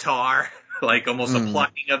melancholic guitar, like almost a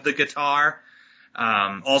plucking of the guitar.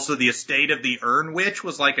 Also the Estate of the Urn Witch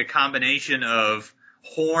was like a combination of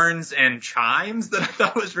horns and chimes that I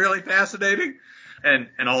thought was really fascinating. And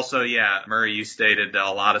also, yeah, Murray, you stated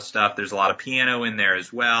a lot of stuff. There's a lot of piano in there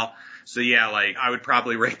as well. So yeah, like I would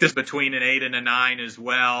probably rate this between an 8 and a 9 as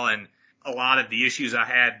well. And a lot of the issues I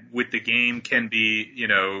had with the game can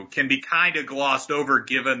be kind of glossed over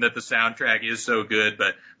given that the soundtrack is so good.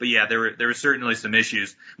 But yeah, there were certainly some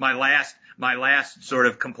issues. My last sort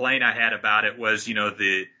of complaint I had about it was,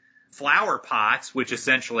 the flower pots, which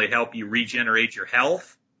essentially help you regenerate your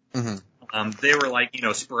health. They were like,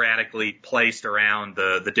 sporadically placed around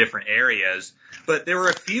the different areas, but there were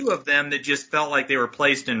a few of them that just felt like they were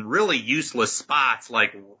placed in really useless spots,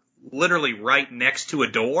 like literally right next to a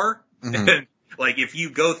door. And like if you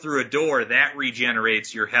go through a door, that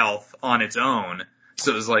regenerates your health on its own.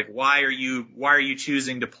 So it's like, why are you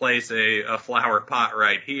choosing to place a flower pot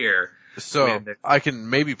right here? So I can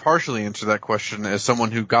maybe partially answer that question as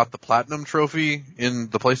someone who got the Platinum Trophy in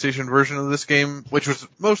the PlayStation version of this game, which was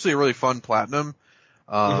mostly a really fun Platinum.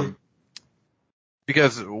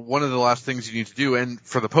 Because one of the last things you need to do, and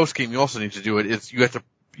for the post game you also need to do it, is you have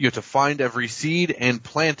to find every seed and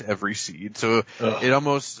plant every seed. So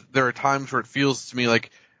there are times where it feels to me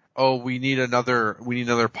like, oh, we need another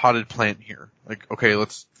potted plant here. Like, okay,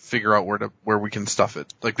 let's figure out where we can stuff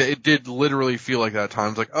it. Like, it did literally feel like that at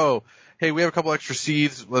times. Like, oh, hey, we have a couple extra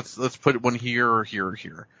seeds. Let's put one here or here or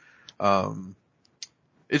here.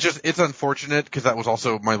 It's unfortunate because that was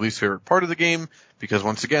also my least favorite part of the game, because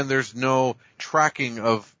once again, there's no tracking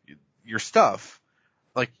of your stuff.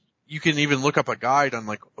 Like, you can even look up a guide on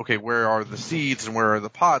like, okay, where are the seeds and where are the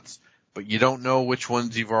pots, but you don't know which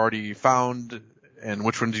ones you've already found and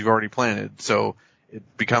which ones you've already planted. So it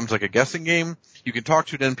becomes like a guessing game. You can talk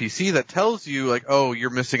to an NPC that tells you like, oh,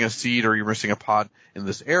 you're missing a seed or you're missing a pot in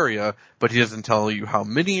this area, but he doesn't tell you how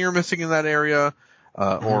many you're missing in that area,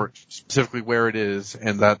 or specifically where it is.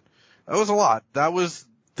 And that was a lot. That was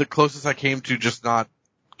the closest I came to just not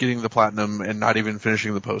getting the platinum and not even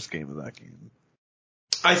finishing the post game of that game.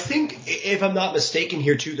 I think, if I'm not mistaken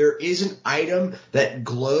here too, there is an item that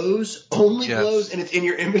glows, glows, and it's in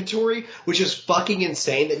your inventory, which is fucking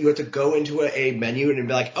insane that you have to go into a menu and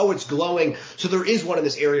be like, oh, it's glowing. So there is one in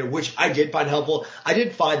this area, which I did find helpful. I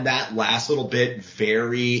did find that last little bit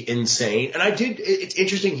very insane. And it's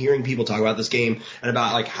interesting hearing people talk about this game and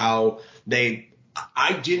about like how I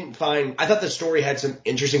thought the story had some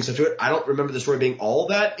interesting stuff to it. I don't remember the story being all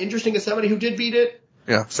that interesting as somebody who did beat it.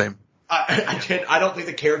 Yeah, same. I don't think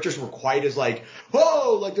the characters were quite as like,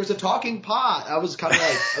 whoa, like there's a talking pot. I was kind of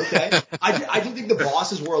like, okay. I do think the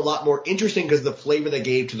bosses were a lot more interesting because of the flavor they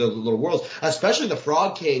gave to the little worlds, especially the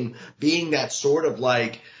Frog King being that sort of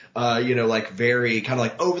like, like very kind of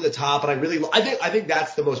like over the top. And I think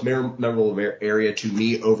that's the most memorable area to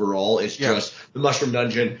me overall is just the Mushroom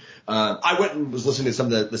Dungeon. I went and was listening to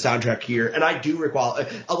some of the soundtrack here, and I do recall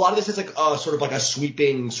a lot of this is like sort of like a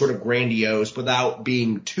sweeping, sort of grandiose without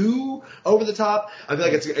being too over the top. I feel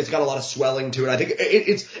like it's got a lot of swelling to it. I think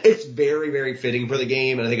it's very, very fitting for the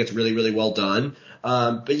game, and I think it's really, really well done.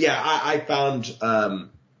 But yeah, I found,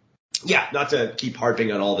 not to keep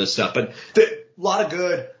harping on all this stuff, but a lot of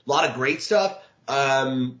good, a lot of great stuff.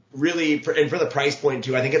 Really, for the price point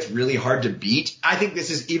too, I think it's really hard to beat. I think this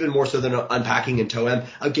is even more so than Unpacking and Toem,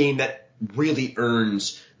 a game that really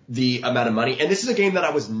earns the amount of money. And this is a game that I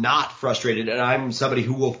was not frustrated, and I'm somebody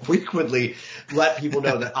who will frequently let people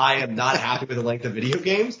know that I am not happy with the length of video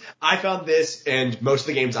games. I found this and most of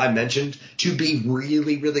the games I mentioned to be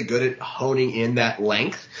really, really good at honing in that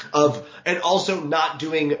length and also not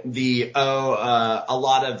doing a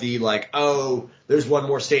lot of the like, there's one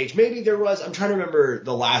more stage. Maybe there was, I'm trying to remember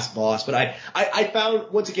the last boss, but I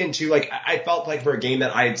found once again too, like I felt like for a game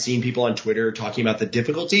that I had seen people on Twitter talking about the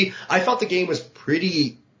difficulty, I felt the game was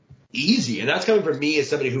pretty easy. And that's coming from me as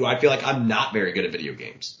somebody who I feel like I'm not very good at video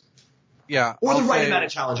games. Yeah. Or the right amount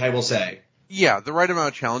of challenge, I will say. Yeah, the right amount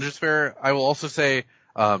of challenge is fair. I will also say,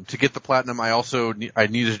 to get the platinum, I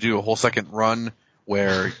needed to do a whole second run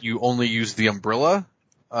where you only use the umbrella,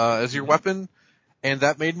 as your weapon. And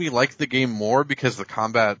that made me like the game more because the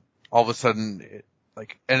combat, all of a sudden,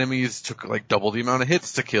 enemies took double the amount of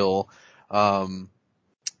hits to kill.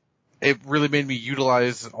 It really made me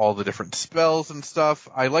utilize all the different spells and stuff.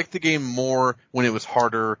 I liked the game more when it was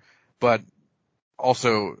harder, but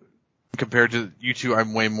also compared to you two,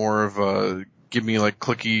 I'm way more of a give me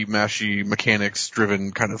clicky, mashy, mechanics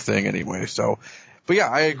driven kind of thing anyway. So, but yeah,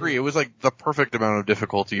 I agree. It was the perfect amount of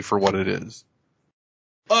difficulty for what it is.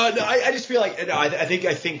 No, I just feel like, no, I think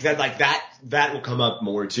that that will come up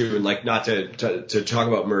more too, and not to talk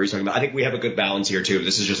about Murray's talking about. I think we have a good balance here too.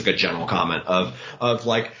 This is just a general comment of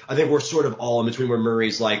I think we're sort of all in between where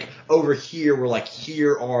Murray's over here, we're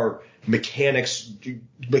here are mechanics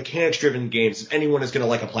driven games. If anyone is going to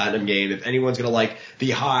like a platinum game, if anyone's going to like the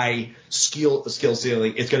high skill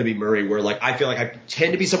ceiling, it's going to be Murray, where I feel like I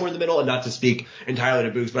tend to be somewhere in the middle, and not to speak entirely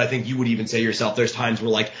to Boogs, but I think you would even say yourself there's times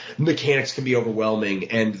where mechanics can be overwhelming,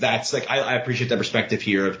 and that's I appreciate that perspective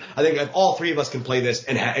here of I think if all three of us can play this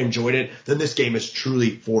and enjoyed it, then this game is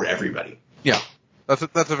truly for everybody. Yeah. That's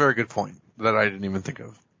a very good point that I didn't even think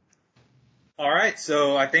of. All right,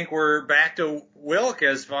 so I think we're back to Wilk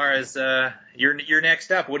as far as you're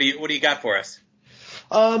next up. What do you got for us?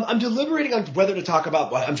 I'm deliberating on whether to talk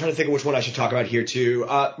about. I'm trying to think of which one I should talk about here too.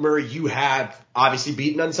 Murray, you have obviously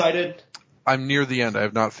beaten Unsighted. I'm near the end. I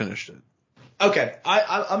have not finished it. Okay,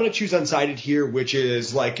 I'm going to choose Unsighted here, which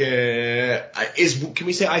is can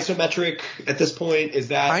we say isometric at this point? Is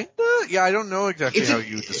that kinda? Yeah, I don't know exactly how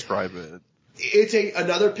you would describe it. It's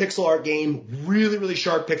another pixel art game, really, really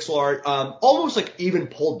sharp pixel art, almost even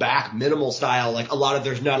pulled back, minimal style,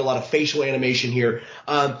 there's not a lot of facial animation here.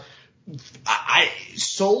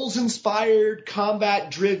 Souls-inspired,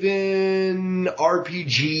 combat-driven,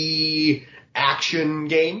 RPG action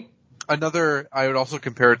game. I would also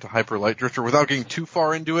compare it to Hyper Light Drifter without getting too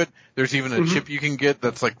far into it. There's even a chip you can get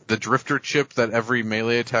that's the Drifter chip that every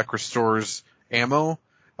melee attack restores ammo,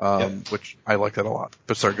 which I like that a lot.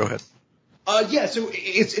 But sorry, go ahead. So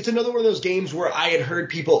it's another one of those games where I had heard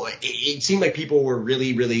people, it seemed like people were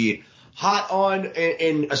really, really hot on,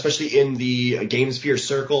 and especially in the GameSphere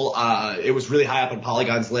circle. It was really high up on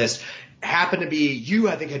Polygon's list. Happened to be, you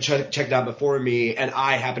I think had checked it out before me, and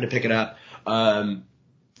I happened to pick it up,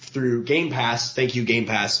 through Game Pass. Thank you, Game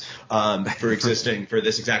Pass, for existing for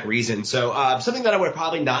this exact reason. So, something that I would have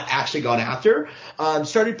probably not actually gone after.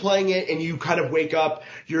 Started playing it, and you kind of wake up,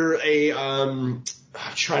 you're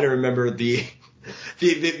I'm trying to remember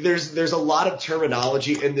there's a lot of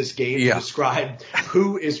terminology in this game to describe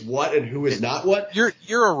who is what and who is not what.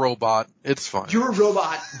 You're a robot. It's fine. You're a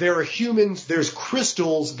robot. There are humans. There's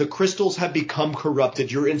crystals. The crystals have become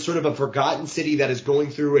corrupted. You're in sort of a forgotten city that is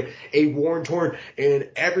going through a war-torn and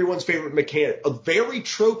everyone's favorite mechanic. A very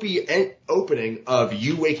tropey opening of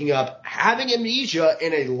you waking up, having amnesia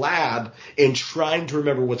in a lab and trying to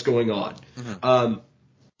remember what's going on. Mm-hmm.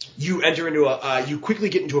 You enter into you quickly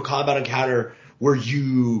get into a combat encounter where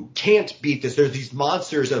you can't beat this. There's these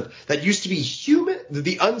monsters that used to be human.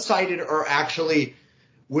 The Unsighted are actually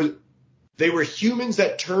they were humans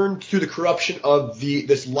that turned through the corruption of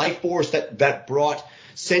this life force that brought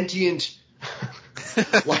sentient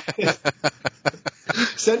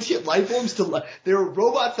sentient life forms to life. There are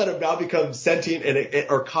robots that have now become sentient and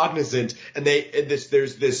are cognizant, and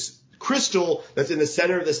there's this crystal that's in the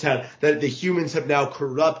center of this town that the humans have now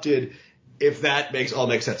corrupted, if that makes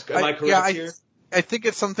sense. Am I correct here? I think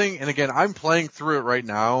it's something, and again, I'm playing through it right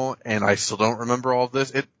now, and I still don't remember all of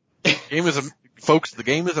this. Folks, the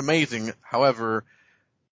game is amazing. However,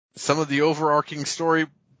 some of the overarching story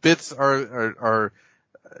bits are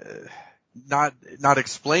not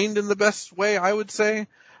explained in the best way, I would say.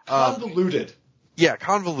 Convoluted. Yeah,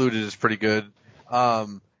 convoluted is pretty good.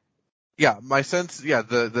 Yeah, my sense,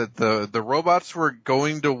 the robots were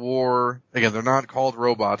going to war. Again, they're not called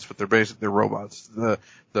robots, but they're robots.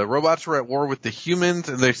 The robots were at war with the humans,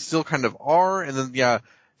 and they still kind of are. And then,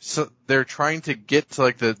 so they're trying to get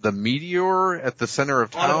to the meteor at the center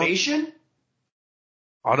of town. Automation?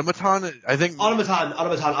 Automaton? I think.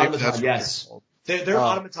 Automaton, yes. They're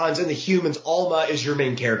automatons, and the humans, Alma is your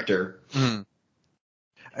main character. Mm-hmm.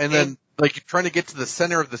 And then, you're trying to get to the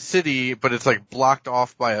center of the city, but it's blocked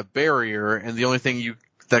off by a barrier, and the only thing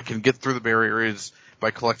that can get through the barrier is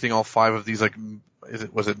by collecting all 5 of these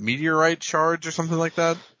was it meteorite shards or something like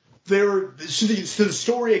that? So the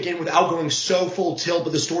story, again, without going so full tilt,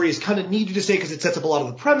 but the story is kind of needed to say because it sets up a lot of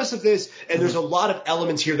the premise of this, and there's a lot of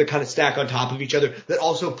elements here that kind of stack on top of each other that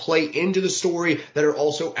also play into the story that are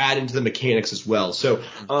also added into the mechanics as well. So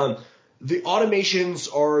the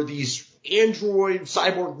automations are these android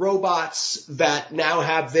cyborg robots that now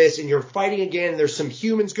have this, and you're fighting again. There's some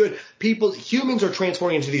humans, humans are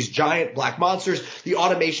transforming into these giant black monsters. The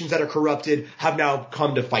automations that are corrupted have now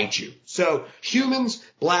come to fight you. So humans,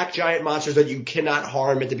 black giant monsters that you cannot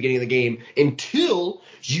harm at the beginning of the game until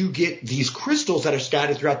you get these crystals that are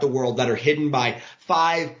scattered throughout the world that are hidden by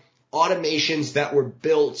 5 automations that were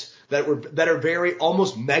built that are very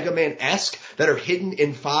almost Mega Man-esque, that are hidden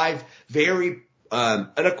in 5 very an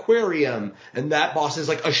aquarium, and that boss is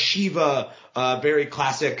like a Shiva, very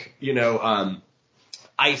classic,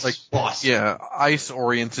 ice boss. Yeah,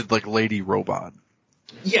 ice-oriented, like lady robot.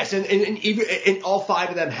 Yes, and all 5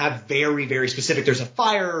 of them have very, very specific. There's a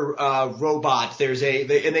fire robot. And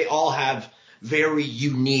they all have very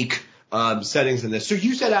unique settings in this. So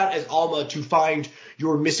you set out as Alma to find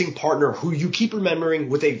your missing partner, who you keep remembering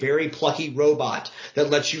with a very plucky robot that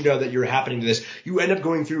lets you know that you're happening to this. You end up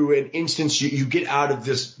going through an instance. You get out of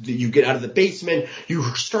the basement.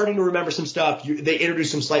 You're starting to remember some stuff. They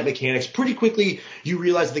introduce some slight mechanics. Pretty quickly, you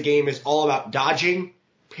realize the game is all about dodging,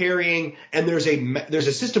 parrying, and there's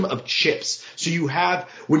a system of chips. So you have,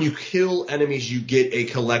 when you kill enemies, you get a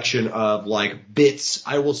collection of like bits,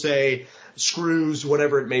 I will say, screws,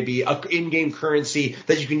 whatever it may be, in-game currency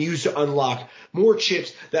that you can use to unlock more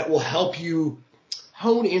chips that will help you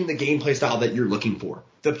hone in the gameplay style that you're looking for.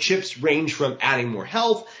 The chips range from adding more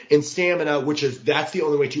health and stamina, that's the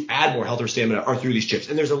only way to add more health or stamina are through these chips.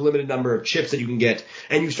 And there's a limited number of chips that you can get,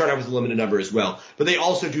 and you start out with a limited number as well. But they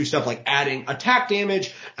also do stuff like adding attack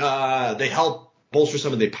damage. They help bolster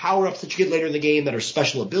some of the power-ups that you get later in the game that are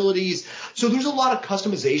special abilities. So there's a lot of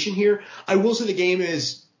customization here. I will say the game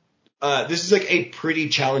is this is like a pretty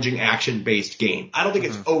challenging action-based game. I don't think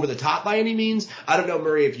it's over the top by any means. I don't know,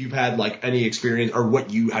 Murray, if you've had like any experience or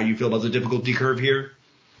how you feel about the difficulty curve here.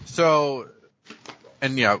 So,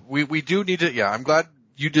 and yeah, we do need to, I'm glad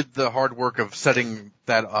you did the hard work of setting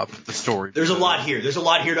that up, the story. There's a lot here. There's a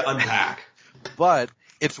lot here to unpack. But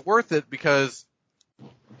it's worth it because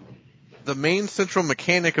the main central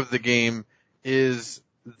mechanic of the game is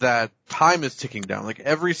that time is ticking down. Like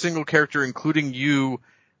every single character, including you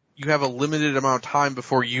have a limited amount of time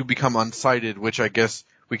before you become unsighted, which I guess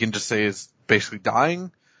we can just say is basically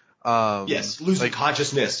dying. Yes, losing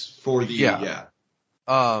consciousness for the,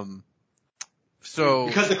 So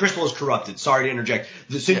because the crystal is corrupted. Sorry to interject.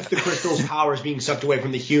 Since the crystal's power is being sucked away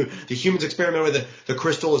from the humans experiment with it, the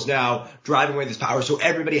crystal is now driving away this power. So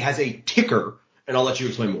everybody has a ticker, and I'll let you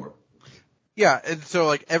explain more. Yeah, and so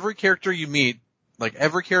like every character you meet, like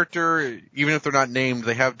every character, even if they're not named,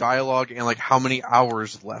 they have dialogue and like how many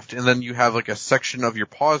hours left. And then you have like a section of your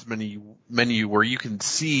pause menu where you can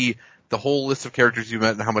see the whole list of characters you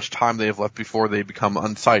met and how much time they have left before they become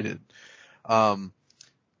unsighted.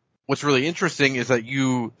 What's really interesting is that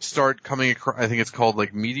you start coming across, I think it's called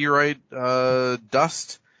like meteorite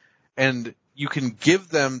dust, and you can give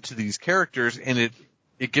them to these characters and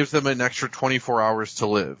it gives them an extra 24 hours to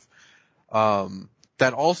live.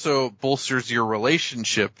 That also bolsters your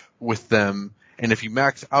relationship with them. And if you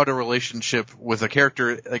max out a relationship with a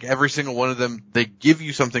character, like every single one of them, they give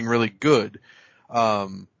you something really good.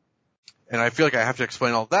 And I feel like I have to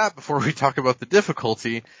explain all that before we talk about the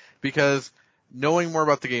difficulty, because knowing more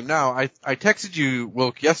about the game now, I texted you,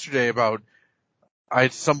 Wilk, yesterday about I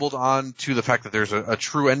stumbled on to the fact that there's a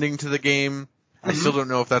true ending to the game. Mm-hmm. I still don't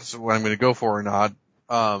know if that's what I'm going to go for or not.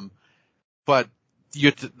 But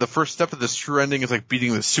the first step of this true ending is like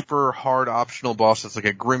beating the super hard optional boss that's like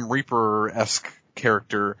a Grim Reaper-esque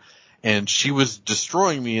character, and she was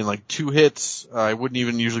destroying me in like 2 hits. I wouldn't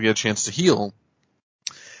even usually get a chance to heal.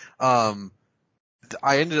 I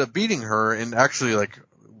ended up beating her, and actually like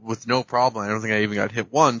with no problem. I don't think I even got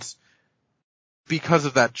hit once because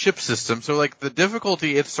of that chip system. So like the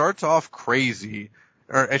difficulty, it starts off crazy.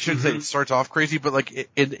 Or I shouldn't say it starts off crazy, but like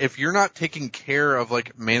if you're not taking care of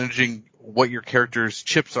like managing what your character's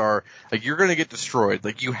chips are, like you're gonna get destroyed.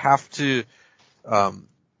 Like you have to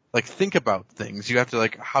like think about things. You have to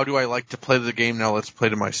like, how do I like to play the game now? Let's play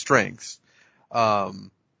to my strengths. The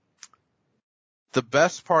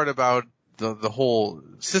best part about the whole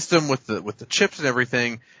system with the chips and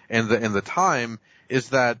everything and the time is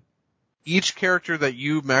that each character that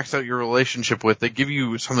you max out your relationship with, they give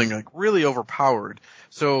you something like really overpowered.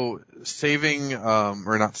 So saving,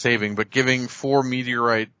 or not saving, but giving 4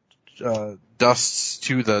 meteorite dusts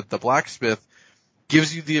to the blacksmith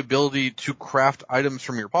gives you the ability to craft items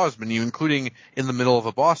from your pause menu, including in the middle of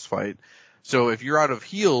a boss fight. So if you're out of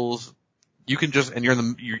heals, you can just, and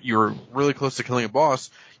you're really close to killing a boss,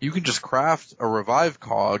 you can just craft a revive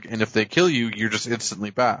cog, and if they kill you, you're just instantly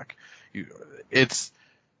back. It's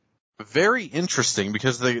very interesting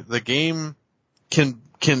because the game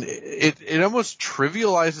it almost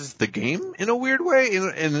trivializes the game in a weird way,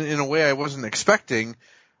 in a way I wasn't expecting,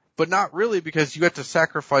 but not really, because you have to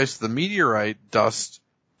sacrifice the meteorite dust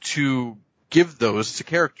to give those to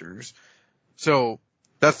characters. So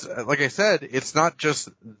that's, like I said, it's not just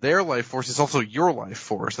their life force, it's also your life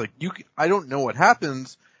force. Like, I don't know what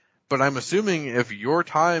happens, but I'm assuming if your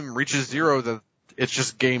time reaches 0, that it's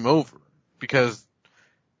just game over, because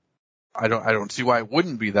I don't see why it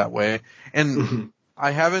wouldn't be that way. And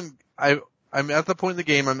I'm at the point in the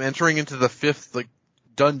game, I'm entering into the 5th, like,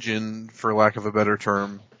 dungeon, for lack of a better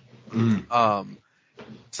term.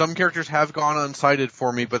 Some characters have gone unsighted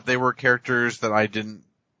for me, but they were characters that I didn't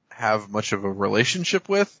have much of a relationship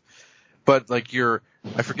with. But like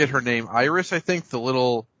I forget her name, Iris, I think, the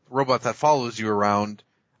little robot that follows you around.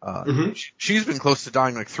 She's been close to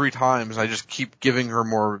dying like 3 times. I just keep giving her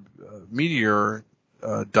more meteor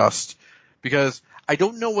dust, because I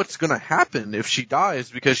don't know what's going to happen if she dies,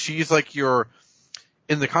 because she's like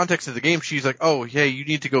in the context of the game, she's like, oh, hey, you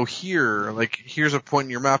need to go here. Like, here's a point in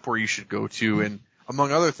your map where you should go to. And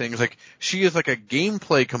among other things, like, she is like a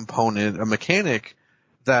gameplay component, a mechanic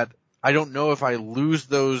that I don't know if I lose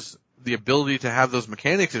the ability to have those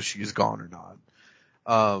mechanics if she's gone or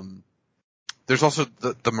not. There's also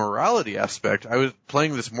the morality aspect. I was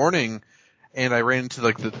playing this morning and I ran into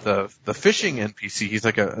like the fishing NPC. He's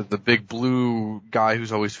like the big blue guy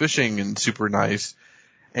who's always fishing and super nice.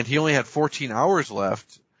 And he only had 14 hours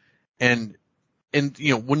left. And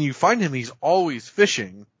when you find him, he's always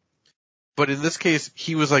fishing. But in this case,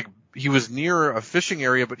 he was near a fishing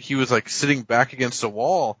area, but he was like sitting back against a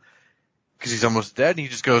wall because he's almost dead. And he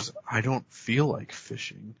just goes, I don't feel like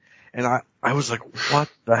fishing. And I was like, what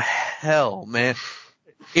the hell, man?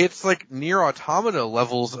 It's like Nier Automata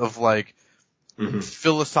levels of like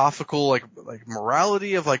philosophical, like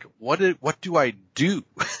morality of like, what do I do?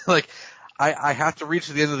 Like, I have to reach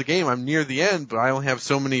the end of the game. I'm near the end, but I only have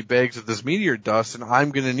so many bags of this meteor dust, and I'm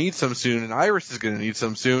going to need some soon, and Iris is going to need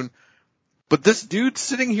some soon. But this dude's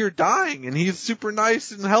sitting here dying, and he's super nice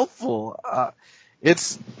and helpful.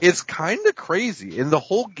 It's kind of crazy, and the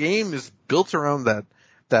whole game is built around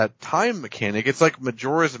that time mechanic. It's like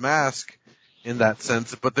Majora's Mask in that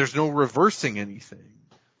sense, but there's no reversing anything.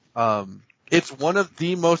 It's one of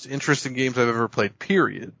the most interesting games I've ever played,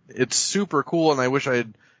 period. It's super cool, and I wish I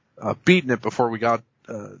had beaten it before we got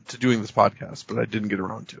to doing this podcast, but I didn't get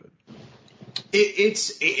around to it.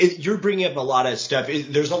 You're bringing up a lot of stuff.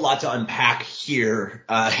 There's a lot to unpack here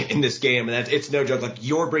in this game, and it's no joke. Like,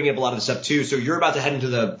 you're bringing up a lot of the stuff too. So you're about to head into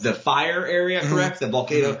the fire area, correct? The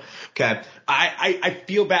volcano. Okay. I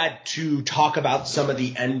feel bad to talk about some of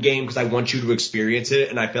the end game because I want you to experience it,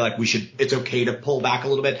 and I feel like it's okay to pull back a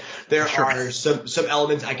little bit. There are some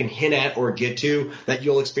elements I can hint at or get to that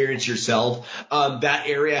you'll experience yourself. That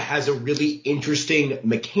area has a really interesting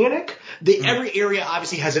mechanic. Every area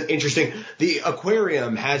obviously has an interesting. The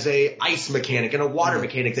aquarium has a ice mechanic and a water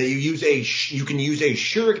mechanic that you can use a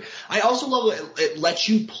shuriken. I also love it lets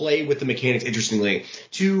you play with the mechanics interestingly.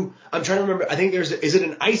 I'm trying to remember. I think is it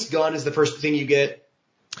an ice gun is the first thing you get?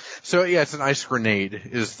 So yeah, it's an ice grenade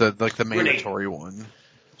is the mandatory one.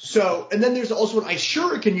 So, and then there's also an ice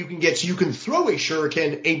shuriken you can get, so you can throw a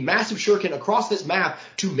massive shuriken across this map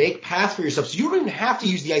to make paths for yourself. So you don't even have to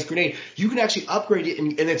use the ice grenade. You can actually upgrade it,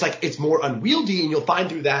 and it's more unwieldy, and you'll find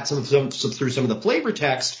through that through some of the flavor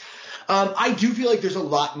text. I do feel like there's a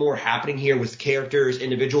lot more happening here with characters,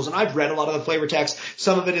 individuals, and I've read a lot of the flavor text.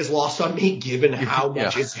 Some of it is lost on me given how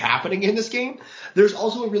much is happening in this game. There's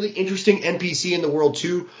also a really interesting NPC in the world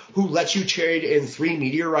too who lets you trade in 3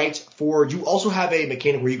 meteorites you also have a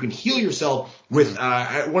mechanic where you can heal yourself with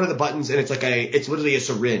one of the buttons, and it's literally a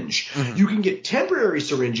syringe. You can get temporary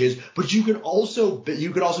syringes, but you can also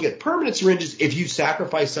get permanent syringes if you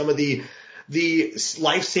sacrifice some of the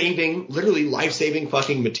literally life-saving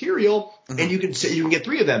fucking material, and you can get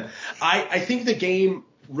 3 of them. I think the game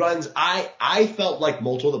runs. I felt like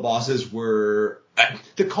multiple of the bosses were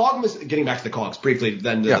the cog was getting back to the cogs briefly.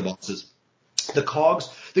 Then the bosses, the cogs.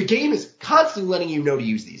 The game is constantly letting you know to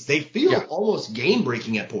use these. They feel almost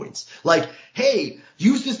game-breaking at points. Like, hey,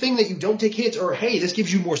 use this thing that you don't take hits, or hey, this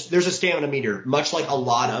gives you more. There's a stamina meter, much like a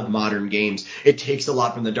lot of modern games. It takes a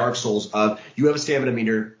lot from the Dark Souls of you have a stamina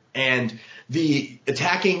meter. And the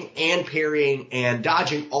attacking and parrying and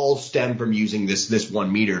dodging all stem from using this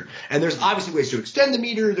 1 meter. And there's obviously ways to extend the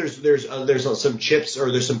meter. There's some chips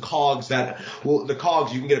or there's some cogs that will, the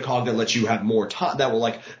cogs, you can get a cog that lets you have more time, that will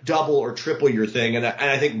like double or triple your thing. And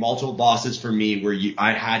I think multiple bosses for me where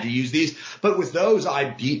I had to use these, but with those I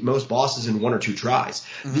beat most bosses in 1 or 2 tries.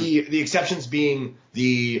 Mm-hmm. The exceptions being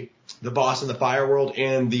the boss in the fire world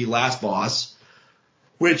and the last boss,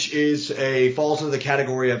 which falls into the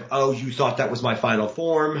category of, oh, you thought that was my final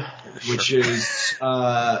form, sure. Which is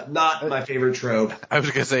not my favorite trope. I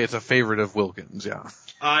was going to say it's a favorite of Wilkins, yeah.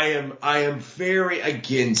 I am very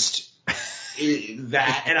against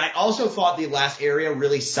that. And I also thought the last area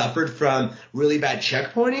really suffered from really bad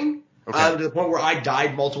checkpointing. Okay. To the point where I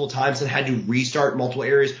died multiple times and had to restart multiple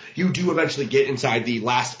areas. You do eventually get inside the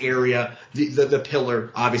last area, the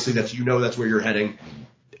pillar, obviously, that's where you're heading.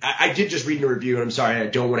 I did just read in a review, and I'm sorry, I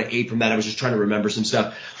don't want to ape from that. I was just trying to remember some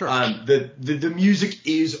stuff. Sure. The music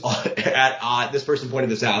is at odds. This person pointed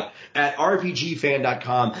this out at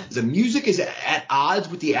RPGFan.com. The music is at odds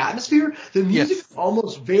with the atmosphere. The music is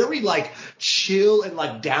almost very like chill and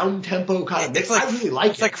like down tempo kind of mix. I really like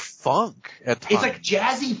it. It's like funk at times. It's like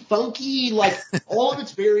jazzy, funky, like all of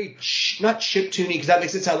it's very not chiptune-y because that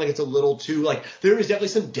makes it sound like it's a little too like there is definitely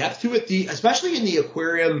some depth to it. Especially in the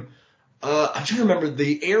aquarium. I'm trying to remember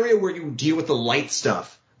the area where you deal with the light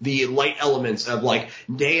stuff, the light elements of like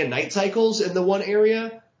day and night cycles in the one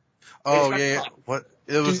area. Oh yeah, what?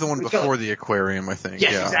 It was the one before the aquarium, I think.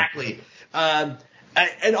 Yes, yeah. Exactly.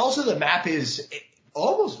 And also the map is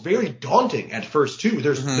almost very daunting at first too.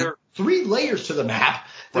 There are 3 layers to the map.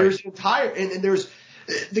 There's and there's.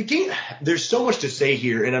 The game, there's so much to say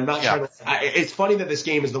here, and I'm not trying to. It's funny that this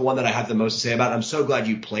game is the one that I have the most to say about. I'm so glad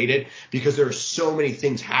you played it because there are so many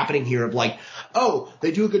things happening here of like, oh,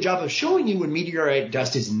 they do a good job of showing you when meteorite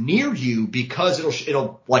dust is near you because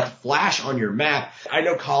it'll like flash on your map. I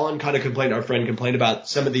know Colin our friend complained about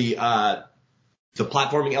some of the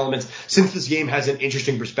platforming elements. Since this game has an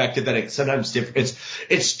interesting perspective that it sometimes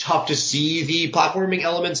it's tough to see the platforming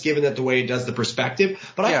elements given that the way it does the perspective.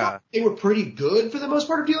 But I thought they were pretty good for the most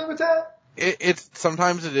part of dealing with that. It's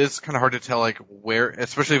sometimes it is kind of hard to tell like where,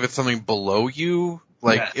 especially if it's something below you.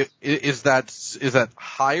 Like is that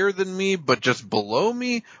higher than me but just below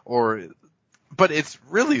me, but it's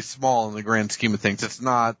really small in the grand scheme of things. It's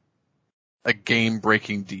not a game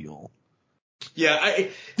breaking deal. Yeah,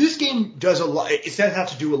 this game does a lot. It sets out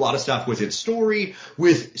to do a lot of stuff with its story,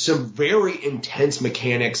 with some very intense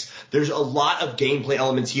mechanics. There's a lot of gameplay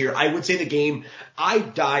elements here. I would say the game, I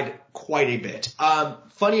died quite a bit.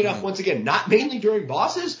 Funny enough, once again, not mainly during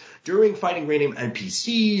bosses, during fighting random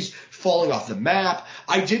NPCs, falling off the map.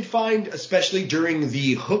 I did find, especially during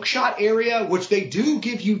the hookshot area, which they do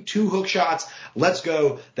give you 2 hook shots. Let's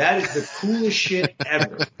go. That is the coolest shit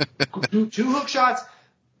ever. 2 hook shots,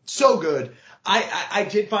 so good. I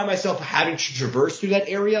did find myself having to traverse through that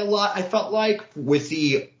area a lot. I felt like with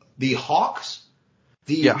the hawks,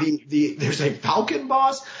 there's a falcon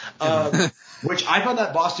boss, which I found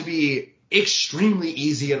that boss to be extremely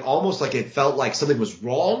easy and almost like it felt like something was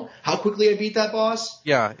wrong. How quickly I beat that boss.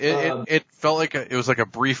 Yeah, it felt like it was like a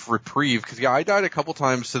brief reprieve because I died a couple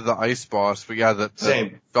times to the ice boss, but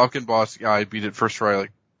the falcon boss, I beat it first try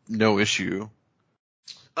like no issue.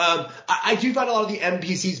 I do find a lot of the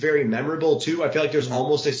NPCs very memorable too. I feel like there's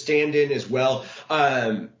almost a stand-in as well.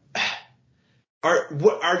 Are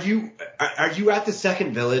you at the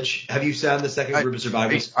second village? Have you found the second group of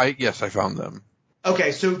survivors? Yes, I found them.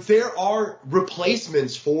 Okay, so there are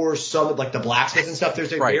replacements for some like the blacksmiths and stuff.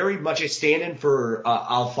 There's very much a stand-in for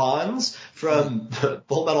Alphonse from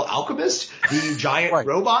Full Metal Alchemist, the giant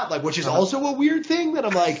robot, which is also a weird thing that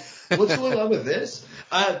I'm like, what's going on with this?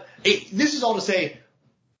 This is all to say.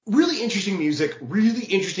 Really interesting music, really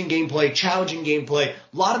interesting gameplay, challenging gameplay,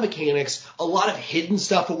 a lot of mechanics, a lot of hidden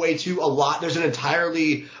stuff away too, there's an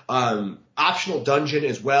entirely optional dungeon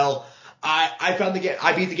as well. I found the game,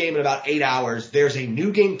 I beat the game in about 8 hours. There's a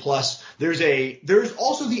new game plus, there's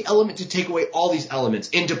also the element to take away all these elements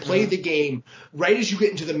and to play the game right as you get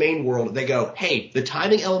into the main world. They go, hey, the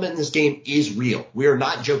timing element in this game is real. We are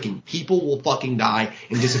not joking. People will fucking die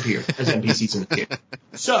and disappear as NPCs in the game.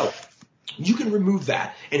 So, you can remove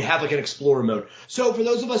that and have like an explorer mode. So for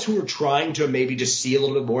those of us who are trying to maybe just see a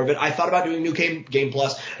little bit more of it, I thought about doing New Game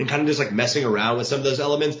Plus and kind of just like messing around with some of those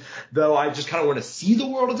elements, though I just kind of want to see the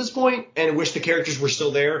world at this point and wish the characters were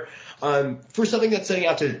still there. For something that's setting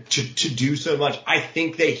out to do so much, I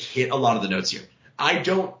think they hit a lot of the notes here. I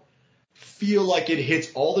don't feel like it hits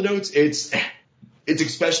all the notes. It's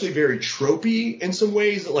especially very tropey in some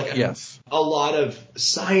ways, like a lot of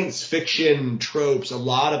science fiction tropes, a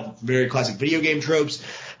lot of very classic video game tropes.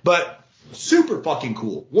 But super fucking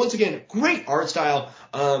cool. Once again, great art style.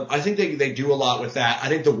 I think they do a lot with that. I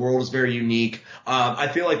think the world is very unique. I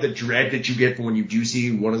feel like the dread that you get from when you do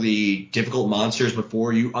see one of the difficult monsters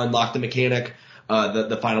before you unlock the mechanic,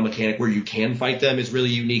 the final mechanic where you can fight them, is really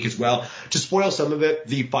unique as well. To spoil some of it,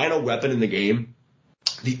 the final weapon in the game,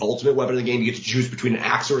 the ultimate weapon in the game, you get to choose between an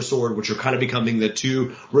axe or a sword, which are kind of becoming the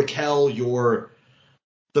two. Raquel,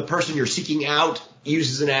 the person you're seeking out,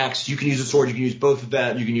 uses an axe. You can use a sword. You can use both of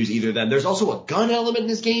them. You can use either of them. There's also a gun element in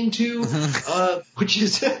this game too, which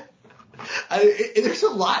is there's a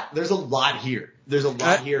lot. There's a lot here. There's a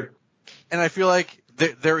lot here. And I feel like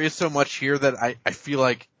there is so much here that I feel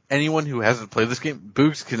like anyone who hasn't played this game,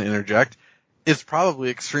 Boogs can interject, is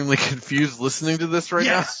probably extremely confused listening to this right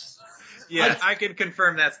now. Yeah, I can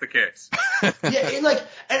confirm that's the case. And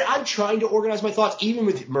I'm trying to organize my thoughts, even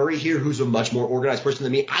with Murray here, who's a much more organized person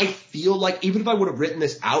than me. I feel like even if I would have written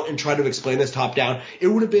this out and tried to explain this top down, it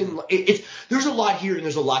would have been, there's a lot here and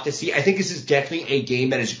there's a lot to see. I think this is definitely a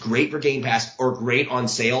game that is great for Game Pass or great on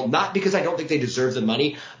sale, not because I don't think they deserve the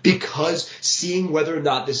money, because seeing whether or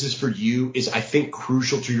not this is for you is, I think,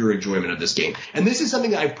 crucial to your enjoyment of this game. And this is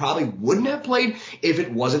something that I probably wouldn't have played if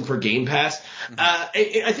it wasn't for Game Pass.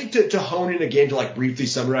 I think to hone in again, to like briefly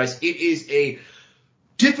summarize, it is a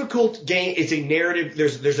difficult game. It's a narrative.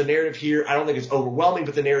 There's a narrative here. I don't think it's overwhelming,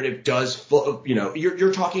 but the narrative does,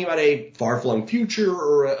 you're talking about a far-flung future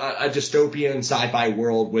or a dystopian sci-fi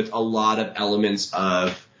world with a lot of elements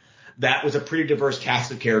of that, with a pretty diverse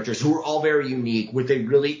cast of characters who are all very unique, with a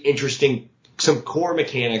really interesting, some core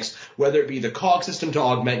mechanics, whether it be the cog system to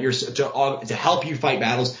augment to help you fight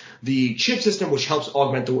battles, the chip system which helps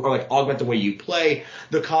augment the way you play.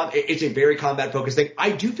 It's a very combat focused thing.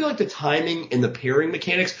 I do feel like the timing and the pairing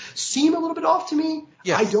mechanics seem a little bit off to me.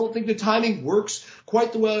 Yes. I don't think the timing works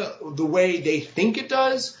quite the way they think it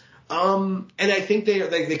does. And I think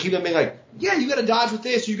they keep on being like, yeah, you got to dodge with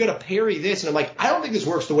this, you got to parry this, and I'm like, I don't think this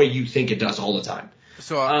works the way you think it does all the time.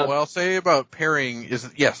 So what I'll say about pairing is,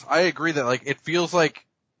 yes, I agree that like it feels like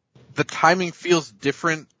the timing feels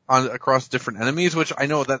different across different enemies, which I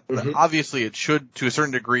know that obviously it should to a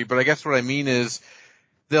certain degree, but I guess what I mean is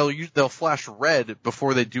they'll flash red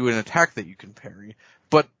before they do an attack that you can parry.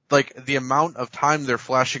 But like the amount of time they're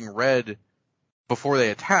flashing red before they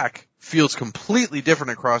attack feels completely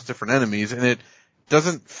different across different enemies, and it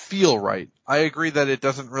doesn't feel right. I agree that it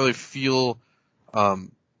doesn't really feel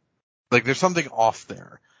like there's something off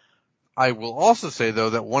there. I will also say though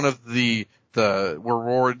that one of the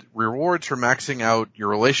rewards for maxing out your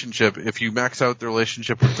relationship, if you max out the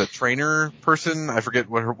relationship with the trainer person, I forget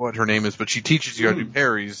what her name is, but she teaches you how to do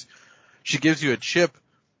parries. She gives you a chip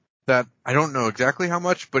that I don't know exactly how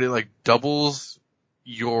much, but it like doubles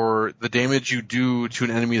the damage you do to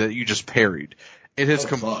an enemy that you just parried. It has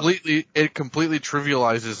completely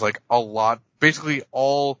trivializes like a lot, basically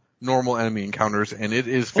all normal enemy encounters, and it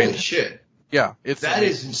is fantastic. Holy shit. Yeah, that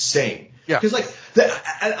is insane. Yeah. Because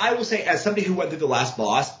I will say, as somebody who went through the last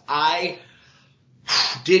boss, I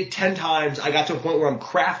did 10 times. I got to a point where I'm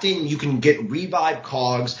crafting. You can get revive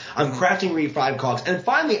cogs. I'm crafting revive cogs, and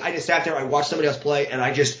finally I just sat there. I watched somebody else play, and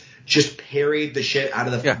I just parried the shit out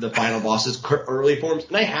of the final boss's early forms,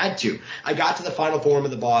 and I had to. I got to the final form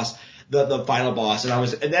of the boss, the final boss,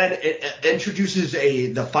 and then it introduces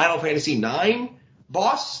the Final Fantasy IX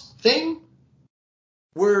boss thing,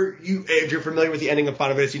 where if you're familiar with the ending of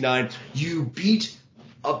Final Fantasy IX, you beat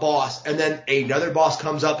a boss, and then another boss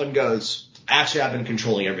comes up and goes, actually, I've been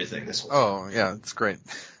controlling everything this whole time. Oh, yeah, it's great.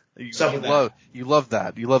 You love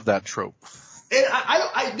that trope. And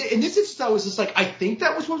I in this instance, I was just like, I think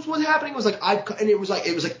that was what was happening. It was like, it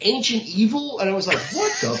was like ancient evil, and I was like,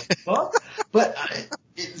 what the fuck? But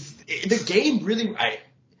the game really,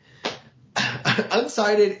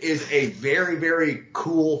 Unsighted is a very, very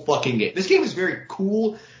cool fucking game. This game is very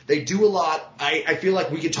cool. They do a lot. I feel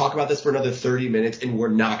like we could talk about this for another 30 minutes, and we're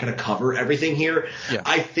not going to cover everything here. Yeah.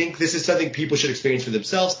 I think this is something people should experience for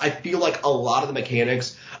themselves. I feel like a lot of the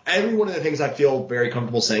mechanics, every one of the things I feel very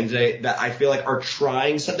comfortable saying today, that I feel like are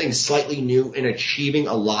trying something slightly new and achieving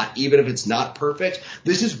a lot, even if it's not perfect.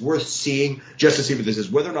 This is worth seeing just to see what this is.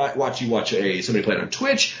 Whether or not you watch somebody play it on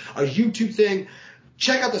Twitch, a YouTube thing,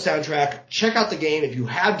 check out the soundtrack, check out the game. If you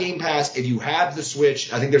have Game Pass, if you have the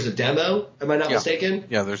Switch, I think there's a demo, am I not mistaken?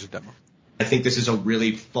 Yeah, there's a demo. I think this is a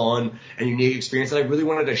really fun and unique experience that I really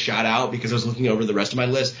wanted to shout out because I was looking over the rest of my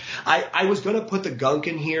list. I was going to put the Gunk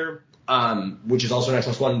in here, which is also an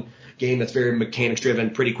Xbox One game that's very mechanics driven,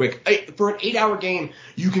 pretty quick. For an 8-hour game,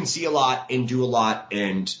 you can see a lot and do a lot,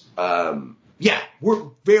 and we're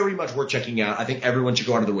very much worth checking out. I think everyone should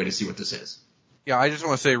go out of their way to see what this is. Yeah, I just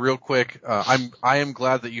want to say real quick, I am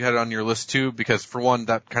glad that you had it on your list too, because for one,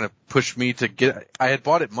 that kind of pushed me to get, I had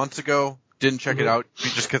bought it months ago, didn't check it out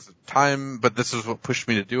just because of time, but this is what pushed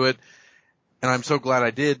me to do it. And I'm so glad I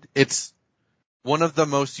did. It's one of the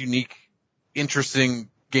most unique, interesting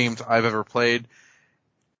games I've ever played.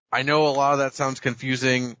 I know a lot of that sounds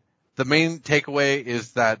confusing. The main takeaway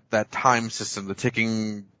is that time system, the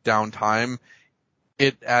ticking down time,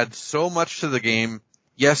 it adds so much to the game.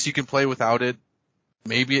 Yes, you can play without it.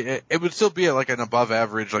 Maybe it would still be like an above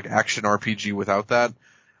average, like action RPG without that.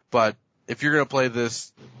 But if you're going to play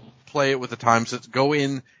this, play it with the time system. Go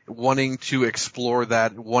in wanting to explore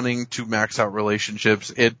that, wanting to max out relationships.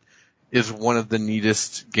 It is one of the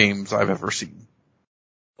neatest games I've ever seen.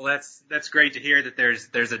 Well, that's great to hear that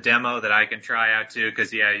there's a demo that I can try out too,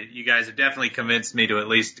 because yeah, you guys have definitely convinced me to at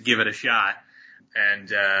least give it a shot. And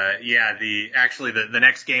the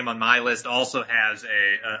next game on my list also has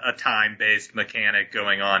a time-based mechanic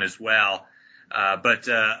going on as well. But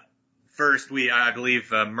first, I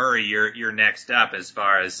believe Murray, you're next up as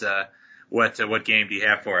far as what game do you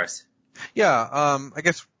have for us? Yeah, I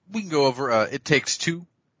guess we can go over It Takes Two,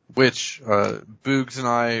 which Boogs and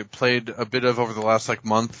I played a bit of over the last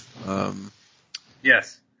month.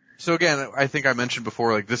 Yes. So again, I think I mentioned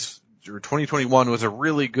before, 2021 was a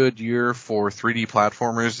really good year for 3D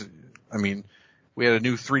platformers. I mean, we had a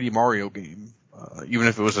new 3D Mario game, even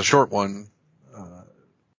if it was a short one. A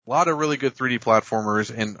lot of really good 3D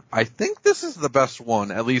platformers, and I think this is the best one,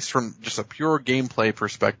 at least from just a pure gameplay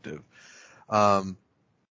perspective.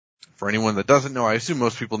 For anyone that doesn't know, I assume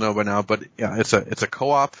most people know by now, but yeah, it's a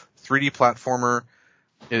co-op 3D platformer.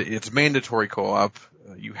 It's mandatory co-op.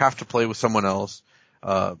 You have to play with someone else.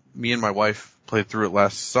 Me and my wife played through it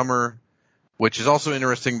last summer, which is also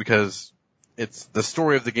interesting because it's the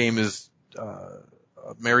story of the game is a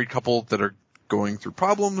married couple that are going through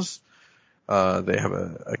problems. They have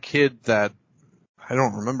a kid that I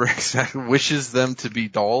don't remember exactly, wishes them to be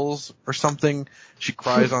dolls or something. She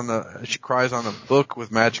cries on a book with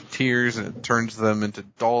magic tears, and it turns them into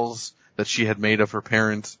dolls that she had made of her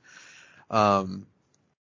parents. Before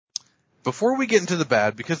we get into the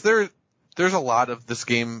bad, because there's a lot of this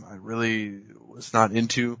game I really was not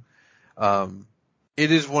into.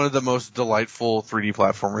 It is one of the most delightful 3D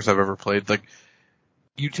platformers I've ever played.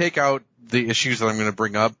 You take out the issues that I'm going to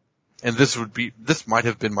bring up, and this might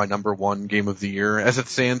have been my number one game of the year. As it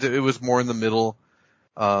stands, it was more in the middle.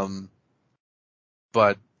 But,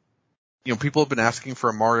 people have been asking for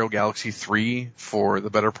a Mario Galaxy 3 for the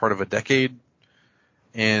better part of a decade.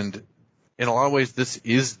 And in a lot of ways, this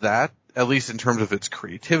is that, at least in terms of its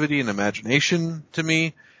creativity and imagination to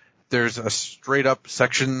me. There's a straight up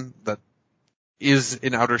section that is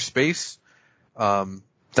in outer space,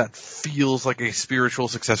 that feels like a spiritual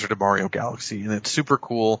successor to Mario Galaxy, and it's super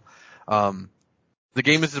cool. The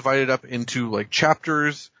game is divided up into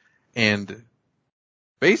chapters, and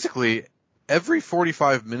basically every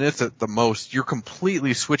 45 minutes at the most, you're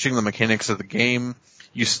completely switching the mechanics of the game.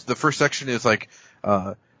 The first section is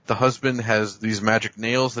the husband has these magic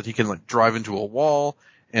nails that he can drive into a wall,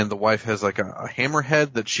 and the wife has a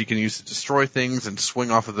hammerhead that she can use to destroy things and swing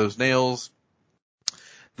off of those nails.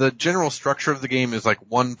 The general structure of the game is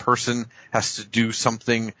one person has to do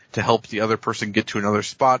something to help the other person get to another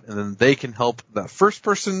spot, and then they can help that first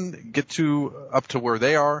person get up to where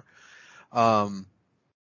they are.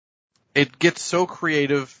 It gets so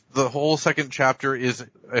creative. The whole second chapter is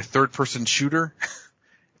a third-person shooter,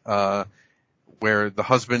 where the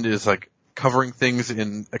husband is covering things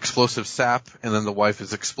in explosive sap, and then the wife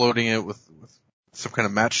is exploding it with some kind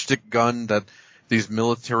of matchstick gun that these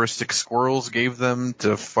militaristic squirrels gave them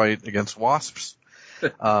to fight against wasps.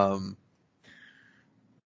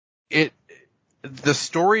 The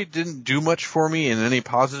story didn't do much for me in any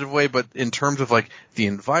positive way, but in terms of the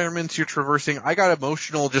environments you're traversing, I got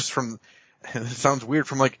emotional just from, it sounds weird,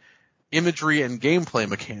 from imagery and gameplay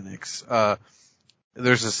mechanics.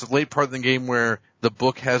 There's this late part of the game where the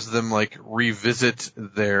book has them revisit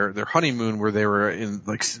their honeymoon, where they were in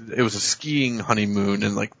it was a skiing honeymoon,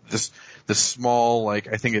 and this small I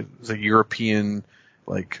think it was a European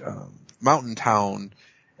mountain town,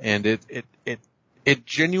 and it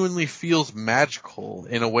genuinely feels magical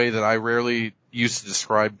in a way that I rarely use to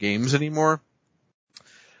describe games anymore.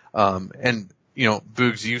 And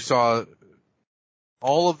Boogs, you saw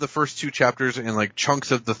all of the first two chapters and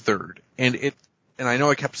chunks of the third, and I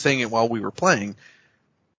know I kept saying it while we were playing,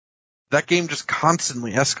 that game just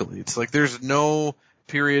constantly escalates. There's no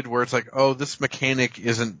period where it's oh, this mechanic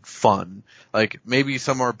isn't fun. Maybe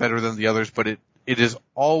some are better than the others, but it is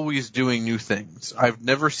always doing new things. I've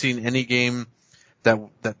never seen any game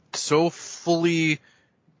that so fully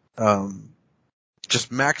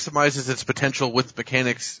just maximizes its potential with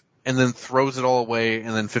mechanics and then throws it all away,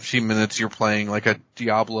 and then 15 minutes you're playing like a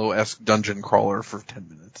Diablo-esque dungeon crawler for 10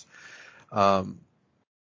 minutes.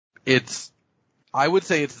 I would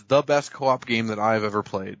say it's the best co-op game that I've ever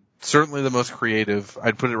played. Certainly the most creative.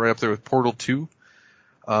 I'd put it right up there with Portal 2.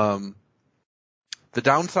 The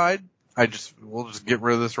downside, we'll just get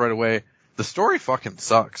rid of this right away. The story fucking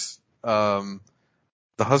sucks. The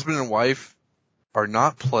husband and wife are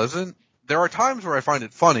not pleasant. There are times where I find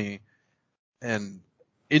it funny, and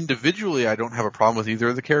individually I don't have a problem with either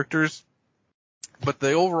of the characters, but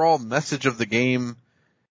the overall message of the game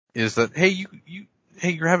is that, hey,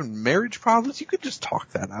 you're having marriage problems? You could just talk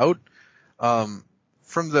that out.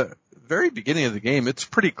 From the very beginning of the game, it's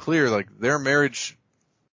pretty clear, like, their marriage,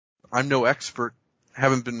 I'm no expert,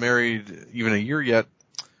 haven't been married even a year yet,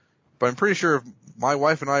 but I'm pretty sure if my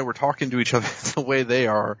wife and I were talking to each other the way they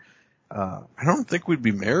are, I don't think we'd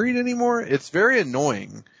be married anymore. It's very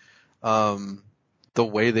annoying, the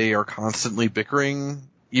way they are constantly bickering.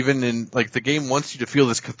 Even in, like, the game wants you to feel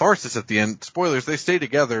this catharsis at the end. Spoilers, they stay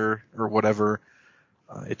together or whatever.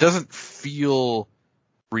 It doesn't feel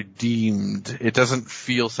redeemed. It doesn't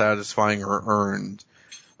feel satisfying or earned.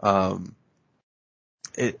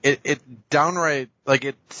 It downright, like,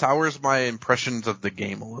 it sours my impressions of the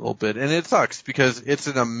game a little bit, and it sucks because it's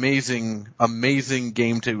an amazing, amazing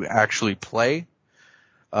game to actually play.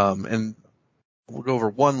 And we'll go over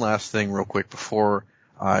one last thing real quick before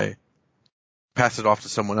I pass it off to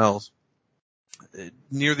someone else.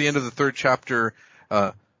 Near the end of the third chapter,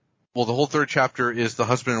 the whole third chapter is the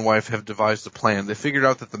husband and wife have devised a plan. They figured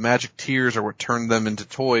out that the magic tears are what turned them into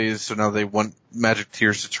toys, so now they want magic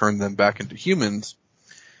tears to turn them back into humans.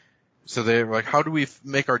 So they're like, how do we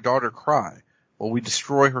make our daughter cry? Well, we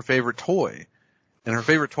destroy her favorite toy. And her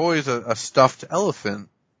favorite toy is a stuffed elephant.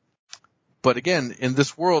 But again, in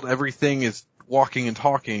this world, everything is walking and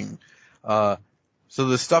talking. So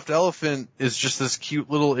the stuffed elephant is just this cute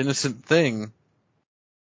little innocent thing.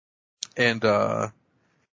 And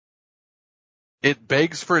it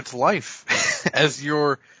begs for its life as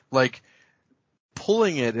you're, like,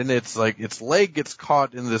 pulling it, and it's like its leg gets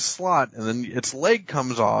caught in this slot, and then its leg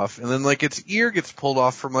comes off, and then, like, its ear gets pulled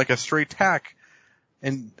off from, like, a stray tack,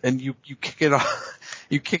 and you kick it off,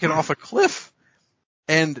 you kick it off a cliff,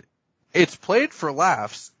 and it's played for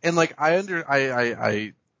laughs, and, like,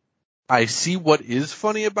 I see what is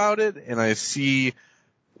funny about it, and I see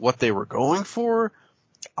what they were going for.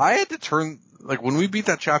 I had to turn, like, when we beat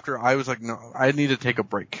that chapter, I was like, no, I need to take a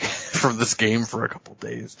break from this game for a couple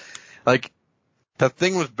days. Like, that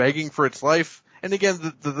thing was begging for its life. And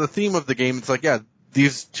again, the theme of the game, it's like, yeah,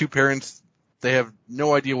 these two parents, they have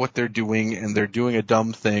no idea what they're doing, and they're doing a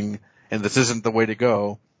dumb thing, and this isn't the way to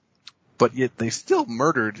go. But yet they still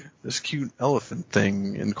murdered this cute elephant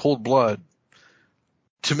thing in cold blood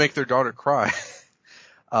to make their daughter cry.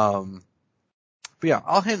 But yeah,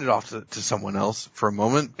 I'll hand it off to someone else for a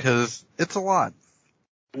moment, because it's a lot.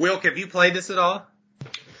 Wilk, have you played this at all?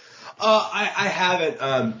 I haven't.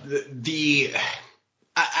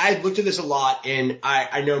 I looked at this a lot, and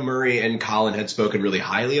I know Murray and Colin had spoken really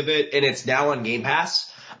highly of it, and it's now on Game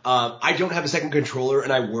Pass. I don't have a second controller,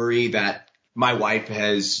 and I worry that my wife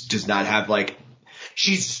does not have, like,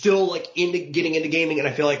 she's still, like, getting into gaming, and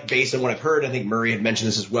I feel like based on what I've heard, I think Murray had mentioned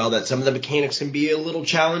this as well, that some of the mechanics can be a little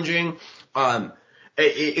challenging.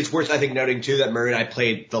 It's worth, I think, noting too that Murray and I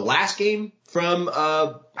played the last game from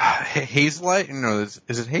Hazelight? No, is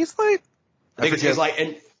it Hazelight? I think it's Hazelight,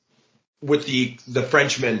 and with the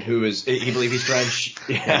Frenchman who is, he believes he's French.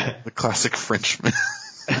 Yeah. The classic Frenchman.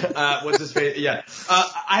 What's his face? Yeah.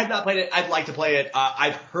 I have not played it. I'd like to play it.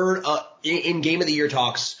 I've heard, in Game of the Year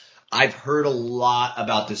talks, I've heard a lot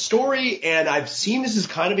about the story, and I've seen this has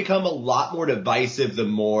kind of become a lot more divisive the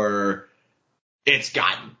more it's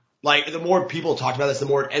gotten. Like, the more people talk about this, the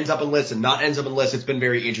more it ends up in lists and not ends up in lists. It's been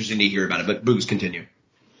very interesting to hear about it, but Boogs, continue.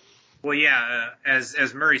 Well, yeah,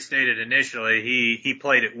 as Murray stated initially, he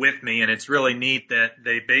played it with me, and it's really neat that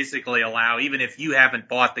they basically allow, even if you haven't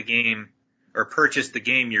bought the game or purchased the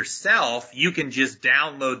game yourself, you can just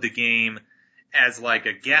download the game as like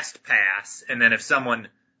a guest pass, and then if someone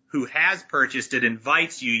who has purchased it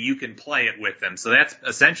invites you, you can play it with them. So that's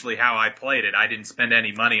essentially how I played it. I didn't spend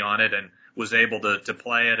any money on it and was able to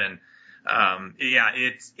play it, and yeah,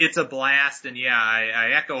 it's a blast, and yeah,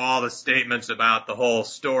 I echo all the statements about the whole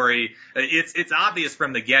story. It's obvious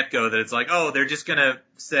from the get-go that it's like, oh, they're just gonna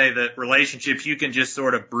say that relationships, you can just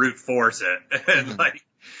sort of brute force it, and like,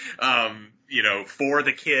 you know, for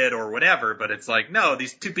the kid or whatever, but it's like, no,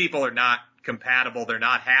 these two people are not compatible, they're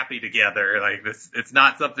not happy together, like this, it's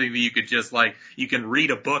not something that you could just, like, you can read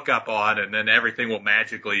a book up on and then everything will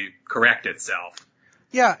magically correct itself.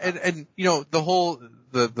 Yeah, and you know, the whole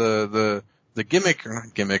the gimmick, or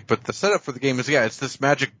not gimmick, but the setup for the game is, yeah, it's this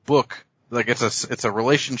magic book. Like it's a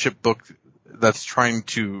relationship book that's trying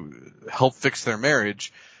to help fix their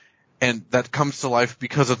marriage, and that comes to life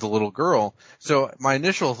because of the little girl. So my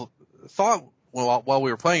initial thought while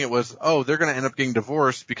we were playing it was, oh, they're going to end up getting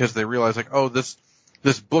divorced because they realize, like, oh, this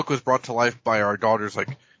book was brought to life by our daughter's,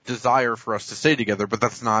 like, desire for us to stay together, but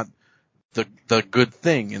that's not the good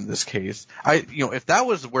thing in this case. If that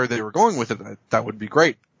was where they were going with it, that would be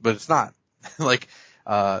great, but it's not. Like,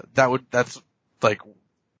 that's like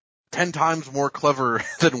 10 times more clever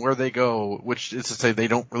than where they go, which is to say they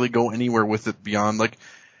don't really go anywhere with it beyond, like,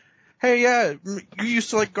 hey, yeah, you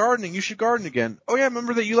used to like gardening, you should garden again. Oh yeah,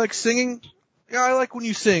 remember that you like singing? Yeah, I like when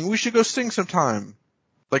you sing. We should go sing sometime.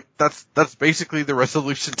 Like, that's basically the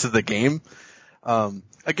resolution to the game.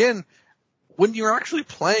 Again, when you're actually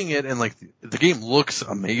playing it and, like, the game looks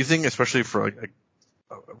amazing, especially for, like,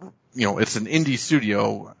 it's an indie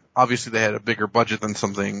studio. Obviously they had a bigger budget than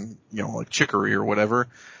something, like Chicory or whatever.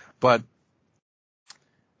 But,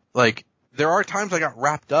 like, there are times I got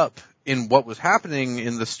wrapped up in what was happening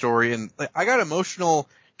in the story, and, like, I got emotional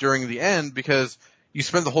during the end because you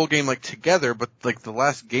spend the whole game, like, together, but, like, the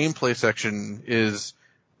last gameplay section is,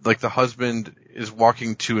 like, the husband is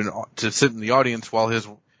walking to sit in the audience while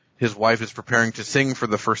his wife is preparing to sing for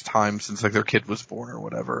the first time since, like, their kid was born or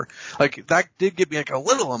whatever. Like, that did get me, like, a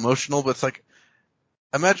little emotional, but it's like,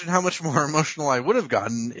 imagine how much more emotional I would have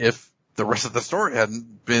gotten if the rest of the story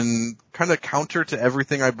hadn't been kind of counter to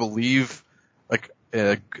everything I believe, like,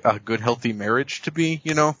 a good, healthy marriage to be,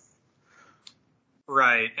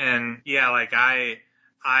 Right. And yeah, like I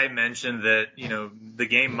mentioned that, the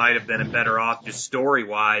game might have been better off just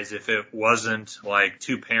story-wise if it wasn't like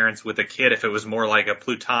two parents with a kid, if it was more like a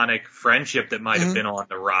platonic friendship that might have been on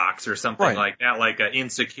the rocks or something like that, like an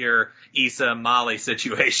Insecure Issa Molly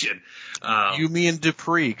situation. You, me, and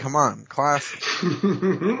Dupree, come on, classic.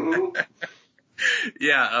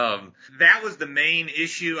 Yeah, that was the main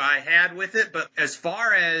issue I had with it, but as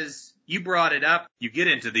far as you brought it up, you get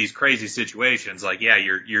into these crazy situations. Like, yeah,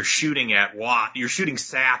 you're shooting you're shooting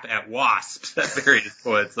sap at wasps at various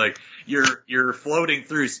points. Like, you're floating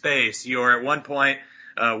through space. You're at one point,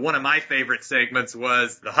 one of my favorite segments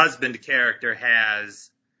was the husband character has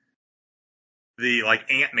the, like,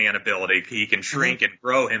 Ant-Man ability. He can shrink and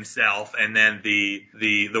grow himself. And then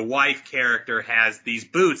the wife character has these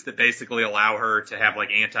boots that basically allow her to have, like,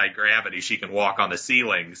 anti-gravity. She can walk on the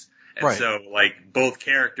ceilings. And so, like, both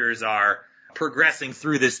characters are progressing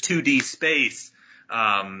through this 2D space,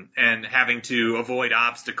 and having to avoid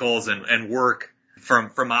obstacles and work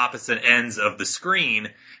from opposite ends of the screen.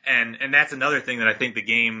 And that's another thing that I think the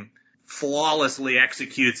game flawlessly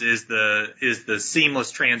executes is the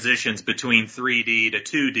seamless transitions between 3D to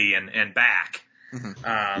 2D and back.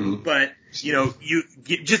 But,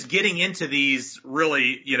 just getting into these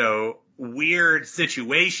really, weird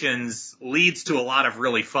situations leads to a lot of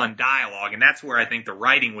really fun dialogue. And that's where I think the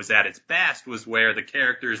writing was at its best, was where the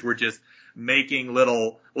characters were just making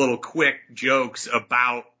little quick jokes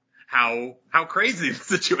about how crazy the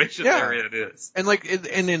situation they're in is. And, like,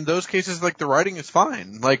 and in those cases, like, the writing is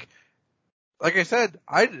fine. Like I said,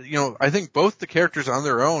 I think both the characters on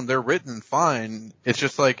their own, they're written fine. It's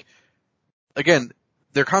just like, again,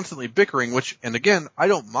 they're constantly bickering, and again, I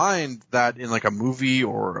don't mind that in, like, a movie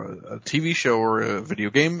or a TV show or a video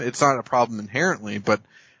game. It's not a problem inherently, but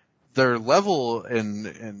their level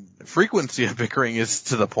and frequency of bickering is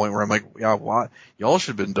to the point where I'm like, yeah, what? Y'all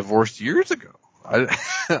should have been divorced years ago.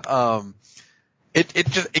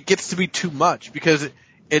 It gets to be too much because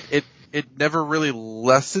it never really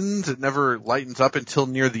lessens, it never lightens up until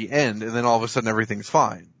near the end, and then all of a sudden everything's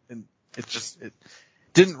fine. And it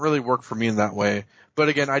didn't really work for me in that way. But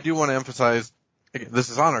again, I do want to emphasize, again, this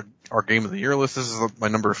is on our Game of the Year list. This is my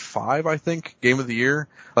number 5, I think, Game of the Year.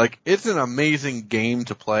 Like, it's an amazing game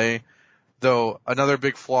to play, though another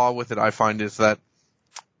big flaw with it I find is that,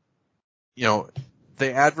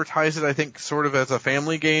 they advertise it, I think, sort of as a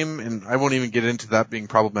family game, and I won't even get into that being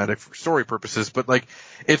problematic for story purposes, but, like,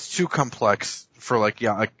 it's too complex for, like,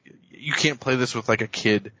 you can't play this with, like, a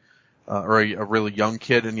kid, or a really young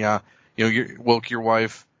kid, and your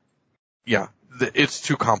wife, it's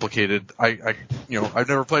too complicated. I've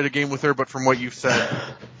never played a game with her, but from what you've said,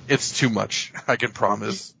 it's too much, I can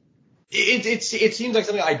promise. It seems like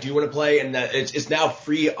something I do want to play, and that it's now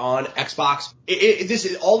free on Xbox.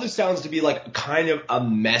 All this sounds to be like kind of a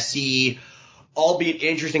messy, albeit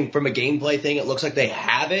interesting from a gameplay thing. It looks like they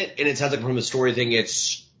have it, and it sounds like from a story thing,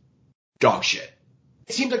 it's dog shit.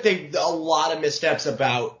 It seems like a lot of missteps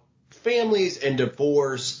about families and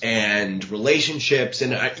divorce and relationships,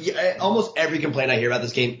 and almost every complaint I hear about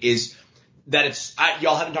this game is that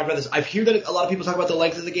y'all haven't talked about this. I hear that a lot of people talk about the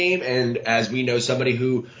length of the game, and as we know, somebody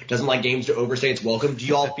who doesn't like games to overstay its welcome, do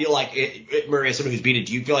y'all feel like Murray, as somebody who's beat it,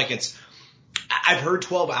 do you feel like I've heard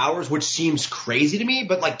 12 hours, which seems crazy to me,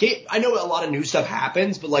 but like, I know a lot of new stuff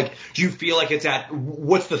happens, but like, do you feel like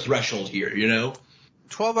what's the threshold here, you know?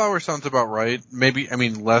 12 hours sounds about right. Maybe,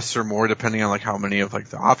 less or more depending on like how many of like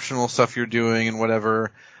the optional stuff you're doing and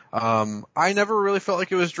whatever. I never really felt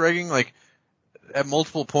like it was dragging. Like, at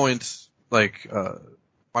multiple points, like,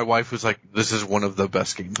 my wife was like, this is one of the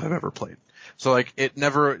best games I've ever played. So like, it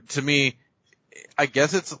never, to me, I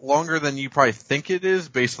guess it's longer than you probably think it is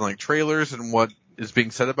based on like trailers and what is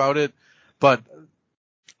being said about it. But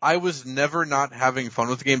I was never not having fun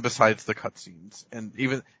with the game besides the cutscenes. And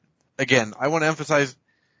even, again, I want to emphasize,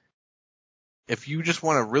 if you just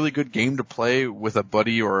want a really good game to play with a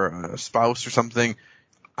buddy or a spouse or something,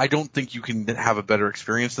 I don't think you can have a better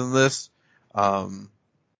experience than this. And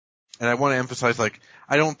I want to emphasize, like,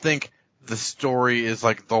 I don't think the story is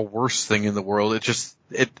like the worst thing in the world.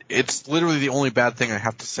 It's literally the only bad thing I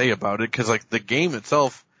have to say about it, because like the game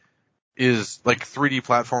itself is like 3D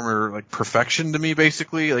platformer like perfection to me,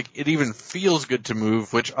 basically. Like, it even feels good to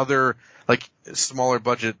move, which other like smaller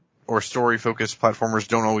budget or story focused platformers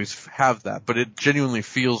don't always have that, but it genuinely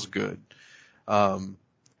feels good.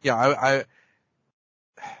 I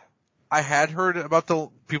had heard about the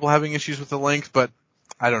people having issues with the length, but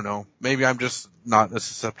I don't know. Maybe I'm just not as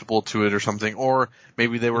susceptible to it or something, or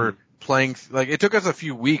maybe they were playing, like, it took us a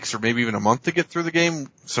few weeks or maybe even a month to get through the game,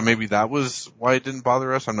 so maybe that was why it didn't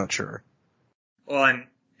bother us. I'm not sure. Well,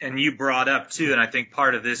 and you brought up too, and I think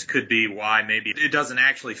part of this could be why maybe it doesn't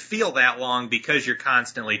actually feel that long, because you're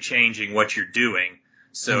constantly changing what you're doing.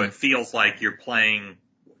 So it feels like you're playing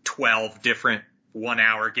 12 different 1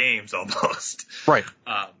 hour games almost. Right.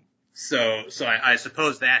 So I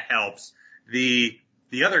suppose that helps. The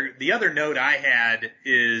other note I had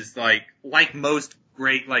is like most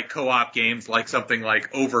great like co-op games, like something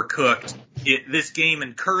like Overcooked, this game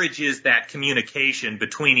encourages that communication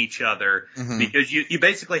between each other, because you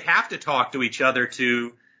basically have to talk to each other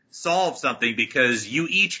to solve something, because you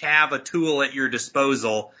each have a tool at your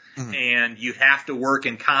disposal, and you have to work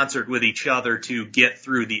in concert with each other to get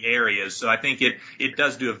through the areas. So I think it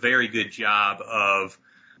does do a very good job of,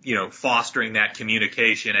 fostering that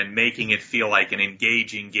communication and making it feel like an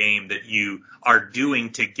engaging game that you are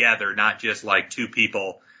doing together, not just like two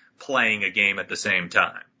people playing a game at the same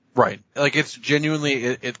time. Right. Like, it's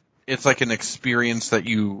genuinely, it's like an experience that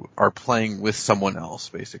you are playing with someone else,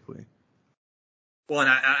 basically. Well, and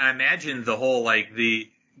I imagine the whole,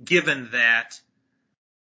 given that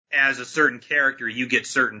as a certain character, you get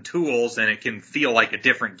certain tools, and it can feel like a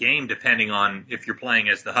different game depending on if you're playing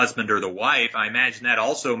as the husband or the wife. I imagine that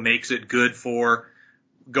also makes it good for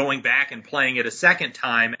going back and playing it a second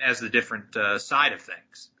time as the different side of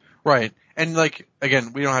things. Right. And, like,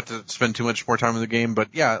 again, we don't have to spend too much more time in the game, but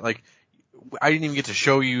yeah, like, I didn't even get to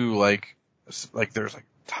show you, like there's, like,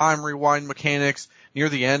 time rewind mechanics. Near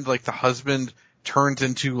the end, like, the husband turns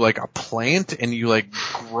into like a plant and you like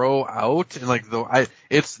grow out, and like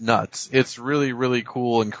it's nuts. It's really, really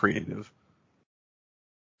cool and creative.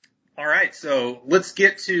 All right, so let's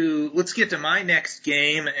get to my next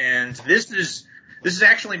game, and this is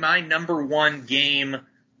actually my number one game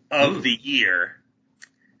of the year,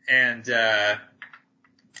 and I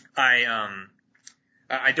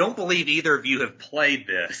don't believe either of you have played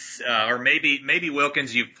this, or maybe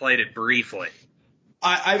Wilkins, you've played it briefly.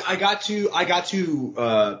 I got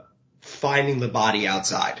to Finding the Body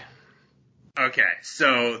Outside. Okay,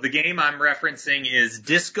 so the game I'm referencing is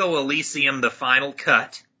Disco Elysium: The Final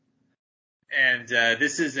Cut, and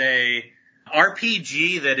this is a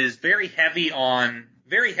RPG that is very heavy on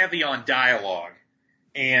dialogue.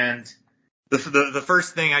 And the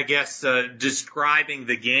first thing, I guess, describing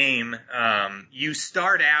the game, you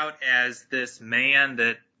start out as this man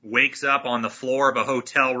that wakes up on the floor of a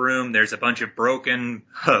hotel room. There's a bunch of broken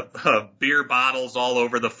beer bottles all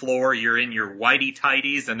over the floor. You're in your whitey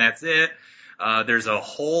tighties, and that's it. There's a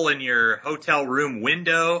hole in your hotel room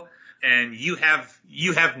window, and you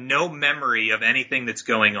have no memory of anything that's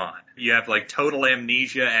going on. You have like total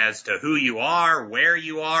amnesia as to who you are, where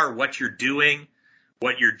you are, what you're doing,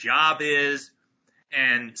 what your job is.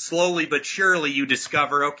 And slowly but surely you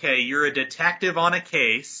discover, okay, you're a detective on a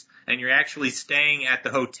case, and you're actually staying at the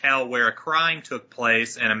hotel where a crime took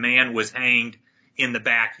place and a man was hanged in the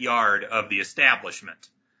backyard of the establishment.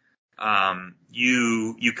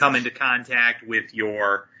 You come into contact with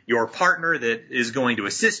your partner that is going to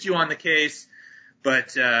assist you on the case, But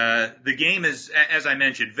the game is, as I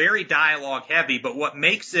mentioned, very dialogue heavy, but what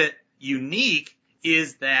makes it unique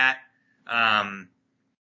is that, and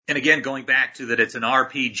again, going back to that it's an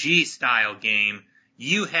RPG style game,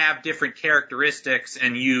 you have different characteristics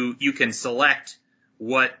and you can select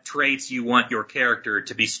what traits you want your character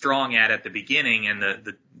to be strong at the beginning, and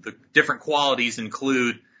the different qualities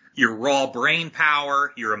include your raw brain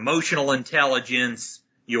power, your emotional intelligence,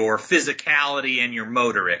 your physicality, and your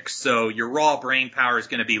motorics. So your raw brain power is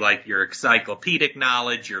going to be like your encyclopedic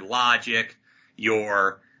knowledge, your logic.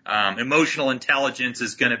 Your emotional intelligence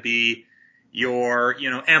is going to be your,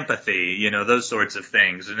 empathy, those sorts of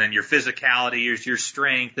things. And then your physicality is your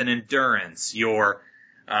strength and endurance. Your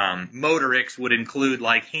motorics would include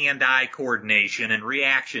like hand-eye coordination and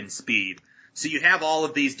reaction speed. So you have all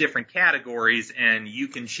of these different categories, and you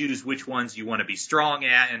can choose which ones you want to be strong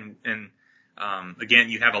at, and again,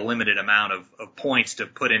 you have a limited amount of points to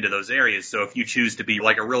put into those areas. So if you choose to be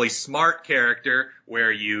like a really smart character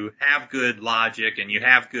where you have good logic and you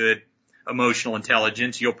have good emotional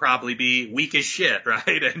intelligence, you'll probably be weak as shit,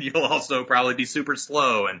 right? And you'll also probably be super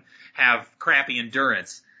slow and have crappy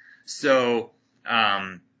endurance. So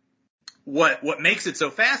what makes it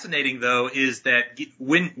so fascinating, though, is that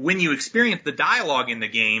when you experience the dialogue in the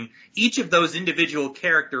game, each of those individual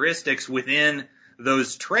characteristics within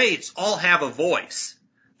those traits all have a voice,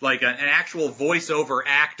 like an actual voiceover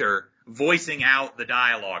actor voicing out the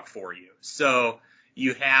dialogue for you. So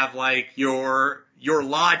you have like your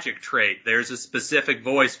logic trait. There's a specific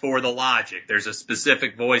voice for the logic. There's a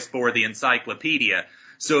specific voice for the encyclopedia.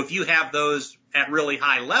 So if you have those at really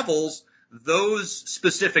high levels, those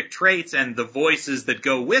specific traits and the voices that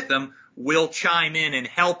go with them will chime in and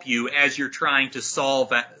help you as you're trying to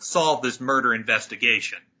solve this murder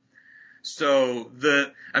investigation. So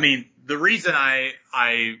the reason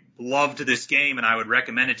I loved this game and I would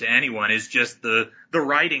recommend it to anyone is just the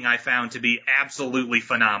writing I found to be absolutely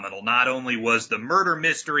phenomenal. Not only was the murder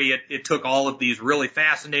mystery, it took all of these really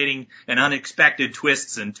fascinating and unexpected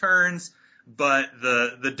twists and turns, but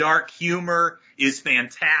the dark humor is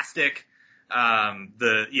fantastic.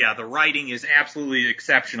 The writing is absolutely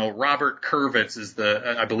exceptional. Robert Kurvitz is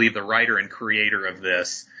I believe the writer and creator of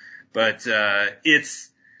this, but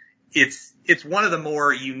it's one of the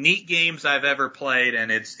more unique games I've ever played,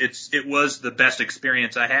 and it was the best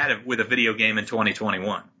experience I had with a video game in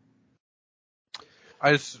 2021.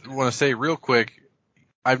 I just want to say real quick,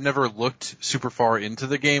 I've never looked super far into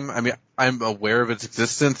the game. I mean, I'm aware of its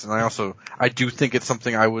existence, and I do think it's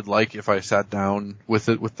something I would like if I sat down with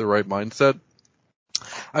it with the right mindset.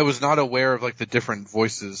 I was not aware of like the different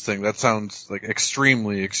voices thing. That sounds like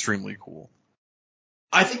extremely, extremely cool.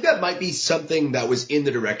 I think that might be something that was in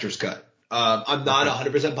the director's cut. I'm not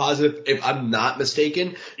 100% positive, if I'm not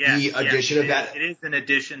mistaken. The addition of that. It is an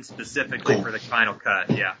addition specifically for the final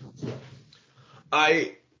cut. Yeah.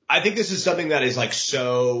 I think this is something that is like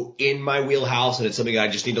so in my wheelhouse, and it's something I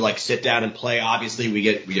just need to like sit down and play. Obviously, we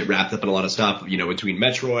get wrapped up in a lot of stuff, between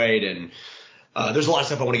Metroid and there's a lot of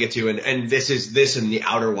stuff I want to get to, and this and the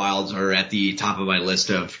Outer Wilds are at the top of my list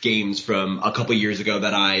of games from a couple years ago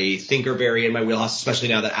that I think are very in my wheelhouse, especially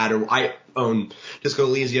now that I own Disco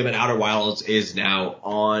Elysium and Outer Wilds is now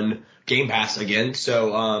on Game Pass again.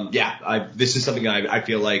 So this is something I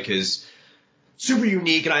feel like is super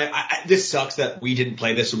unique, and this sucks that we didn't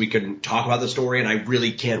play this so we couldn't talk about the story, and I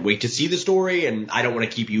really can't wait to see the story, and I don't want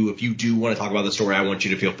to keep you, if you do want to talk about the story, I want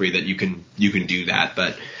you to feel free that you can do that,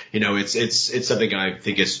 but it's something I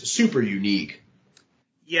think is super unique.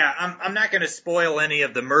 Yeah, I'm not going to spoil any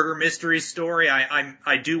of the murder mystery story.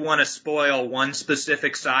 I do want to spoil one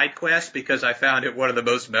specific side quest because I found it one of the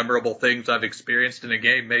most memorable things I've experienced in a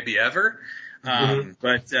game maybe ever.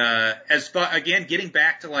 But as far, again, getting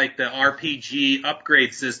back to like the RPG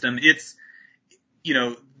upgrade system, it's,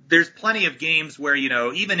 there's plenty of games where,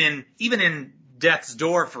 even in Death's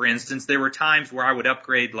Door, for instance, there were times where I would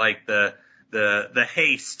upgrade like the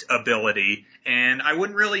haste ability, and I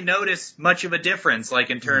wouldn't really notice much of a difference,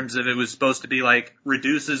 like in terms of it was supposed to be like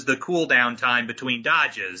reduces the cooldown time between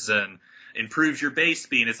dodges and improves your base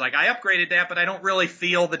speed. It's like I upgraded that, but I don't really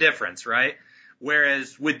feel the difference, right?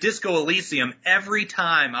 Whereas with Disco Elysium, every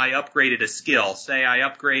time I upgraded a skill, say I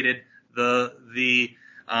upgraded the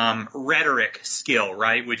rhetoric skill,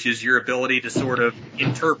 right, which is your ability to sort of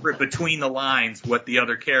interpret between the lines what the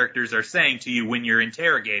other characters are saying to you when you're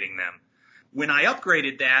interrogating them. When I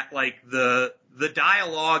upgraded that, like the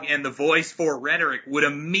dialogue and the voice for rhetoric would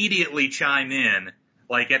immediately chime in,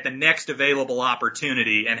 like at the next available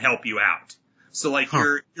opportunity and help you out. So like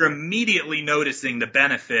you're immediately noticing the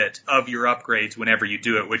benefit of your upgrades whenever you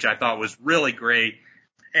do it, which I thought was really great.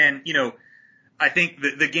 And, I think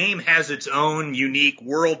the game has its own unique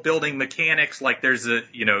world building mechanics. Like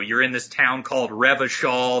you're in this town called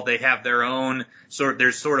Revachol. They have their own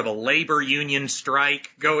there's sort of a labor union strike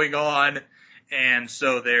going on. And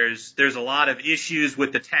so there's a lot of issues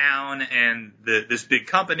with the town and this big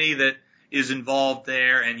company that is involved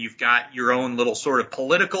there. And you've got your own little sort of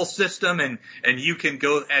political system. And you can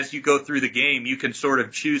as you go through the game, you can sort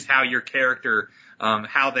of choose how your character,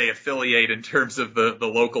 how they affiliate in terms of the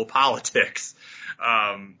local politics.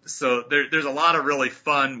 So there's a lot of really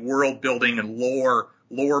fun world building and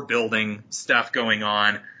lore building stuff going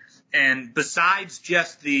on. And besides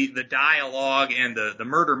just the dialogue and the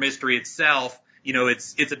murder mystery itself,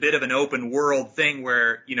 it's a bit of an open world thing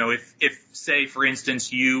where, if say, for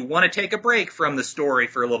instance, you want to take a break from the story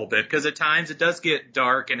for a little bit, because at times it does get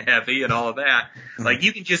dark and heavy and all of that, like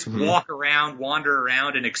you can just wander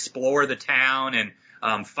around and explore the town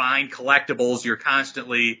and find collectibles. You're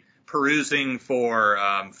constantly perusing for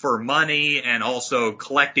money and also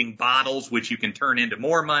collecting bottles, which you can turn into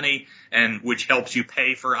more money and which helps you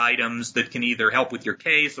pay for items that can either help with your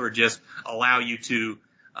case or just allow you to,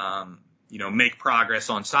 make progress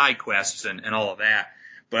on side quests and all of that.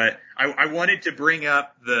 But I wanted to bring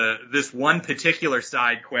up this one particular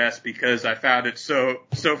side quest because I found it so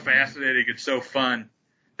fascinating and so fun.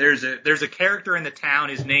 There's a character in the town.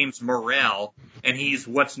 His name's Morel, and he's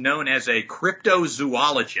what's known as a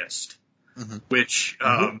cryptozoologist, which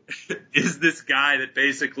is this guy that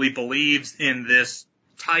basically believes in this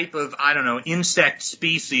type of, insect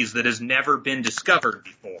species that has never been discovered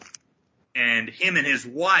before. And him and his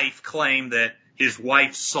wife claim that his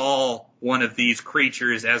wife saw one of these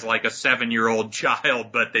creatures as like a 7-year-old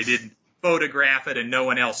child, but they didn't photograph it and no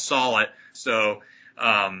one else saw it. So,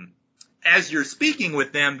 as you're speaking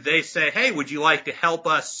with them, they say, hey, would you like to help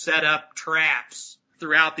us set up traps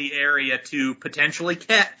throughout the area to potentially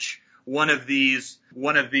catch one of these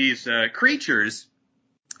creatures?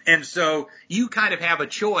 And so you kind of have a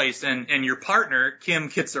choice, and your partner, Kim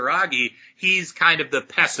Kitsuragi, he's kind of the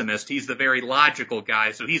pessimist. He's the very logical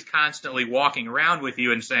guy. So he's constantly walking around with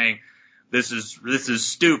you and saying, this is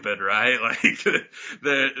stupid, right? Like,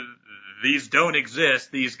 these don't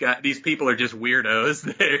exist. These people are just weirdos.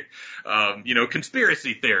 They're,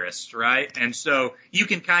 conspiracy theorists, right? And so you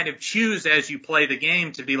can kind of choose as you play the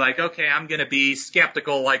game to be like, okay, I'm going to be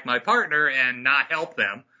skeptical like my partner and not help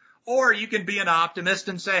them. Or you can be an optimist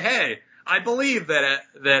and say, hey, I believe that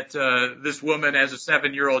this woman as a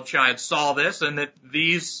 7-year-old child saw this and that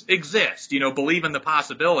these exist, believe in the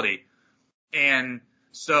possibility. And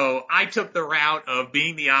so I took the route of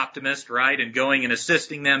being the optimist, right, and going and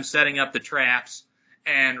assisting them, setting up the traps.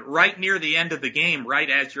 And right near the end of the game,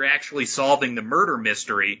 right as you're actually solving the murder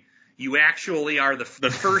mystery, you actually are the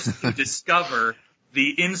first to discover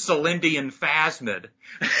the Insulindian phasmid.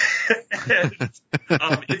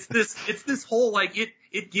 It's this whole, like,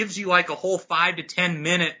 it gives you like a whole 5 to 10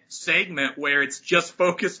 minute segment where it's just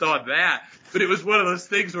focused on that. But it was one of those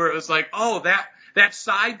things where it was like, oh, that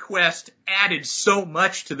side quest added so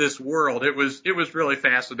much to this world. It was really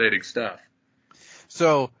fascinating stuff.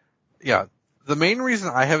 So, yeah, the main reason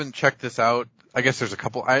I haven't checked this out, I guess there's a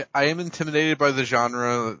couple. I am intimidated by the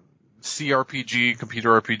genre. CRPG,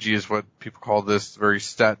 computer RPG is what people call this, very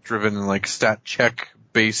stat driven and like stat check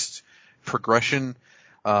based progression.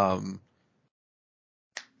 I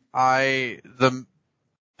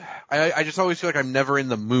just always feel like I'm never in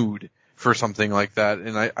the mood for something like that,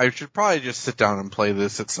 and I should probably just sit down and play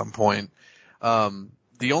this at some point.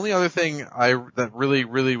 The only other thing that really,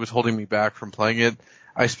 really was holding me back from playing it,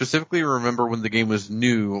 I specifically remember when the game was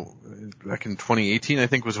new, back in 2018, I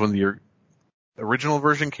think was when the original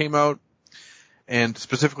version came out, and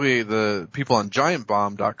specifically the people on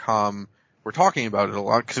GiantBomb.com were talking about it a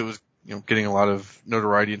lot because it was, getting a lot of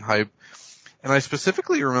notoriety and hype. And I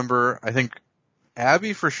specifically remember, I think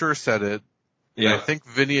Abby for sure said it. Yeah. I think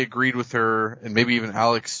Vinny agreed with her, and maybe even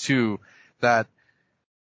Alex too, that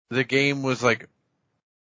the game was like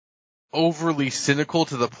overly cynical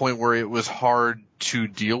to the point where it was hard to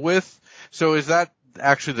deal with. So is that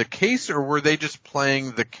actually the case, or were they just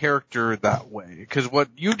playing the character that way? Because what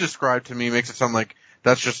you described to me makes it sound like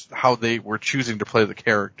that's just how they were choosing to play the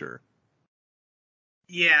character.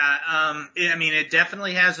 Yeah, it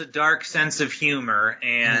definitely has a dark sense of humor,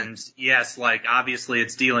 and yes, like, obviously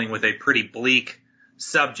it's dealing with a pretty bleak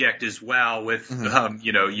subject as well with,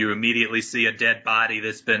 you immediately see a dead body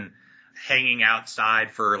that's been hanging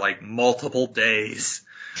outside for, like, multiple days.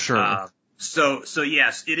 Sure. So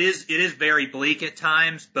yes, it is very bleak at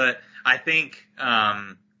times, but I think,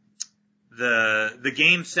 the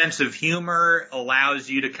game's sense of humor allows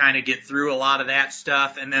you to kind of get through a lot of that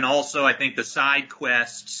stuff. And then also I think the side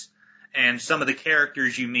quests and some of the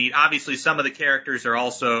characters you meet, obviously some of the characters are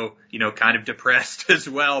also, kind of depressed as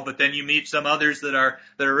well, but then you meet some others that are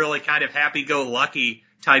really kind of happy-go-lucky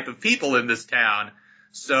type of people in this town.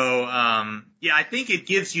 So, I think it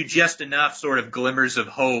gives you just enough sort of glimmers of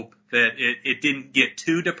hope that it didn't get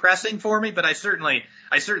too depressing for me, but I certainly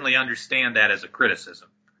understand that as a criticism.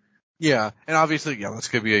 Yeah, and obviously, that's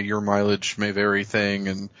going to be a your mileage may vary thing,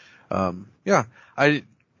 and I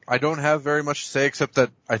don't have very much to say except that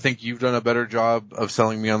I think you've done a better job of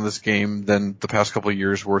selling me on this game than the past couple of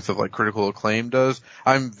years worth of like critical acclaim does.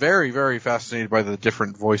 I'm very, very fascinated by the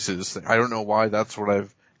different voices. I don't know why that's what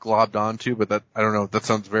I've globbed onto, but I don't know, that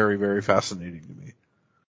sounds very, very fascinating to me.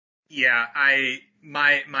 Yeah,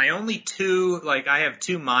 my only two, I have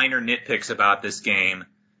two minor nitpicks about this game,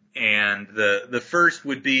 and the first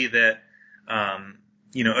would be that,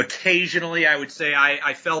 occasionally I would say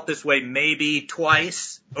I felt this way maybe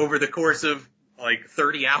twice over the course of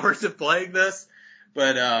 30 hours of playing this,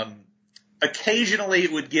 but occasionally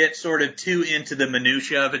it would get sort of too into the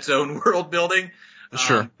minutia of its own world building.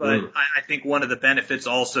 Sure. But I think one of the benefits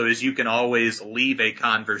also is you can always leave a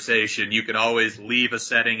conversation. You can always leave a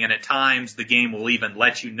setting, and at times the game will even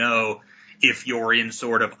let you know if you're in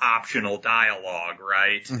sort of optional dialogue,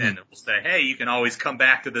 right? Mm-hmm. And it will say, hey, you can always come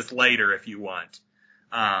back to this later if you want.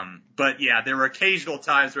 But there were occasional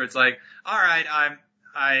times where it's like, all right,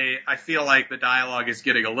 I feel like the dialogue is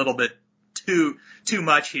getting a little bit too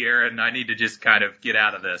much here, and I need to just kind of get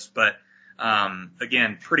out of this. But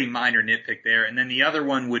again, pretty minor nitpick there. And then the other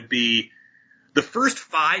one would be the first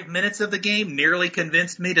 5 minutes of the game nearly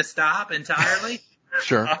convinced me to stop entirely.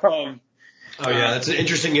 Sure. That's an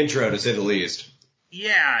interesting intro to say the least.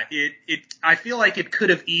 Yeah, I feel like it could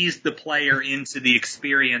have eased the player into the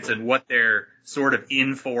experience and what they're sort of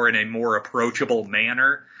in for in a more approachable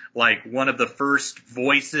manner. Like one of the first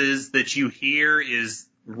voices that you hear is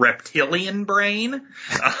Reptilian Brain,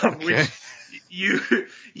 which you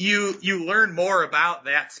learn more about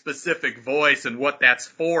that specific voice and what that's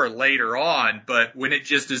for later on, but when it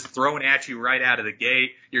just is thrown at you right out of the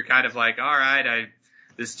gate, you're kind of like, all right,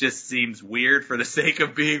 this just seems weird for the sake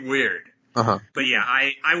of being weird. Uh-huh. But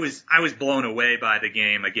I was blown away by the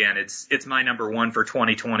game. Again, it's my number one for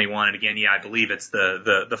 2021, and again, I believe it's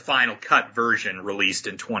the final cut version released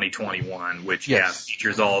in 2021, which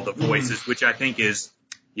features all the voices, which I think is,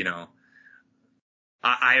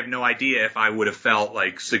 I have no idea if I would have felt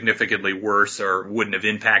significantly worse or wouldn't have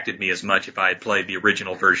impacted me as much if I had played the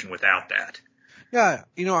original version without that. Yeah,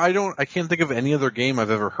 I can't think of any other game I've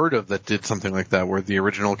ever heard of that did something like that, where the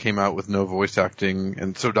original came out with no voice acting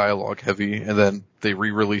and so dialogue heavy, and then they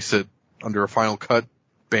re-release it under a Final Cut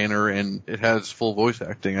banner and it has full voice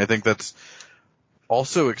acting. I think that's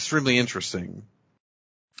also extremely interesting.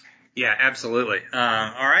 Yeah, absolutely. All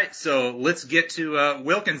right, so let's get to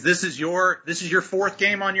Wilkins. This is your fourth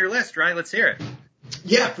game on your list, right? Let's hear it.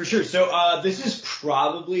 Yeah, for sure. So this is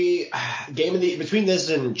probably game of the between this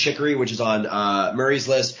and Chicory, which is on Murray's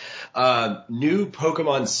list. New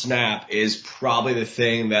Pokemon Snap is probably the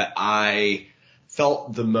thing that I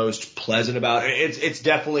felt the most pleasant about. It's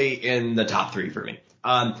definitely in the top three for me.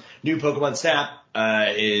 New Pokemon Snap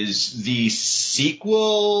is the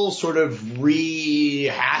sequel, sort of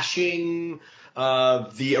rehashing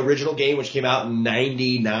of the original game, which came out in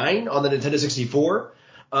 '99 on the Nintendo 64.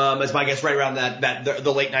 That's my guess, right around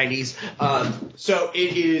the late 90s. So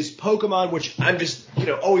it is Pokemon, which I'm just,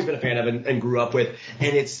 always been a fan of and grew up with.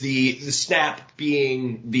 And it's the Snap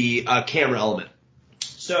being the camera element.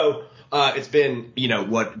 So it's been,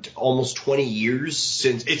 almost 20 years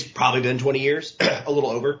since, it's probably been 20 years, a little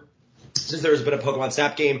over, since there's been a Pokemon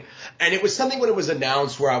Snap game. And it was something when it was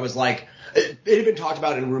announced where I was like, it had been talked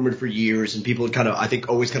about and rumored for years, and people had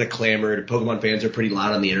always clamored. Pokemon fans are pretty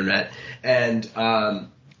loud on the internet. And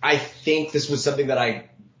I think this was something that I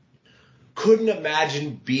couldn't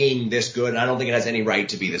imagine being this good, and I don't think it has any right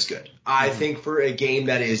to be this good. I think for a game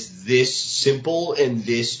that is this simple and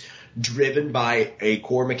this driven by a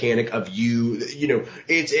core mechanic of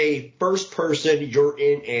it's a first person, you're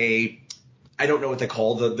in I don't know what they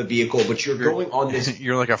call the vehicle, but you're going on this.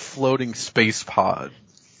 You're like a floating space pod.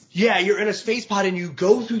 Yeah, you're in a space pod and you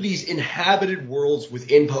go through these inhabited worlds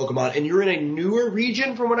within Pokemon, and you're in a newer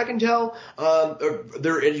region from what I can tell.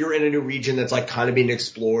 You're in a new region that's kind of being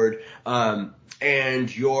explored. And I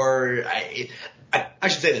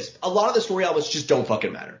should say this. A lot of the story elements just don't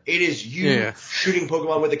fucking matter. It is you shooting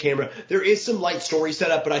Pokemon with a camera. There is some light story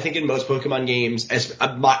setup, but I think in most Pokemon games,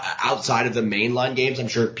 outside of the mainline games, I'm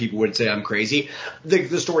sure people would say I'm crazy.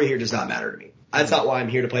 The story here does not matter to me. That's not why I'm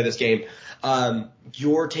here to play this game.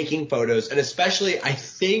 You're taking photos, and especially I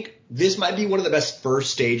think this might be one of the best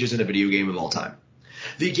first stages in a video game of all time.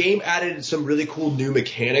 The game added some really cool new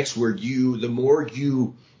mechanics where the more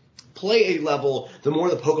you play a level, the more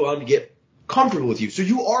the Pokemon get comfortable with you. So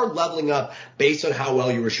you are leveling up based on how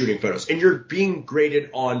well you were shooting photos. And you're being graded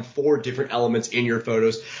on 4 different elements in your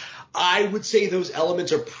photos. I would say those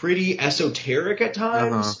elements are pretty esoteric at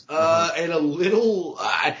times, and a little,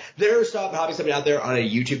 there's probably somebody out there on a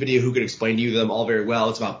YouTube video who could explain to you them all very well.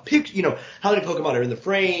 It's about how many Pokemon are in the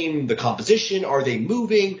frame, the composition, are they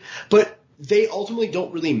moving, but they ultimately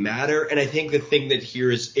don't really matter. And I think the thing that here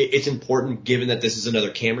is, it's important given that this is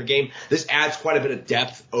another camera game. This adds quite a bit of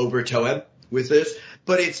depth over Toem with this,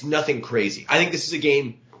 but it's nothing crazy. I think this is a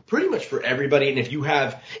game pretty much for everybody, and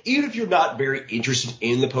even if you're not very interested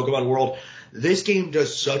in the Pokemon world, this game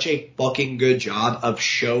does such a fucking good job of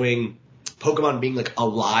showing Pokemon being like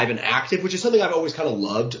alive and active, which is something I've always kind of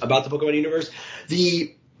loved about the Pokemon universe.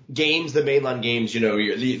 The games, the mainline games,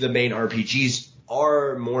 the main RPGs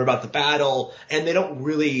are more about the battle, and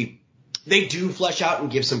they do flesh out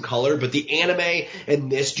and give some color, but the anime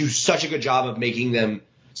and this do such a good job of making them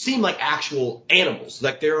seem like actual animals.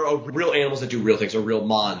 Like there are real animals that do real things, or real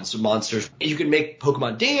monsters. You can make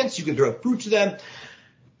Pokemon dance, you can throw fruit to them.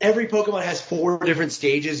 Every Pokemon has 4 different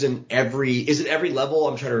stages, and every level?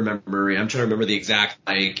 I'm trying to remember the exact,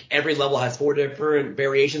 every level has 4 different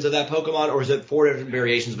variations of that Pokemon, or is it 4 different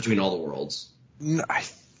variations between all the worlds?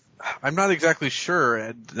 I'm not exactly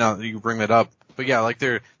sure now that you bring that up. But yeah, like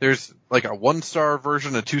there's like a 1-star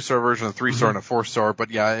version, a 2-star version, a 3-star, and a 4-star.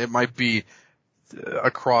 But yeah, it might be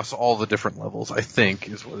across all the different levels, I think,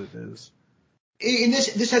 is what it is. And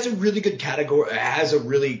this has a really good category. It has a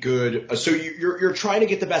really good. So you're trying to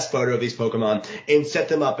get the best photo of these Pokemon and set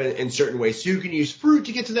them up in certain ways. So you can use fruit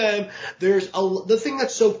to get to them. The thing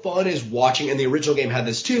that's so fun is watching, and the original game had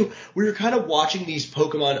this too, where you're kind of watching these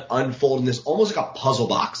Pokemon unfold in this almost like a puzzle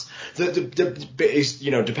box.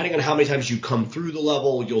 Depending on how many times you come through the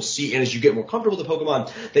level, you'll see, and as you get more comfortable with the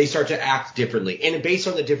Pokemon, they start to act differently. And based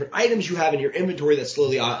on the different items you have in your inventory that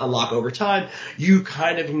slowly unlock over time, you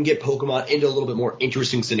kind of can get Pokemon into a little bit more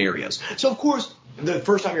interesting scenarios. So of course, the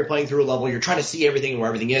first time you're playing through a level, you're trying to see everything and where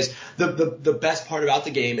everything is. The best part about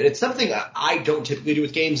the game, and it's something I don't typically do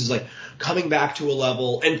with games, is like coming back to a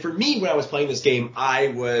level. And for me, when I was playing this game, I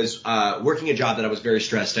was working a job that I was very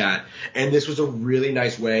stressed at, and this was a really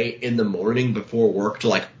nice way in the morning before work to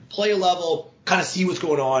like play a level, kind of see what's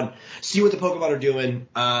going on, see what the Pokemon are doing,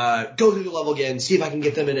 go through the level again, see if I can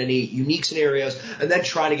get them in any unique scenarios, and then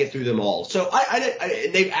try to get through them all. So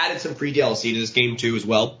they've added some free DLC to this game too as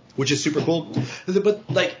well, which is super cool.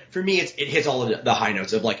 But like for me, it hits all of the high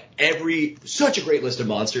notes of like such a great list of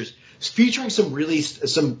monsters, featuring some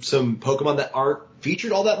Pokemon that aren't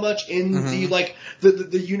featured all that much in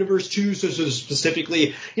the universe too. So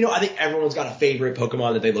specifically, I think everyone's got a favorite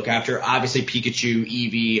Pokemon that they look after. Obviously Pikachu,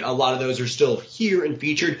 Eevee, a lot of those are still here and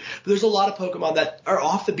featured, but there's a lot of Pokemon that are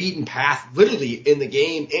off the beaten path literally in the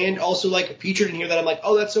game, and also like featured in here that I'm like,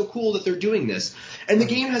 oh, that's so cool that they're doing this. And the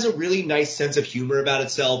game has a really nice sense of humor about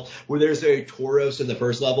itself, where there's a Tauros in the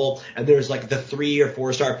first level, and there's like the 3 or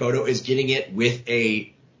 4-star photo is getting it with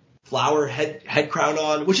a flower head crown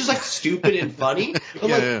on, which is like stupid and funny.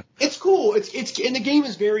 But it's cool. It's and the game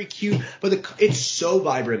is very cute, but it's so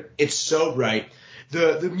vibrant. It's so bright.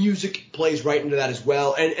 The music plays right into that as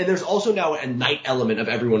well. And there's also now a night element of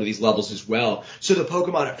every one of these levels as well. So some of the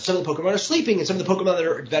Pokemon are sleeping, and some of the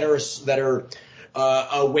Pokemon that are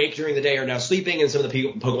awake during the day are now sleeping, and some of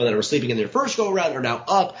the Pokemon that were sleeping in their first go around are now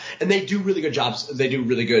up, and they do really good jobs. They do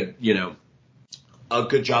really good, a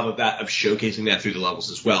good job of that, of showcasing that through the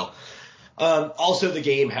levels as well. Also, the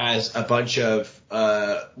game has a bunch of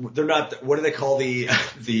they're not, what do they call the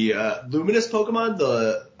luminous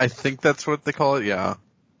Pokemon? I think that's what they call it. Yeah.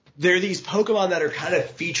 They're these Pokemon that are kind of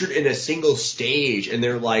featured in a single stage, and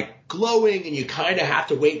they're like glowing, and you kind of have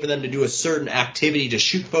to wait for them to do a certain activity to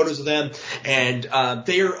shoot photos of them. And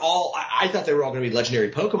they are all, I thought they were all going to be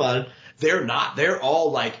legendary Pokemon. They're not. They're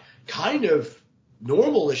all like kind of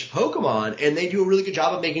normal-ish Pokemon, and they do a really good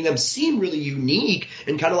job of making them seem really unique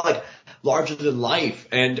and kind of like larger than life.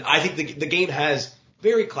 And I think the game has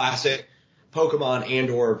very classic Pokemon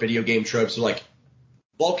and or video game tropes, like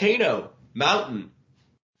volcano, mountain,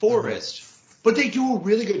 forest, but they do a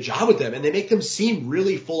really good job with them, and they make them seem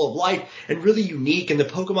really full of life and really unique. And the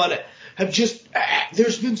Pokemon have just,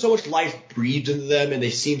 there's been so much life breathed into them, and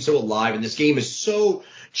they seem so alive. And this game is so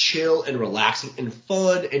chill and relaxing and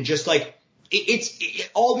fun, and just like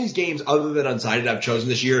all these games other than Unsighted I've chosen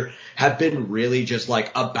this year have been really just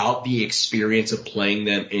like about the experience of playing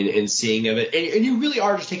them and seeing of it. And you really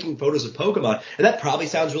are just taking photos of Pokemon. And that probably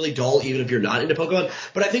sounds really dull even if you're not into Pokemon.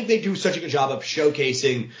 But I think they do such a good job of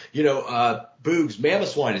showcasing, Boogs,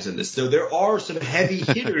 Mamoswine is in this. So there are some heavy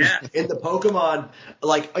hitters in the Pokemon, and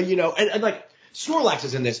like Snorlax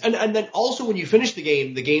is in this. And then also when you finish the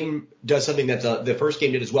game does something that the first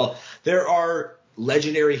game did as well. There are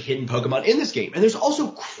legendary hidden Pokemon in this game. And there's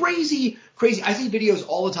also crazy, I see videos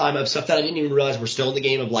all the time of stuff that I didn't even realize were still in the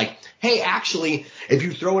game of like, hey, actually, if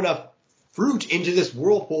you throw enough fruit into this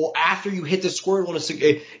whirlpool after you hit the Squirtle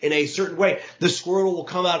in a certain way, the Squirtle will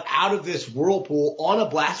come out of this whirlpool on a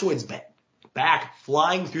Blastoise's back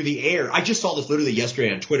flying through the air. I just saw this literally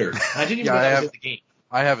yesterday on Twitter. And I didn't even know that was in the game.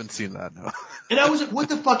 I haven't seen that, no. And I was like, what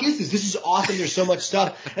the fuck is this? This is awesome. There's so much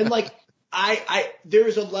stuff. And like, there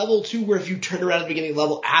is a level too where if you turn around at the beginning of the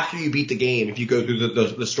level after you beat the game, if you go through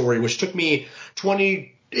the story, which took me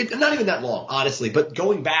not even that long, honestly, but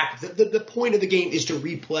going back, the point of the game is to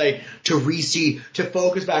replay, to re-see, to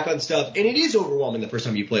focus back on stuff. And it is overwhelming the first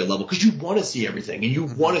time you play a level because you want to see everything and you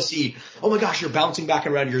want to see, oh my gosh, you're bouncing back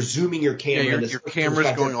around, you're zooming your camera. Yeah, your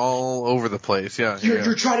camera's going all over the place. Yeah.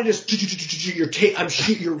 You're trying to just,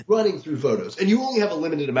 you're running through photos and you only have a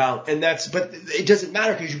limited amount but it doesn't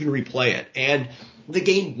matter because you can replay it. And the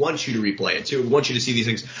game wants you to replay it too. It wants you to see these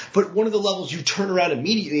things. But one of the levels you turn around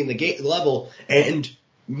immediately in the level and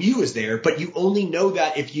Mew is there, but you only know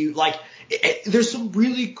that if you there's some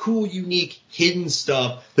really cool, unique, hidden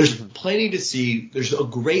stuff. There's plenty to see. There's a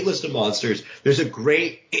great list of monsters. There's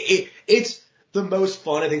it's the most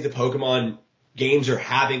fun I think the Pokemon games are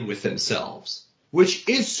having with themselves, which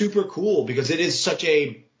is super cool because it is such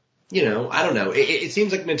a, I don't know. It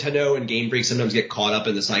seems like Nintendo and Game Freak sometimes get caught up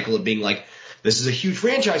in the cycle of being like, this is a huge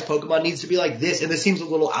franchise. Pokemon needs to be like this. And this seems a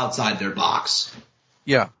little outside their box.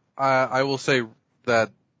 Yeah. I will say that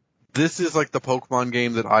this is like the Pokemon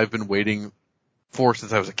game that I've been waiting for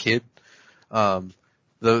since I was a kid.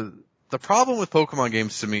 The problem with Pokemon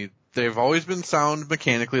games to me, they've always been sound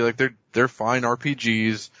mechanically, like they're fine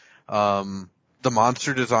RPGs. The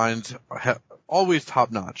monster designs always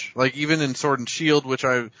top notch. Like even in Sword and Shield, which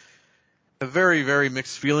I have very, very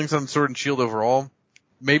mixed feelings on Sword and Shield overall,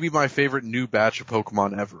 maybe my favorite new batch of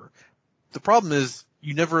Pokemon ever. The problem is,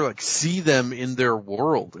 you never see them in their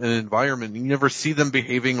world and environment. You never see them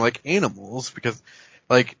behaving like animals because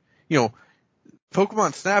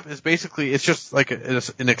Pokemon Snap is basically, it's just like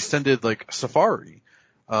an extended safari.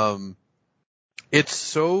 It's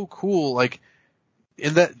so cool.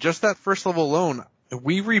 In that first level alone,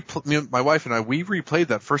 my wife and I, we replayed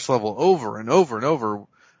that first level over and over and over.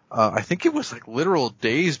 I think it was literal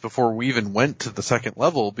days before we even went to the second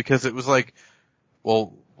level because it was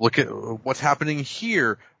well, look at what's happening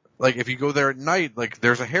here. If you go there at night,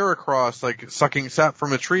 there's a Heracross, sucking sap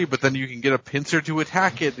from a tree, but then you can get a pincer to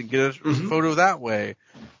attack it and get a photo that way.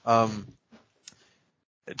 To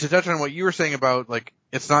touch on what you were saying about,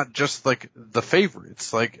 it's not just, the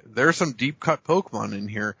favorites. There's some deep-cut Pokemon in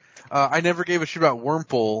here. I never gave a shit about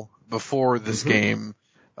Wurmple before this game.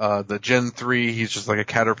 The Gen 3, he's just a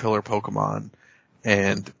caterpillar Pokemon.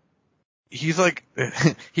 And he's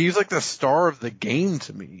the star of the game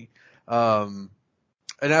to me. An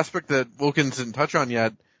aspect that Wilkins didn't touch on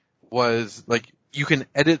yet was you can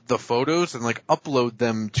edit the photos and upload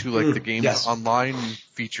them to the game's online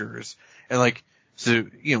features. And so,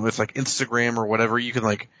 it's Instagram or whatever. You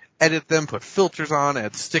can edit them, put filters on,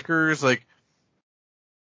 add stickers. I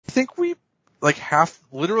think we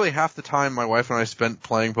literally half the time my wife and I spent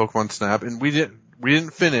playing Pokemon Snap, and we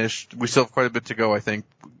didn't finish. We still have quite a bit to go, I think.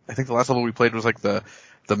 I think the last level we played was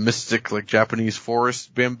the mystic Japanese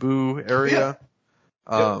forest bamboo area.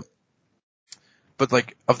 Yeah. But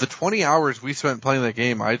of the 20 hours we spent playing that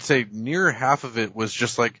game, I'd say near half of it was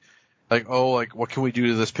just what can we do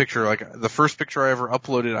to this picture? The first picture I ever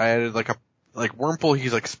uploaded, I added Wurmple,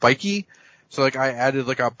 he's spiky. So I added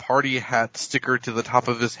a party hat sticker to the top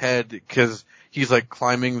of his head because he's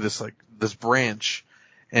climbing this branch,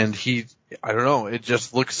 and I don't know, it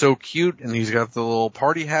just looks so cute, and he's got the little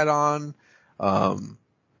party hat on.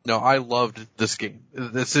 No, I loved this game.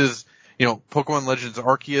 This is, Pokemon Legends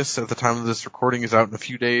Arceus at the time of this recording is out in a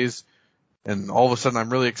few days, and all of a sudden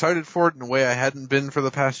I'm really excited for it in a way I hadn't been for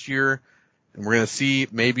the past year, and we're gonna see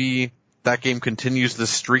maybe that game continues this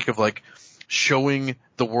streak of showing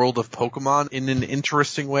the world of Pokemon in an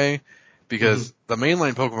interesting way, because the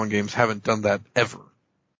mainline Pokemon games haven't done that ever.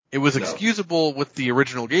 It was excusable with the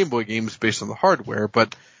original Game Boy games based on the hardware,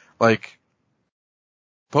 but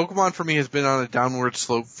Pokemon for me has been on a downward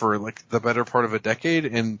slope for the better part of a decade,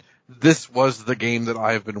 and this was the game that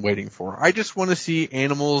I've been waiting for. I just want to see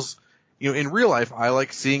animals, in real life. I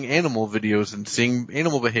like seeing animal videos and seeing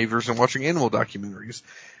animal behaviors and watching animal documentaries.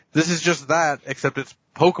 This is just that, except it's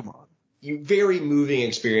Pokemon. Very moving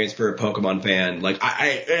experience for a Pokemon fan. Like,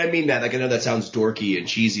 I mean that, like, I know that sounds dorky and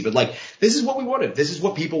cheesy, but like, this is what we wanted. This is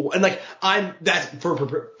what people, and like, that's for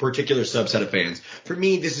a particular subset of fans. For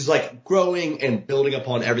me, this is like growing and building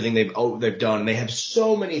upon everything they've done, and they have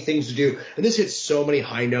so many things to do, and this hits so many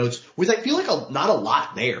high notes with, I feel like not a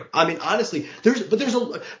lot there. I mean, honestly,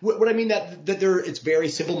 what I mean that it's very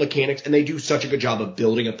simple mechanics, and they do such a good job of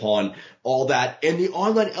building upon all that, and the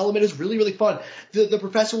online element is really, really fun. The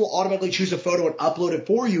professor will automatically choose a photo and upload it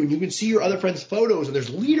for you, and you can see your other friends' photos, and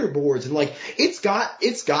there's leaderboards, and like, it's got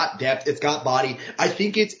depth, it's got body. I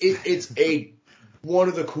think it's one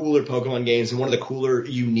of the cooler Pokemon games and one of the cooler,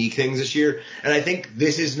 unique things this year, and I think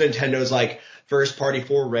this is Nintendo's like first party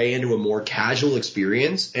foray into a more casual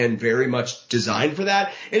experience, and very much designed for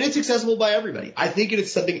that, and it's accessible by everybody. I think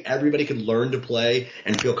it's something everybody can learn to play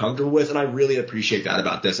and feel comfortable with, and I really appreciate that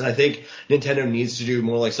about this. And I think Nintendo needs to do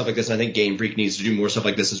more like stuff like this, and I think Game Freak needs to do more stuff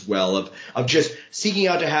like this as well, of just seeking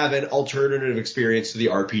out to have an alternative experience to the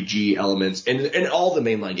RPG elements and all the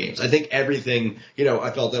mainline games. I think everything,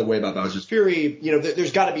 I felt that way about Bowser's Fury,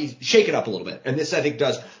 there's got to be shake it up a little bit, and this I think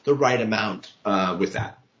does the right amount with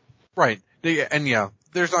that. Right. And yeah,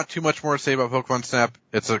 there's not too much more to say about Pokemon Snap.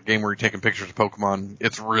 It's a game where you're taking pictures of Pokemon.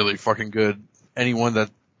 It's really fucking good. Anyone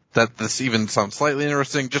that this even sounds slightly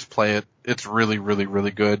interesting, just play it. It's really, really, really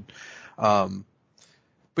good. But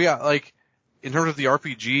yeah, like, in terms of the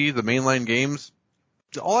RPG, the mainline games,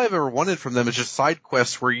 all I've ever wanted from them is just side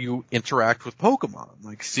quests where you interact with Pokemon.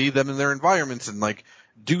 Like, see them in their environments and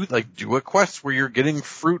do a quest where you're getting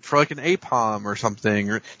fruit for like an Aipom or something,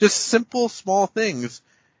 or just simple, small things.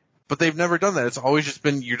 But they've never done that. It's always just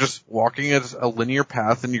been, you're just walking at a linear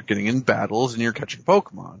path and you're getting in battles and you're catching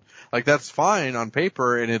Pokemon. Like, that's fine on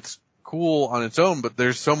paper and it's cool on its own, but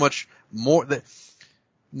there's so much more that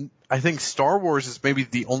I think Star Wars is maybe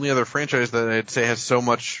the only other franchise that I'd say has so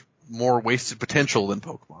much more wasted potential than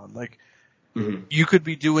Pokemon. Like, you could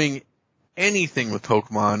be doing anything with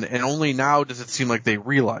Pokemon, and only now does it seem like they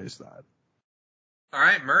realize that. All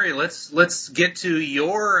right, Murray, let's get to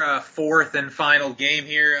your fourth and final game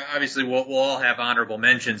here. Obviously, we'll all have honorable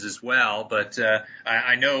mentions as well, but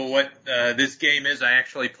I know what this game is. I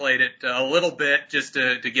actually played it a little bit just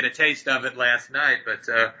to get a taste of it last night,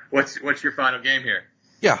 but what's your final game here?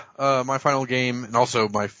 Yeah, my final game, and also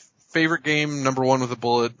my favorite game, number one with a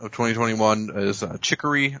bullet of 2021, is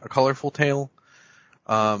Chicory, A Colorful Tale.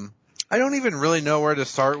 I don't even really know where to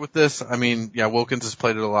start with this. I mean, yeah, Wilkins has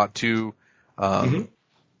played it a lot too. In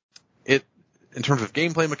terms of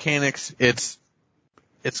gameplay mechanics, it's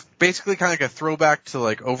basically kind of like a throwback to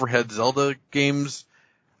like overhead Zelda games.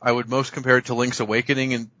 I would most compare it to Link's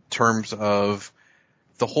Awakening in terms of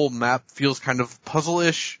the whole map feels kind of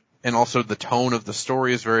puzzle-ish, and also the tone of the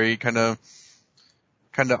story is very kind of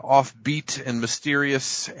offbeat and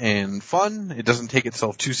mysterious and fun. It doesn't take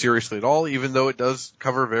itself too seriously at all, even though it does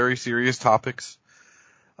cover very serious topics.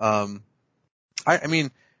 I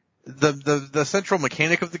mean, the central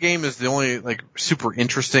mechanic of the game is the only like super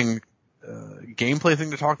interesting gameplay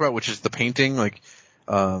thing to talk about, which is the painting. Like,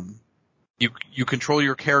 you control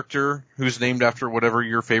your character, who's named after whatever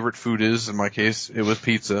your favorite food is. In my case, it was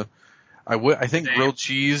pizza. I think grilled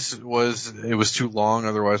cheese was too long.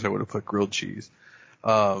 Otherwise, I would have put grilled cheese.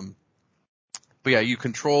 But yeah, you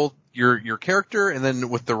control your character, and then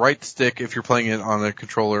with the right stick, if you're playing it on a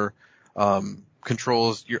controller,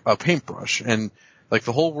 controls a paintbrush, and like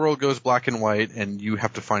the whole world goes black and white, and you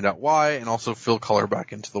have to find out why, and also fill color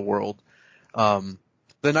back into the world. The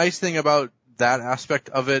nice thing about that aspect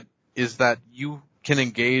of it is that you can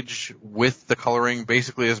engage with the coloring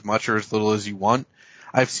basically as much or as little as you want.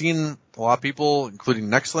 I've seen a lot of people, including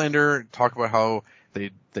Nextlander, talk about how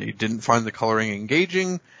they didn't find the coloring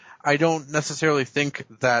engaging. I don't necessarily think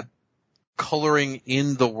that coloring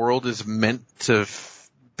in the world is meant to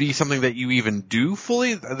be something that you even do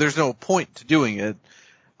fully. There's no point to doing it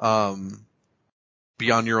beyond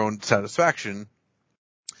your own satisfaction.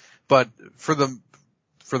 But for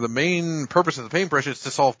the main purpose of the paintbrush, it's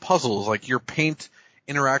to solve puzzles. Like, your paint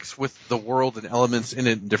interacts with the world and elements in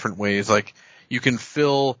it in different ways. Like, you can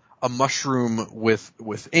fill a mushroom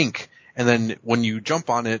with ink, and then when you jump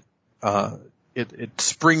on it, it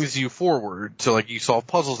springs you forward. So like, you solve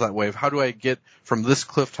puzzles that way. Of how do I get from this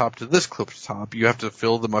cliff top to this cliff top? You have to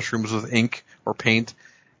fill the mushrooms with ink or paint,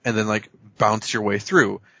 and then like bounce your way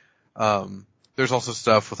through. There's also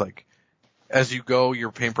stuff with like, as you go,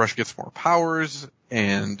 your paintbrush gets more powers,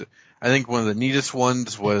 and I think one of the neatest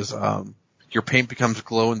ones was your paint becomes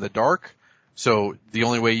glow in the dark. So the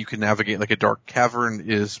only way you can navigate like a dark cavern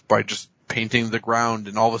is by just painting the ground,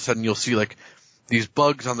 and all of a sudden you'll see like these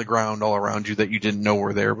bugs on the ground all around you that you didn't know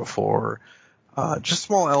were there before. Just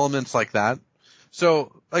small elements like that.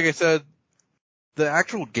 So, like I said, the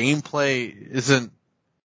actual gameplay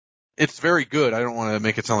it's very good. I don't want to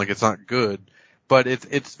make it sound like it's not good, but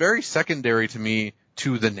it's very secondary to me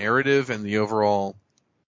to the narrative and the overall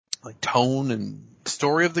like tone and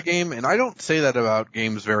story of the game. And I don't say that about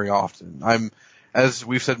games very often. As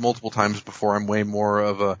we've said multiple times before, I'm way more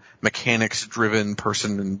of a mechanics driven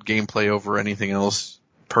person and gameplay over anything else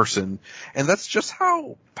person. And that's just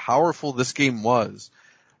how powerful this game was.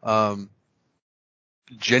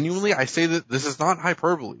 Genuinely, I say that this is not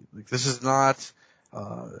hyperbole. Like, this is not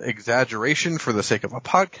exaggeration for the sake of a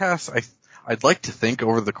podcast. I'd like to think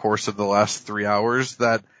over the course of the last 3 hours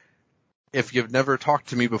that if you've never talked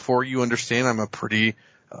to me before, you understand I'm a pretty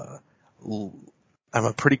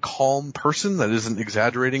calm person that isn't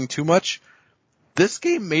exaggerating too much. This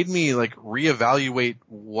game made me like reevaluate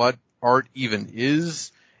what art even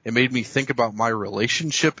is. It made me think about my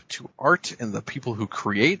relationship to art and the people who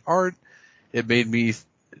create art. It made me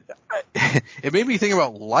think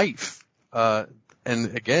about life. And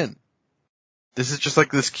again, this is just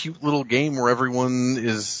like this cute little game where everyone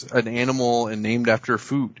is an animal and named after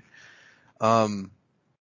food. I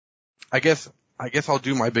guess I'll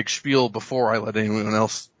do my big spiel before I let anyone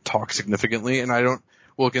else talk significantly. And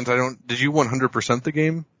Wilkins, did you 100% the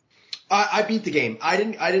game? I beat the game. I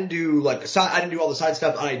didn't do all the side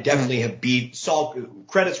stuff. I definitely have saw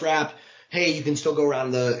credits wrapped. Hey, you can still go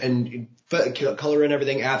around and color and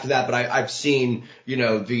everything after that. But I've seen,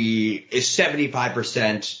 the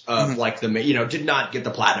 75% of did not get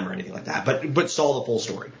the platinum or anything like that, but saw the full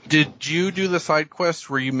story. Did you do the side quest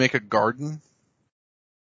where you make a garden?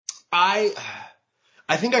 I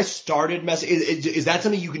think I started messing. Is that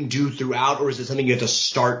something you can do throughout, or is it something you have to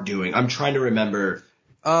start doing? I'm trying to remember.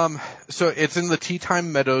 So it's in the Tea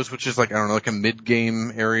Time Meadows, which is like, I don't know, like a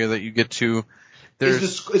mid-game area that you get to.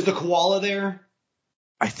 Is the koala there?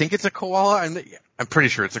 I think it's a koala. I'm pretty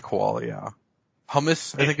sure it's a koala, yeah.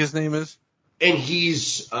 Hummus, I think his name is. And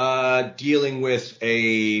he's, dealing with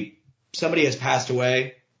somebody has passed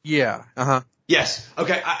away? Yeah, uh-huh. Yes.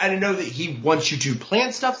 Okay. I know that he wants you to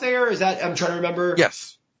plant stuff there. Is that, I'm trying to remember?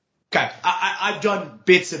 Yes. Okay. I've done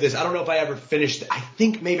bits of this. I don't know if I ever finished. I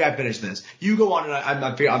think maybe I finished this. You go on and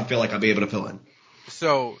I feel like I'll be able to fill in.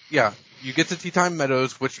 So, yeah, you get to Tea Time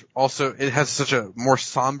Meadows, which also, it has such a more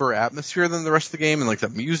somber atmosphere than the rest of the game. And like the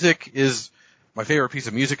music is my favorite piece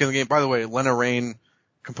of music in the game. By the way, Lena Raine,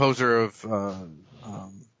 composer of,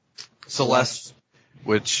 Celeste,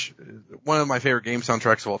 which one of my favorite game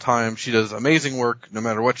soundtracks of all time. She does amazing work no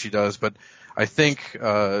matter what she does, but I think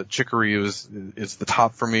Chicory is the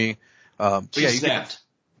top for me. She snapped.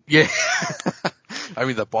 Yeah. I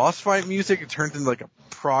mean, the boss fight music, it turns into like a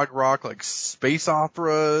prog rock, like space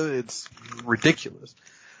opera. It's ridiculous.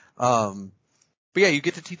 But yeah, you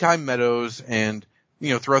get to Tea Time Meadows, and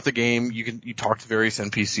throughout the game you talk to various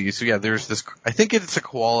NPCs. So yeah, there's this, I think it's a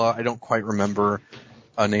koala, I don't quite remember,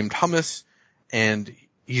 named Hummus. And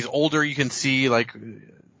he's older, you can see like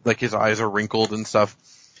his eyes are wrinkled and stuff.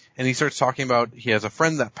 And he starts talking about he has a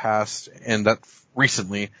friend that passed, and that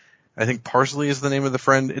recently, I think Parsley is the name of the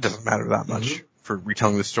friend. It doesn't matter that much for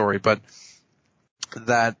retelling the story, but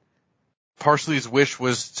that Parsley's wish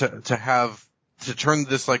was to turn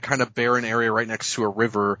this like kind of barren area right next to a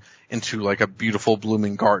river into like a beautiful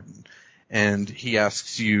blooming garden. And he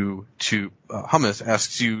asks you Hummus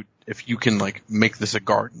asks you if you can like make this a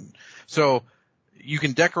garden. So you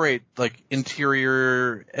can decorate like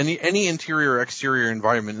interior, any interior or exterior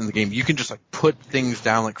environment in the game. You can just like put things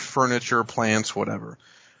down like furniture, plants, whatever.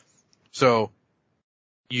 So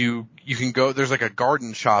you can go, there's like a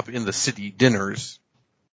garden shop in the city, Dinners.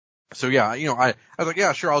 So yeah, I was like,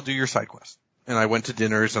 yeah, sure, I'll do your side quest. And I went to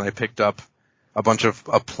Dinners and I picked up a bunch of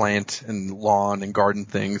plant and lawn and garden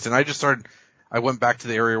things. And I went back to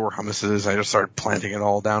the area where Hummus is. I just started planting it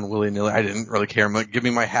all down willy-nilly. I didn't really care. I'm like, give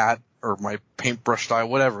me my hat or my paintbrush style,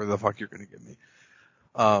 whatever the fuck you're going to give me.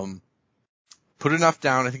 Put enough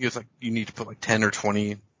down. I think it's like you need to put like 10 or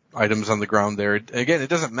 20 items on the ground there. Again, it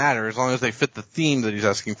doesn't matter as long as they fit the theme that he's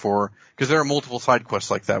asking for, because there are multiple side quests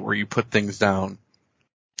like that where you put things down.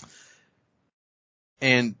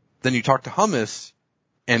 And then you talk to Hummus,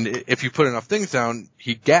 and if you put enough things down,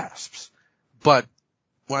 he gasps. But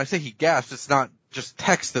when I say he gasps, it's not just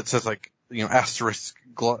text that says like, asterisk,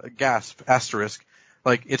 gasp, asterisk.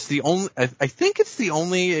 Like, it's the only, I think it's the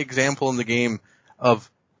only example in the game of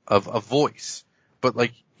a voice. But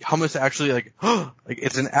like, Hummus actually like, like,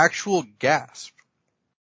 it's an actual gasp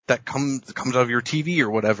that comes out of your TV or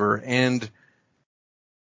whatever, and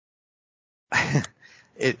I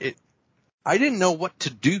didn't know what to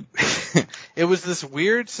do. It was this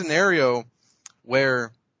weird scenario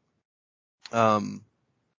where,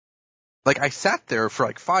 like I sat there for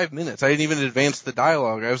like 5 minutes. I didn't even advance the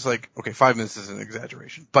dialogue. I was like, okay, 5 minutes is an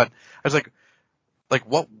exaggeration, but I was like,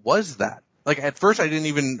 what was that? Like at first I didn't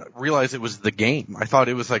even realize it was the game. I thought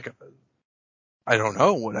it was like, I don't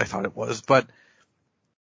know what I thought it was, but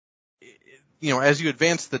as you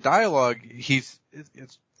advance the dialogue, it's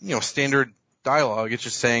standard dialogue. It's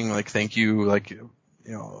just saying like, thank you, like,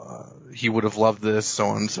 he would have loved this, so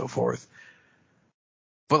on and so forth.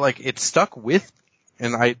 But like, it stuck with me.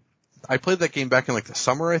 And I played that game back in like the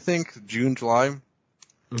summer, I think, June, July.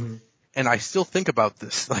 Mm-hmm. And I still think about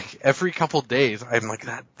this, like every couple days, I'm like,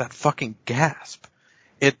 that fucking gasp.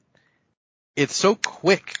 It's so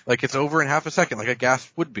quick, like it's over in half a second, like a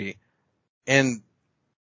gasp would be. And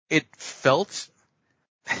it felt,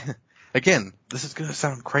 again, this is gonna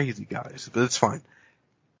sound crazy, guys, but it's fine.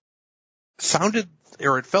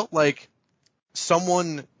 It felt like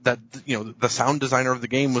someone that, the sound designer of the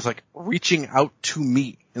game was like reaching out to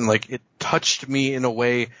me, and like it touched me in a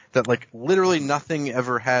way that like literally nothing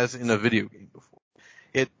ever has in a video game before.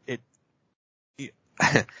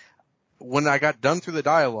 When I got done through the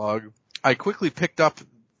dialogue, I quickly picked up,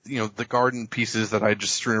 the garden pieces that I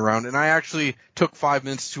just strewn around, and I actually took 5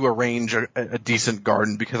 minutes to arrange a decent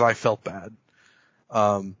garden because I felt bad.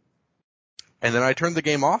 And then I turned the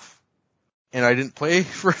game off, and I didn't play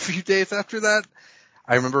for a few days after that.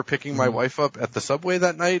 I remember picking my wife up at the subway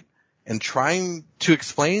that night and trying to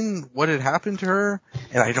explain what had happened to her,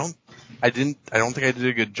 and I don't think I did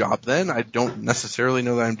a good job then. I don't necessarily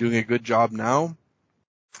know that I'm doing a good job now.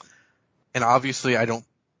 And obviously I don't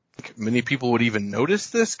think many people would even notice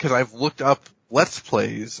this, because I've looked up Let's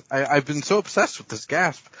Plays. I've been so obsessed with this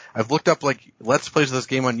gasp. I've looked up like Let's Plays of this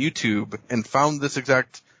game on YouTube and found this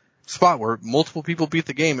exact spot where multiple people beat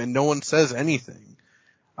the game and no one says anything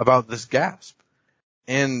about this gasp.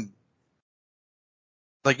 And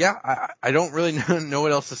like, yeah, I don't really know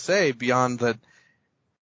what else to say beyond that.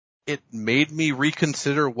 It made me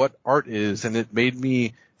reconsider what art is, and it made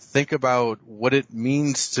me think about what it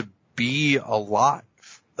means to be alive.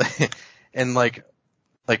 And like,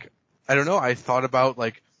 I don't know, I thought about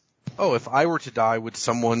like, oh, if I were to die, would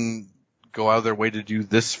someone go out of their way to do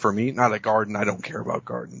this for me? Not a garden. I don't care about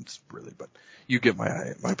gardens really, but you get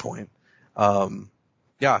my point.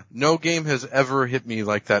 Yeah, no game has ever hit me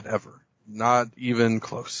like that ever. Not even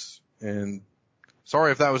close. And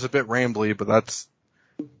sorry if that was a bit rambly, but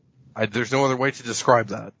there's no other way to describe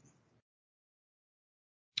that.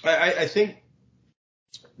 I think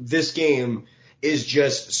this game is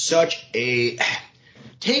just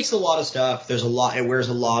takes a lot of stuff. It wears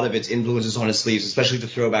a lot of its influences on its sleeves, especially to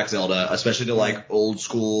throwback Zelda, especially to like old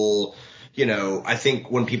school, I think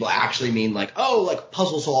when people actually mean like, oh, like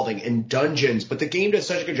puzzle solving and dungeons, but the game does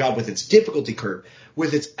such a good job with its difficulty curve,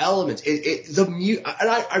 with its elements. And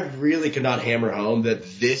I really could not hammer home that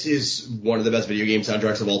this is one of the best video game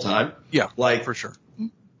soundtracks of all time. Yeah, like for sure.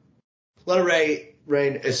 Let It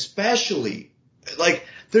Rain, especially like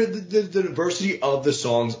the diversity of the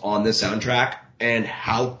songs on the soundtrack and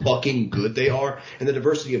how fucking good they are, and the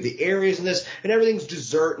diversity of the areas in this, and everything's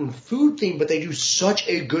dessert and food themed, but they do such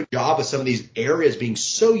a good job of some of these areas being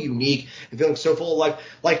so unique and feeling so full of life.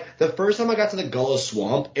 Like the first time I got to the Gullah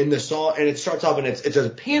Swamp in the song, and it starts off and it's a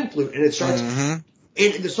pan flute, and it starts, and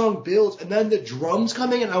the song builds, and then the drums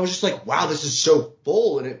coming, and I was just like, wow, this is so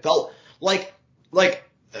full, and it felt like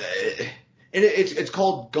and it's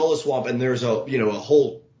called Gullah Swamp, and there's a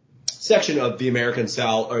whole section of the American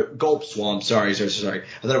South, or Gulp Swamp, sorry. I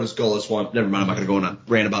thought it was Gullah Swamp. Never mind, I'm not going to go on a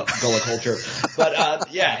rant about Gullah culture.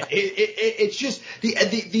 But, yeah, it's just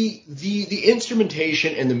the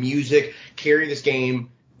instrumentation and the music carry this game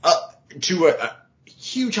up to a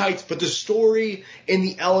huge heights, but the story and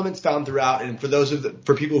the elements found throughout, and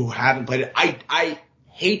for people who haven't played it, I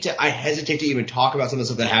hesitate to even talk about some of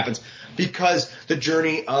the stuff that happens, because the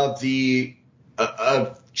journey of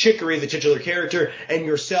of Chicory, the titular character, and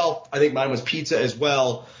yourself, I think mine was Pizza as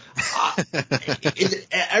well.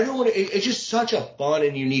 It's just such a fun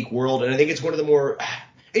and unique world, and I think it's one of the more,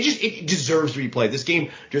 it deserves to be played. This game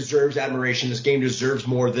deserves admiration. This game deserves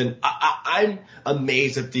more than, I'm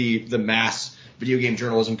amazed that the mass video game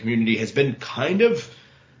journalism community has been kind of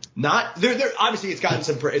not, they're obviously it's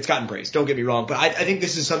gotten praise, don't get me wrong, but I think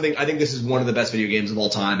this is one of the best video games of all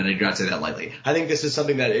time, and I do not say that lightly. I think this is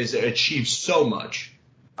something that is achieved so much.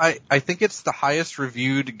 I think it's the highest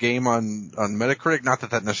reviewed game on Metacritic. Not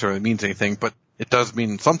that necessarily means anything, but it does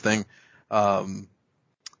mean something.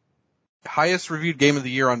 highest reviewed game of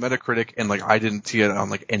the year on Metacritic, and like I didn't see it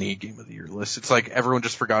on like any game of the year list. It's like everyone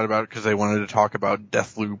just forgot about it because they wanted to talk about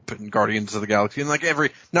Deathloop and Guardians of the Galaxy, and like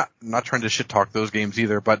not trying to shit talk those games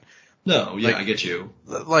either, but no, yeah, like, I get you.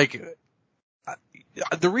 Like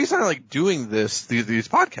the reason I like doing these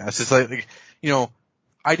podcasts is like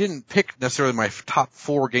I didn't pick necessarily my top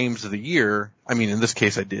 4 games of the year. I mean, in this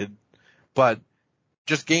case I did, but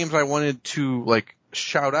just games I wanted to like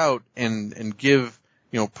shout out and give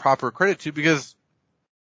proper credit to, because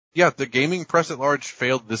the gaming press at large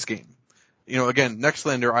failed this game. Again,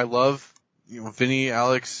 Nextlander, I love, Vinny,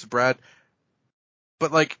 Alex, Brad,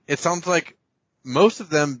 but like it sounds like most of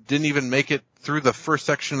them didn't even make it through the first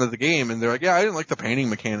section of the game, and they're like, yeah, I didn't like the painting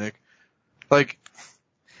mechanic. Like,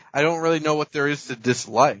 I don't really know what there is to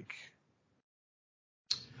dislike.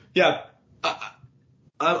 Yeah,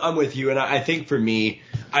 I'm with you, and I think for me,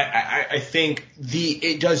 I think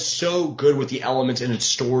it does so good with the elements in its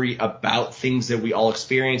story about things that we all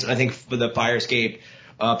experience. And I think for the Fire Escape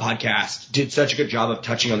podcast did such a good job of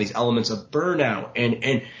touching on these elements of burnout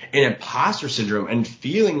and imposter syndrome and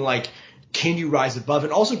feeling like, can you rise above,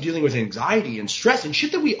 and also dealing with anxiety and stress and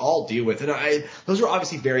shit that we all deal with. And those are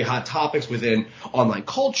obviously very hot topics within online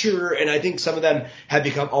culture. And I think some of them have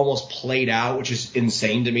become almost played out, which is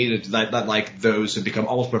insane to me that like those have become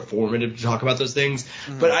almost performative to talk about those things.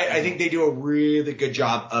 Mm-hmm. But I think they do a really good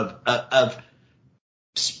job of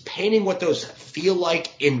painting what those feel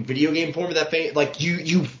like in video game form. Like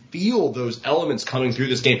you feel those elements coming through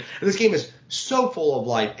this game. And this game is so full of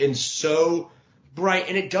life and so bright,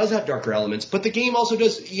 and it does have darker elements, but the game also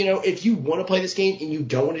does, if you want to play this game and you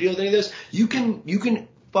don't want to deal with any of this, you can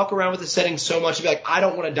fuck around with the settings so much and be like, I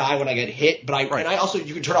don't want to die when I get hit, but and I also,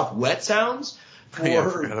 you can turn off wet sounds for,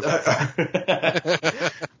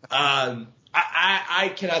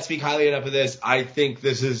 I cannot speak highly enough of this. I think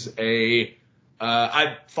this is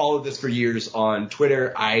I've followed this for years on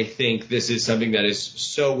Twitter. I think this is something that is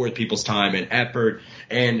so worth people's time and effort,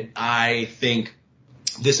 and I think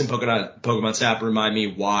this and Pokemon Snap remind me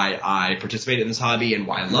why I participate in this hobby and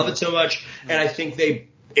why I love it so much. And I think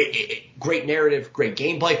great narrative, great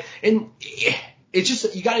gameplay, and it's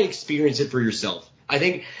just, you got to experience it for yourself. I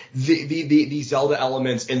think the Zelda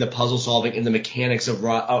elements and the puzzle solving and the mechanics of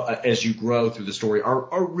as you grow through the story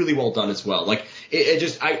are really well done as well. Like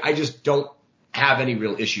I just don't have any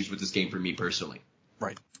real issues with this game for me personally.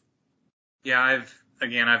 Right. Yeah, I've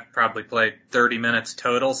probably played 30 minutes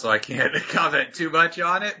total, so I can't comment too much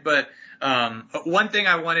on it. But one thing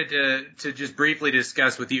I wanted to just briefly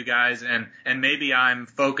discuss with you guys, and maybe I'm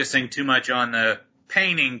focusing too much on the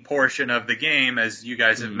painting portion of the game, as you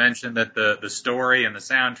guys have mentioned that the story and the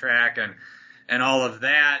soundtrack and all of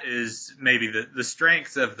that is maybe the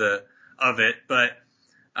strengths of it. But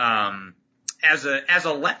as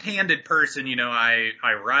a left-handed person, I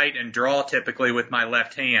write and draw typically with my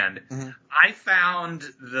left hand. Mm-hmm. I found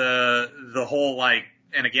the whole, like,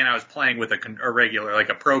 and again, I was playing with a regular, like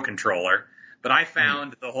a pro controller, but I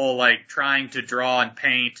found the whole, like, trying to draw and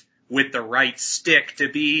paint with the right stick to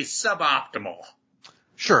be suboptimal.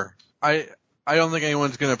 Sure. I don't think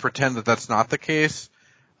anyone's going to pretend that that's not the case.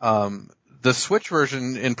 The Switch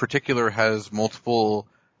version in particular has multiple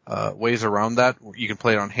ways around that. You can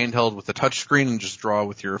play it on handheld with the touchscreen and just draw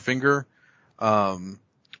with your finger.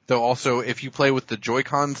 Though also, if you play with the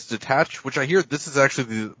Joy-Cons detached, which I hear this is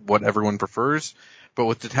actually what everyone prefers, but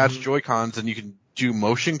with detached Joy-Cons, and you can do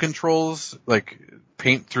motion controls, like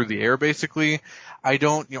paint through the air basically.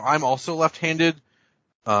 I'm also left-handed,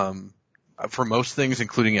 for most things,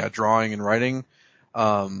 including drawing and writing.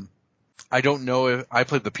 I don't know if I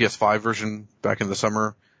played the PS5 version back in the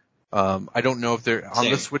summer. I don't know if on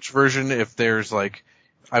the Switch version, if there's like,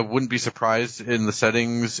 I wouldn't be surprised in the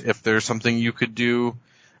settings if there's something you could do.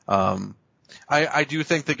 I do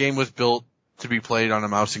think the game was built to be played on a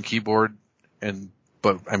mouse and keyboard,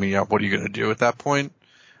 but I mean, what are you going to do at that point?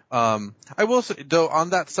 I will say, though, on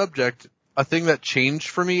that subject, a thing that changed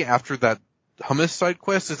for me after that hummus side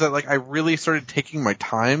quest is that, like, I really started taking my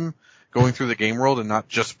time going through the game world and not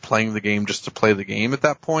just playing the game just to play the game at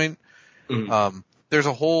that point. Mm-hmm. There's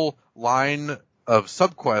a whole line of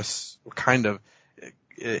subquests, kind of.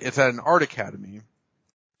 It's at an art academy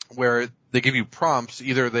where they give you prompts.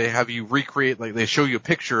 Either they have you recreate, like they show you a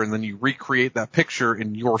picture and then you recreate that picture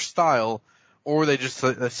in your style, or they just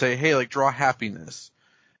say, hey, like, draw happiness.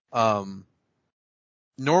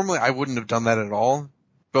 Normally I wouldn't have done that at all,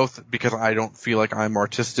 both because I don't feel like I'm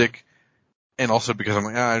artistic and also because I'm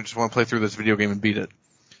like, I just want to play through this video game and beat it.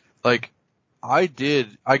 Like, I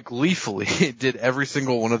gleefully did every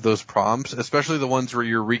single one of those prompts, especially the ones where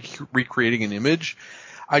you're recreating an image.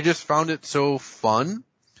 I just found it so fun.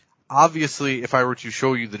 obviously, if I were to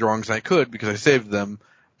show you the drawings, I could because I saved them.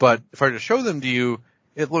 But if I were to show them to you,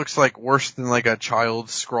 it looks like worse than like a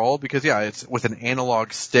child's scrawl because yeah, it's with an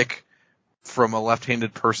analog stick from a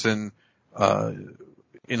left-handed person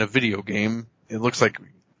in a video game. It looks like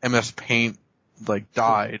MS Paint like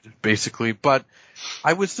died basically, but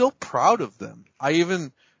I was still proud of them. I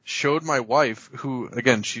even showed my wife, who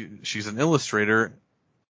again she's an illustrator,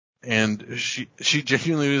 and she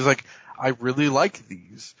genuinely was like, I really like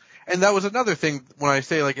these. And that was another thing when I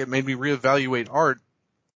say like it made me reevaluate art.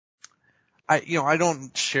 I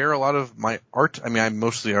don't share a lot of my art. I mean, I'm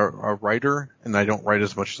mostly a writer and I don't write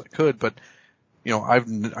as much as I could, but I've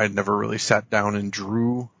never really sat down and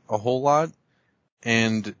drew a whole lot,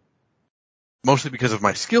 and mostly because of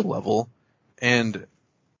my skill level. And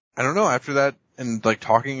I don't know, after that and like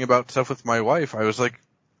talking about stuff with my wife, I was like,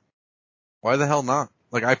 why the hell not?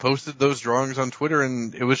 Like I posted those drawings on Twitter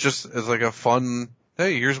and it was just as like a fun,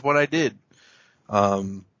 hey, here's what I did. I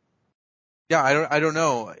don't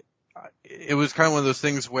know. It was kind of one of those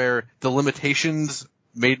things where the limitations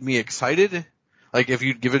made me excited. Like if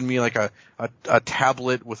you'd given me like a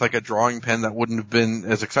tablet with like a drawing pen, that wouldn't have been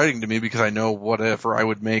as exciting to me because I know whatever I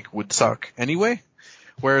would make would suck anyway.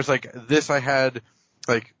 Whereas like this, I had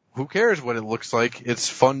like, who cares what it looks like? It's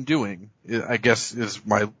fun doing, I guess is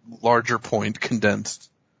my larger point condensed.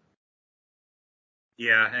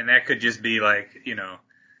 Yeah, and that could just be like,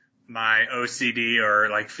 my OCD or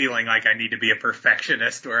like feeling like I need to be a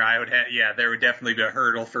perfectionist where I would have, there would definitely be a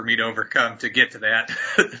hurdle for me to overcome to get to that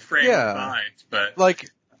frame of mind. But like,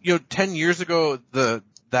 10 years ago,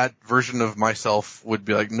 that version of myself would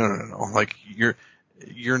be like, no. Like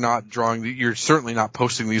you're not drawing, you're certainly not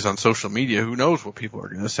posting these on social media. Who knows what people are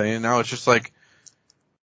going to say? And now it's just like,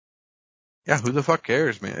 yeah, who the fuck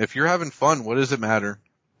cares, man? If you're having fun, what does it matter?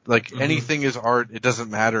 Like anything is art. It doesn't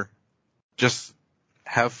matter. Just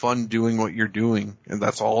have fun doing what you're doing, and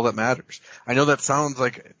that's all that matters. I know that sounds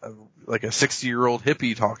like a 60-year-old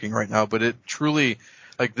hippie talking right now, but it truly,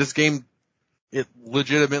 like this game, it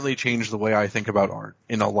legitimately changed the way I think about art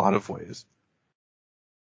in a lot of ways.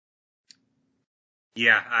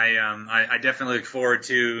 Yeah, I definitely look forward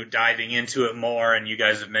to diving into it more, and you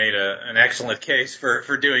guys have made an excellent case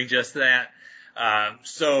for doing just that.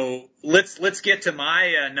 So let's get to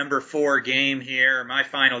my number 4 game here, my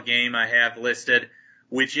final game I have listed,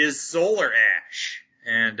 which is Solar Ash.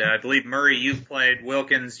 And I believe, Murray, you've played.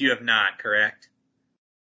 Wilkins, you have not, correct?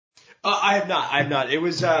 I have not. It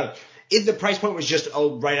was the price point was just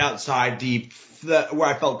right outside where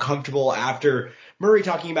I felt comfortable. After Murray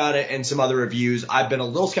talking about it and some other reviews, I've been a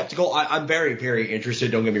little skeptical. I'm very, very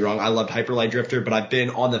interested. Don't get me wrong. I loved Hyper Light Drifter, but I've been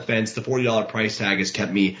on the fence. The $40 price tag has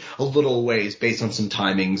kept me a little ways based on some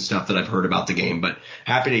timing stuff that I've heard about the game. But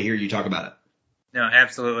happy to hear you talk about it. No,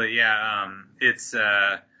 absolutely. Yeah.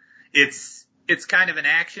 It's kind of an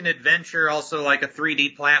action adventure, also like a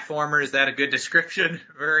 3D platformer. Is that a good description,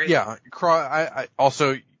 Murray? Yeah. I'll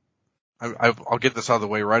get this out of the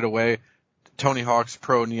way right away. Tony Hawk's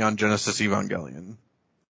Pro Neon Genesis Evangelion.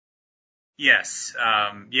 Yes.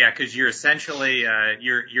 Cause you're essentially,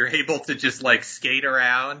 you're able to just like skate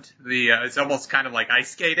around it's almost kind of like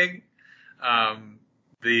ice skating,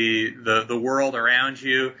 the world around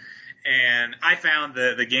you. And I found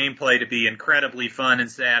the gameplay to be incredibly fun and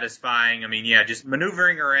satisfying. I mean, just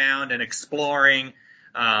maneuvering around and exploring.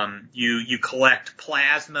 You collect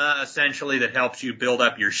plasma essentially that helps you build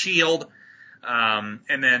up your shield.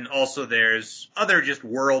 And then also there's other just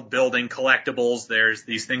world building collectibles. There's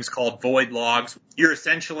these things called void logs. You're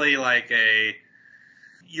essentially like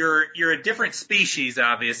you're a different species,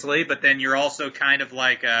 obviously, but then you're also kind of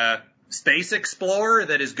like a space explorer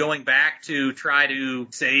that is going back to try to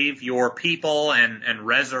save your people and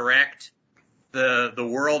resurrect the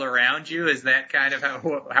world around you. Is that kind of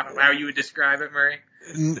how you would describe it, Murray?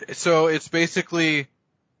 So it's basically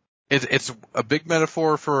it's a big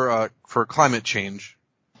metaphor for climate change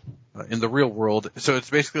in the real world. So it's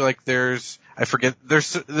basically like this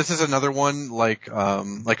is another one like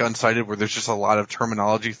Unsighted, where there's just a lot of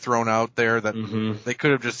terminology thrown out there that they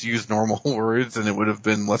could have just used normal words and it would have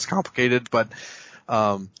been less complicated. But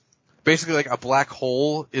basically like a black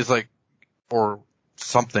hole is like, or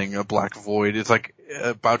something, a black void is like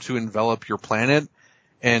about to envelop your planet,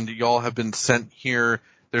 and y'all have been sent here.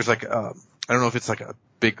 There's like I don't know if it's like a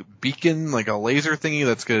big beacon, like a laser thingy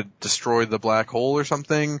that's going to destroy the black hole or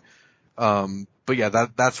something. But yeah,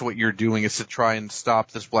 that's what you're doing, is to try and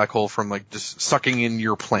stop this black hole from like just sucking in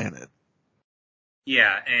your planet.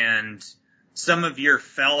 Yeah, and some of your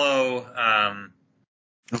fellow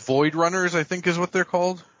Void Runners, I think is what they're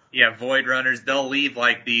called. Yeah, void runners, they'll leave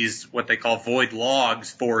like these, what they call void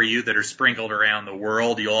logs for you that are sprinkled around the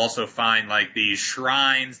world. You'll also find like these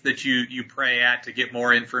shrines that you pray at to get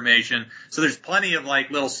more information. So there's plenty of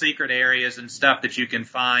like little secret areas and stuff that you can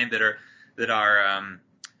find that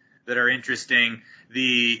are interesting.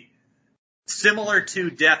 Similar to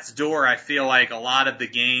Death's Door, I feel like a lot of the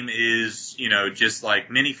game is, just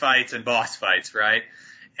like mini fights and boss fights, right?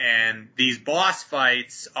 And these boss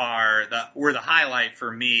fights were the highlight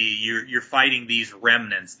for me. You're fighting these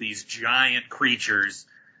remnants, these giant creatures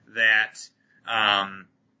that,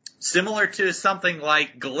 similar to something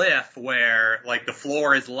like Glyph, where like the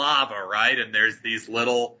floor is lava, right? And there's these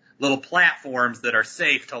little platforms that are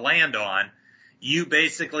safe to land on. You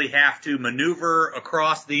basically have to maneuver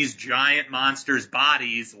across these giant monsters'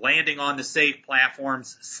 bodies, landing on the safe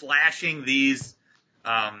platforms, slashing these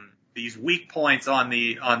weak points on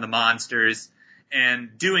the monsters,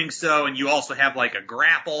 and doing so. And you also have like a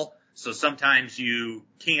grapple, so sometimes you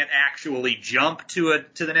can't actually jump to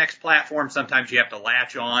the next platform. Sometimes you have to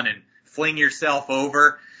latch on and fling yourself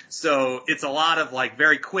over. So it's a lot of like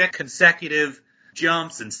very quick consecutive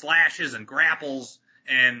jumps and slashes and grapples.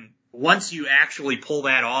 And once you actually pull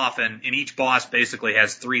that off, and each boss basically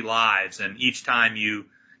has 3 lives, and each time you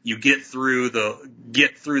get through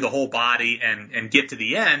the whole body and get to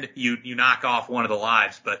the end, you knock off one of the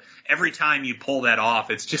lives. But every time you pull that off,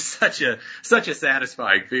 it's just such a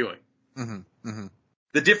satisfying feeling. Mm-hmm. Mm-hmm.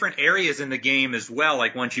 The different areas in the game as well,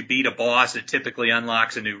 like once you beat a boss, it typically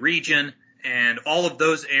unlocks a new region, and all of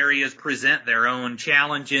those areas present their own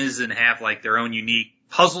challenges and have like their own unique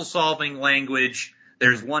puzzle solving language.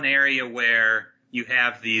 There's one area where you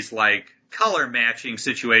have these like color matching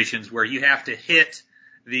situations where you have to hit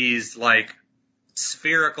these like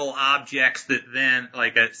spherical objects that then,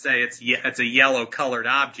 like say it's a yellow colored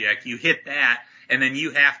object. You hit that, and then you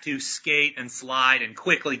have to skate and slide and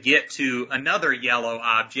quickly get to another yellow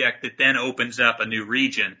object that then opens up a new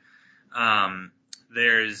region.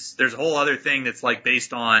 There's a whole other thing that's like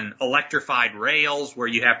based on electrified rails where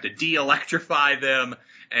you have to de-electrify them.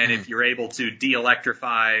 And if you're able to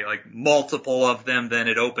de-electrify like multiple of them, then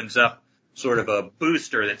it opens up sort of a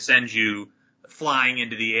booster that sends you flying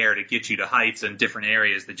into the air to get you to heights and different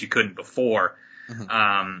areas that you couldn't before.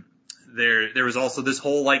 Mm-hmm. There was also this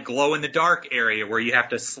whole like glow in the dark area where you have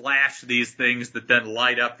to slash these things that then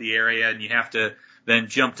light up the area, and you have to then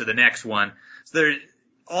jump to the next one. So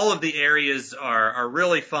all of the areas are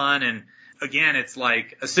really fun. And again, it's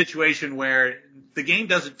like a situation where the game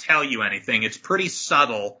doesn't tell you anything. It's pretty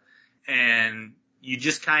subtle, and you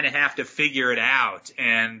just kind of have to figure it out.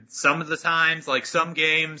 And some of the times, like some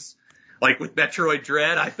games, like with Metroid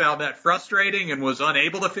Dread, I found that frustrating and was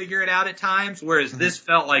unable to figure it out at times, whereas this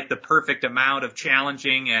felt like the perfect amount of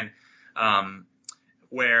challenging and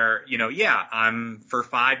where, I'm for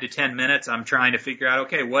 5 to 10 minutes, I'm trying to figure out,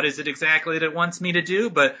 okay, what is it exactly that it wants me to do?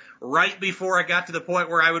 But right before I got to the point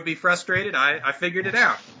where I would be frustrated, I figured it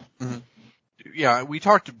out. Mm-hmm. Yeah, we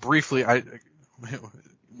talked briefly.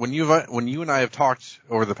 When you and I have talked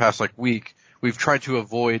over the past week, we've tried to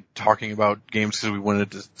avoid talking about games because we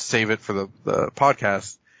wanted to save it for the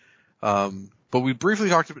podcast. But we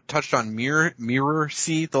briefly touched on Mirror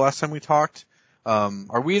Sea the last time we talked.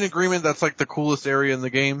 Are we in agreement that's like the coolest area in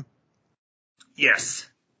the game? Yes.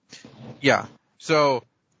 Yeah. So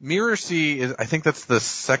Mirror Sea I think that's the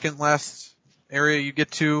second last area you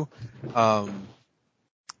get to.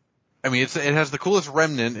 It has the coolest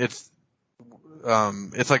remnant. It's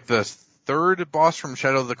like the third boss from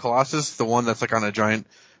Shadow of the Colossus, the one that's like on a giant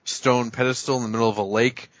stone pedestal in the middle of a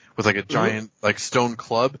lake with like a giant stone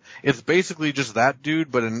club. It's basically just that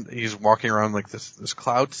dude, but he's walking around like this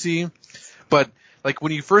cloud sea. But like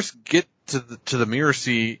when you first get to the Mirror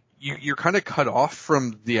Sea, you're kind of cut off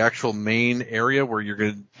from the actual main area where you're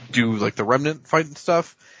gonna do like the remnant fight and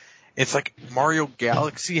stuff. It's like Mario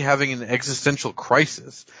Galaxy having an existential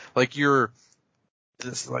crisis. Like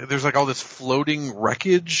there's like all this floating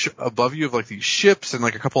wreckage above you of like these ships and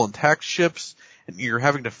like a couple intact ships, and you're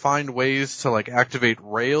having to find ways to like activate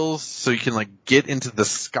rails so you can like get into the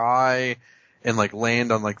sky and like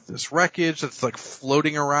land on like this wreckage that's like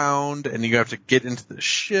floating around, and you have to get into the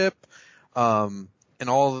ship. And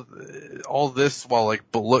all this while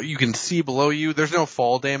like below, you can see below you. There's no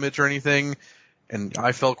fall damage or anything, and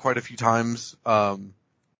I fell quite a few times.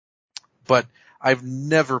 But I've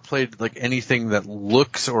never played like anything that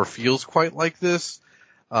looks or feels quite like this.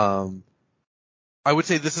 I would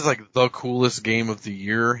say this is like the coolest game of the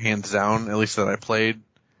year, hands down, at least that I played.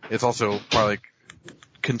 It's also probably like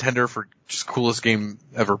contender for just coolest game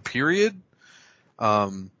ever, period.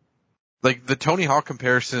 Like the Tony Hawk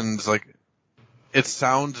comparisons, like it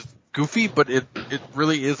sounds goofy, but it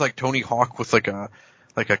really is like Tony Hawk with like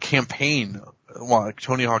a campaign. Well, like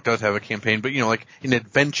Tony Hawk does have a campaign, but like an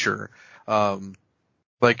adventure.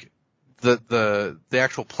 Like the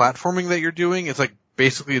actual platforming that you're doing is like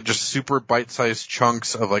basically just super bite-sized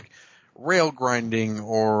chunks of like rail grinding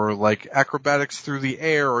or like acrobatics through the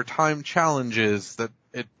air or time challenges. That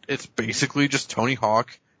it's basically just Tony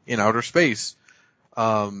Hawk in outer space.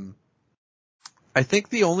 I think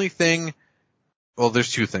the only thing, well,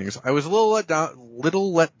 there's two things. I was a little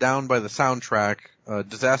let down by the soundtrack.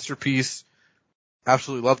 Disaster Piece,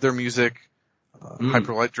 absolutely love their music.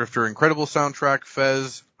 Hyper Light Drifter, incredible soundtrack.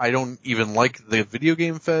 Fez, I don't even like the video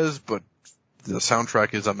game Fez, but the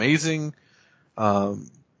soundtrack is amazing. Not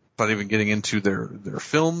even getting into their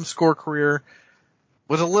film score career.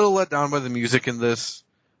 Was a little let down by the music in this.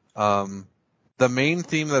 The main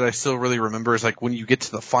theme that I still really remember is like when you get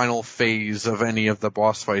to the final phase of any of the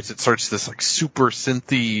boss fights, it starts this like super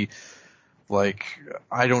synthy, like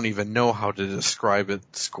I don't even know how to describe it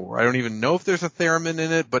score. I don't even know if there's a theremin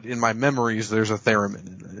in it, but in my memories there's a theremin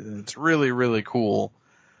in it. And it's really, really cool.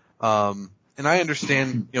 And I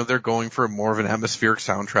understand, they're going for more of an atmospheric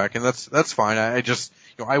soundtrack, and that's fine. I just,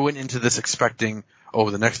 I went into this expecting,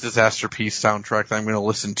 the next Disaster Piece soundtrack that I'm going to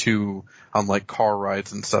listen to on like car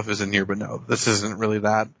rides and stuff is in here, but no, this isn't really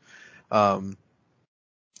that. The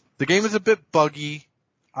game is a bit buggy.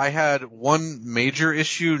 I had one major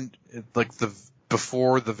issue, like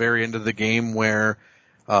before the very end of the game where,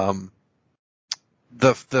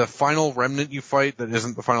 the final remnant you fight that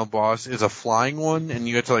isn't the final boss is a flying one, and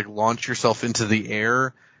you have to like launch yourself into the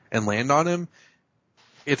air and land on him.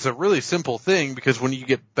 It's a really simple thing because when you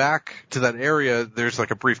get back to that area, there's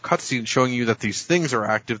like a brief cutscene showing you that these things are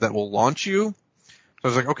active that will launch you. So I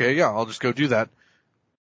was like, okay, yeah, I'll just go do that.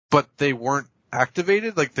 But they weren't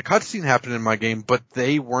activated. Like the cutscene happened in my game, but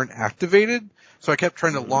they weren't activated. So I kept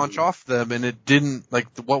trying to launch off them, and it didn't, like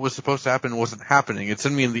what was supposed to happen wasn't happening. It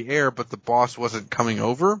sent me in the air, but the boss wasn't coming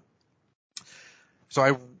over. So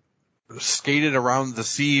I skated around the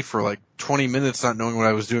sea for like 20 minutes not knowing what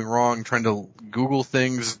I was doing wrong, trying to Google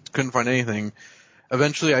things, couldn't find anything.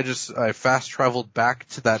 Eventually I fast traveled back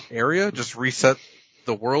to that area, just reset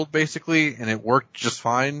the world basically, and it worked just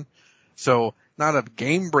fine. So not a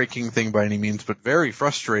game breaking thing by any means, but very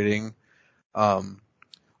frustrating.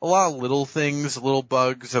 A lot of little things, little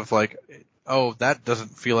bugs of like, that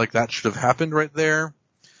doesn't feel like that should have happened right there.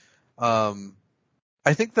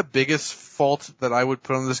 I think the biggest fault that I would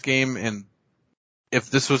put on this game, and if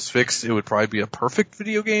this was fixed, it would probably be a perfect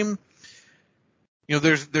video game.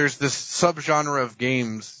 There's this subgenre of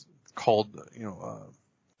games called,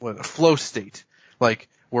 a flow state, like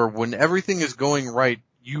where when everything is going right,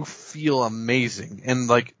 you feel amazing. And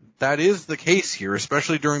like that is the case here,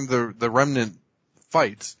 especially during the remnant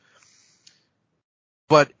fights.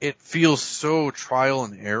 But it feels so trial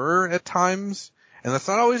and error at times. And that's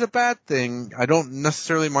not always a bad thing. I don't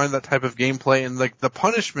necessarily mind that type of gameplay, and like the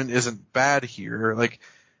punishment isn't bad here. Like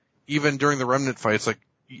even during the remnant fights, like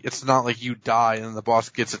it's not like you die and the boss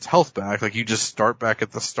gets its health back. Like you just start back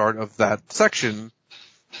at the start of that section.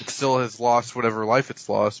 It still has lost whatever life it's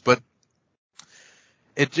lost, but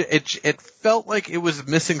it felt like it was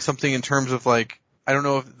missing something in terms of like, I don't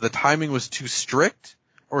know if the timing was too strict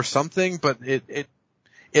or something, but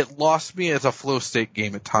it lost me as a flow state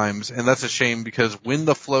game at times, and that's a shame because when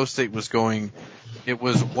the flow state was going, it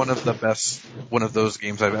was one of the best one of those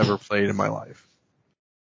games I've ever played in my life.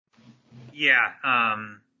 Yeah,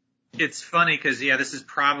 it's funny because this is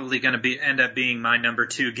probably going to end up being my number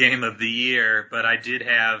 2 game of the year, but I did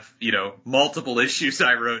have multiple issues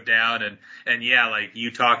I wrote down, and like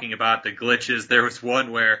you talking about the glitches, there was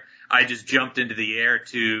one where I just jumped into the air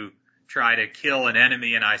to try to kill an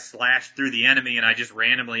enemy, and I slashed through the enemy, and I just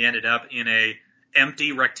randomly ended up in a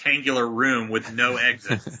empty rectangular room with no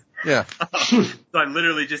exits. Yeah. So I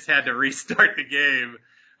literally just had to restart the game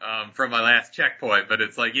from my last checkpoint. But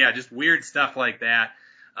it's like, just weird stuff like that.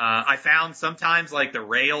 I found sometimes like the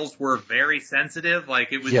rails were very sensitive.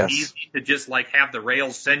 Like it was easy to just like have the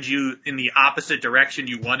rails send you in the opposite direction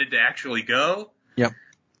you wanted to actually go. Yep.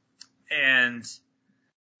 And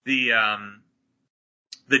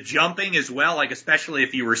the jumping as well, like especially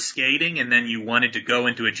if you were skating and then you wanted to go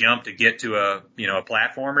into a jump to get to a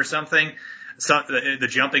platform or something, the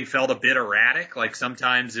jumping felt a bit erratic. Like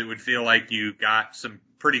sometimes it would feel like you got some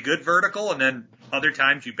pretty good vertical, and then other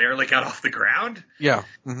times you barely got off the ground. Yeah.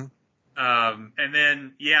 Mm-hmm. And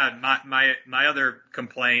then my other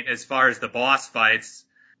complaint as far as the boss fights,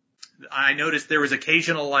 I noticed there was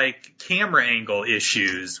occasional like camera angle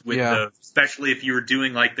issues with especially if you were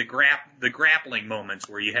doing like the grappling moments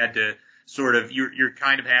where you had to sort of you're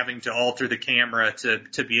kind of having to alter the camera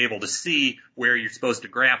to be able to see where you're supposed to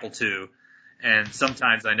grapple to. And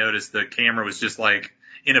sometimes I noticed the camera was just like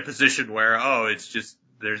in a position where, it's just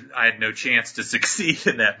I had no chance to succeed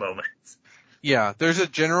in that moment. Yeah, there's a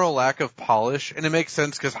general lack of polish, and it makes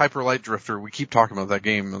sense because Hyper Light Drifter, we keep talking about that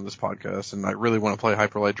game on this podcast, and I really want to play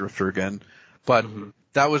Hyper Light Drifter again. But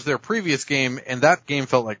that was their previous game, and that game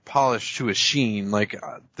felt like polished to a sheen. Like,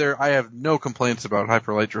 I have no complaints about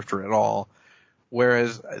Hyper Light Drifter at all.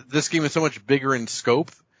 Whereas this game is so much bigger in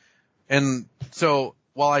scope. And so,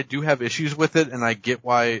 while I do have issues with it, and I get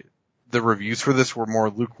why the reviews for this were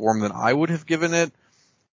more lukewarm than I would have given it,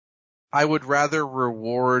 I would rather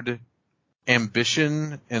reward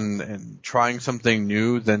ambition and trying something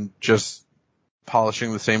new than just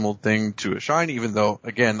polishing the same old thing to a shine, even though,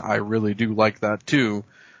 again, I really do like that too.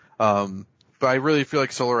 But I really feel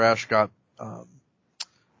like Solar Ash got kind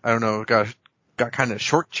of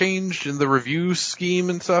shortchanged in the review scheme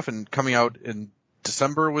and stuff, and coming out in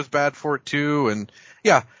December was bad for it too. And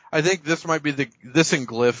yeah, I think this might be this and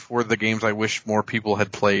Glyph were the games I wish more people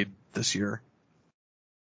had played this year.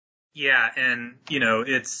 Yeah, and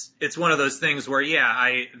it's one of those things where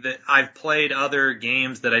I've played other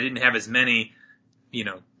games that I didn't have as many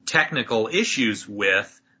technical issues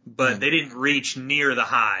with, but they didn't reach near the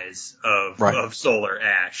highs of Solar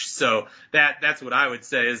Ash. So that's what I would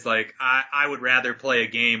say is like I would rather play a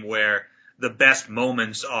game where the best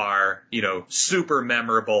moments are super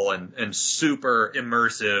memorable and super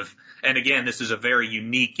immersive. And again, this is a very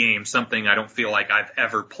unique game, something I don't feel like I've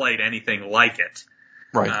ever played anything like it.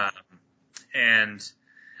 Right.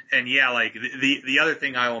 And yeah, like the other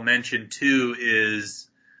thing I will mention too is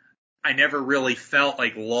I never really felt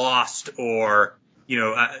like lost or,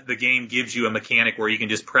 the game gives you a mechanic where you can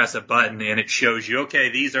just press a button and it shows you, okay,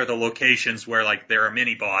 these are the locations where like there are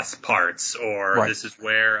mini boss parts, or this is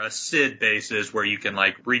where a Sid base is where you can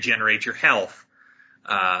like regenerate your health.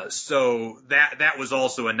 So that was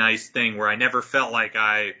also a nice thing where I never felt like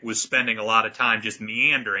I was spending a lot of time just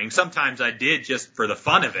meandering. Sometimes I did just for the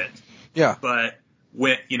fun of it. Yeah. But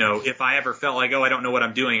when, if I ever felt like, I don't know what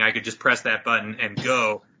I'm doing, I could just press that button and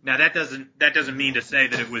go. Now that doesn't mean to say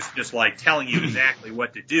that it was just like telling you exactly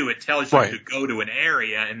what to do. It tells you to go to an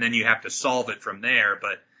area and then you have to solve it from there.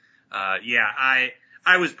 But,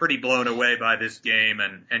 I was pretty blown away by this game,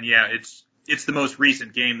 and yeah, it's the most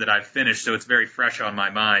recent game that I've finished, so it's very fresh on my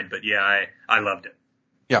mind. But yeah, I loved it.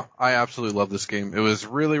 Yeah, I absolutely love this game. It was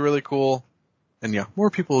really, really cool. And yeah, more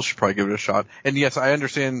people should probably give it a shot. And yes, I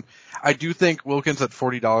understand. I do think Wilkins at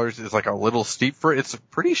 $40 is like a little steep for it. It's a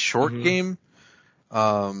pretty short game.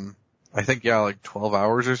 I think, like 12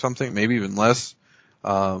 hours or something, maybe even less.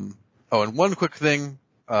 And one quick thing,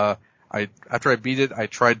 after I beat it, I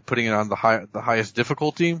tried putting it on the highest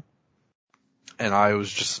difficulty, and I was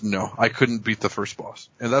just, I couldn't beat the first boss.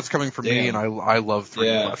 And that's coming from me, and I love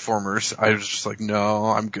 3D platformers. I was just like, no,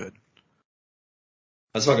 I'm good.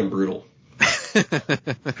 That's fucking brutal.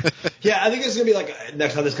 Yeah, I think it's gonna be like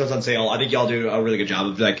next time this comes on sale. I think y'all do a really good job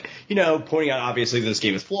of pointing out obviously this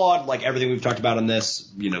game is flawed, like everything we've talked about on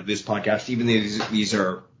this, this podcast. Even these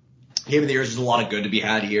are Game of the Year. There's a lot of good to be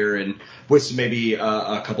had here, and with maybe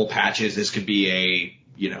a couple patches, this could be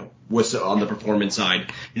with on the performance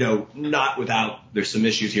side, not without there's some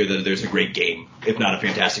issues here that there's a great game, if not a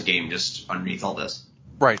fantastic game, just underneath all this.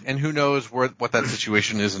 Right, and who knows what that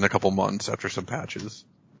situation is in a couple months after some patches.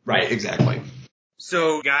 Right, exactly.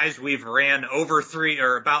 So, guys, we've ran over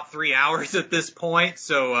about 3 hours at this point.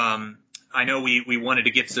 So, I know we wanted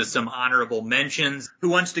to get to some honorable mentions. Who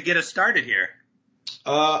wants to get us started here?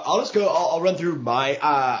 I'll just go. I'll run through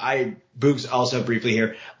my. Boogs also briefly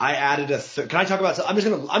here. I added can I talk about? I'm just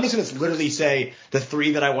gonna literally say the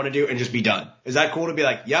 3 that I want to do and just be done. Is that cool to be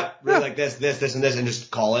like, yep, really like this, and this, and just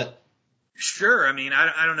call it? Sure. I mean,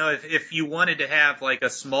 I don't know if you wanted to have like a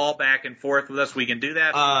small back and forth with us, we can do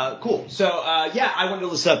that. Cool. So, I wanted to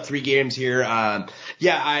list up 3 games here.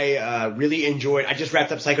 I really enjoyed, I just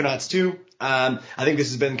wrapped up Psychonauts 2. I think this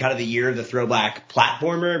has been kind of the year of the throwback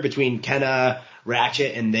platformer between Kenna,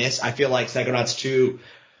 Ratchet, and this. I feel like Psychonauts 2,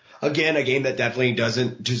 again, a game that definitely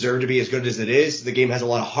doesn't deserve to be as good as it is. The game has a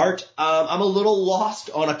lot of heart. I'm a little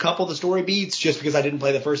lost on a couple of the story beats just because I didn't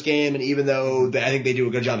play the first game, and even though I think they do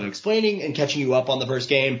a good job of explaining and catching you up on the first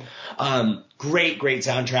game. Great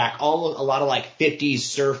soundtrack. A lot of like 50s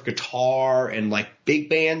surf guitar and like big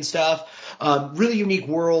band stuff. Really unique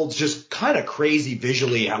worlds, just kind of crazy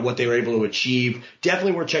visually at what they were able to achieve.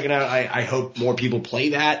 Definitely worth checking out. I hope more people play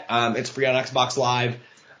that. It's free on Xbox Live.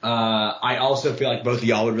 I also feel like both of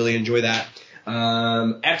y'all would really enjoy that.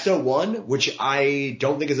 X01, which I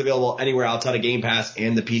don't think is available anywhere outside of Game Pass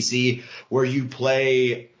and the PC, where you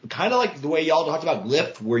play kind of like the way y'all talked about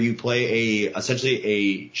Glyph, where you play essentially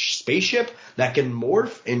a spaceship that can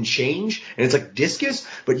morph and change, and it's like Discus,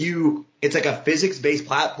 but it's like a physics-based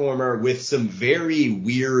platformer with some very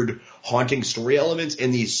weird, haunting story elements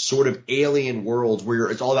in these sort of alien worlds where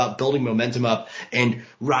it's all about building momentum up and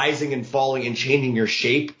rising and falling and changing your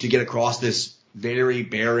shape to get across this very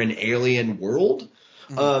barren alien world.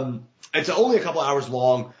 Mm-hmm. It's only a couple hours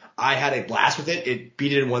long. I had a blast with it. It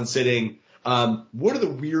beat it in one sitting. One of the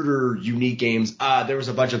weirder, unique games, there was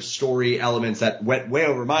a bunch of story elements that went way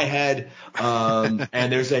over my head. And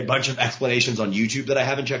there's a bunch of explanations on YouTube that I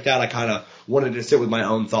haven't checked out. I kind of wanted to sit with my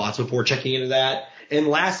own thoughts before checking into that. And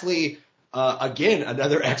lastly, again,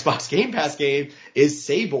 another Xbox Game Pass game is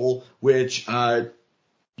Sable, which,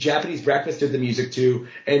 Japanese Breakfast did the music to,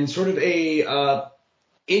 and sort of a,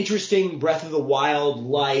 interesting Breath of the Wild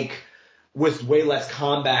like, with way less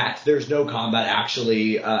combat. There's no combat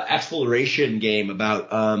actually. Exploration game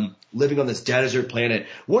about living on this desert planet.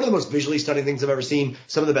 One of the most visually stunning things I've ever seen.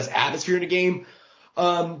 Some of the best atmosphere in a game.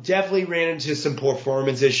 Definitely ran into some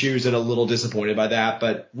performance issues and a little disappointed by that,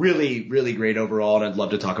 but really, really great overall. And I'd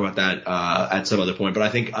love to talk about that at some other point. But I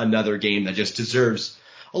think another game that just deserves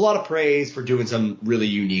a lot of praise for doing some really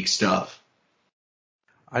unique stuff.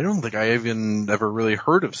 I don't think I even ever really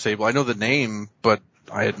heard of Sable. I know the name, but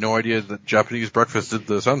I had no idea that Japanese Breakfast did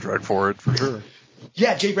the soundtrack for it, for sure.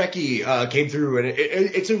 Yeah, Jay Brecky came through, and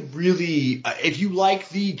it's a really, if you like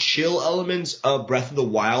the chill elements of Breath of the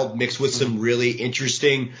Wild mixed with some really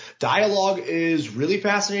interesting dialogue, is really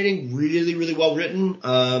fascinating, really, really well written.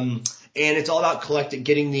 And it's all about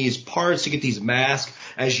getting these parts to get these masks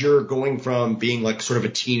as you're going from being like sort of a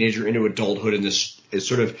teenager into adulthood in this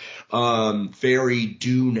sort of very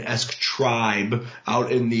Dune-esque tribe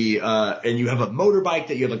out in the and you have a motorbike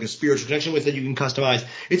that you have like a spiritual connection with that you can customize.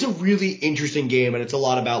 It's a really interesting game, and it's a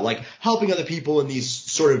lot about like helping other people in these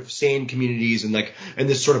sort of sane communities and like in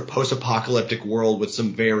this sort of post-apocalyptic world with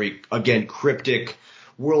some very, again, cryptic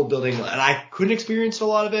world building, and I couldn't experience a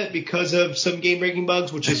lot of it because of some game breaking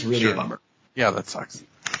bugs, which is really a bummer. Yeah, that sucks.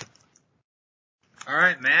 All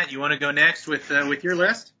right, Matt, you want to go next with your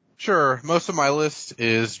list? Sure. Most of my list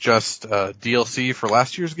is just DLC for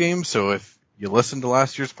last year's game, so if you listened to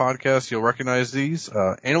last year's podcast, you'll recognize these.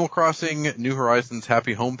 Animal Crossing New Horizons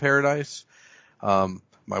Happy Home Paradise. My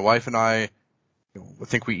wife and I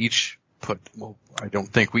think we each put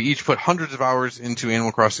hundreds of hours into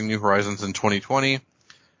Animal Crossing New Horizons in 2020.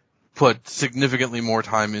 Put significantly more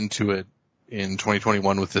time into it in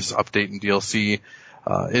 2021 with this update and DLC.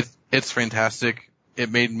 It's fantastic. It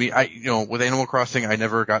made me, with Animal Crossing, I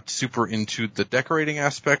never got super into the decorating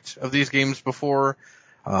aspect of these games before.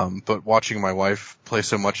 But watching my wife play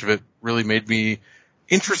so much of it really made me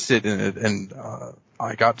interested in it. And,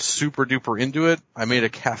 I got super duper into it. I made a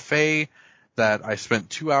cafe that I spent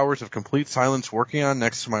 2 hours of complete silence working on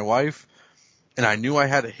next to my wife. And I knew I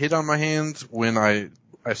had a hit on my hands when I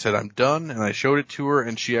said, I'm done, and I showed it to her,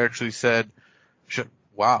 and she actually said,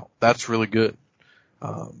 wow, that's really good.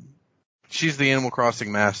 She's the Animal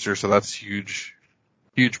Crossing master, so that's huge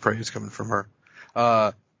praise coming from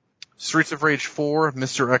her. Streets of Rage 4,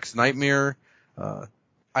 Mr. X Nightmare.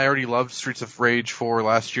 I already loved Streets of Rage 4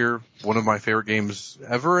 last year, one of my favorite games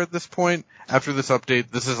ever at this point. After this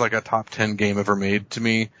update, this is like a top 10 game ever made to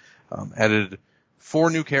me. Added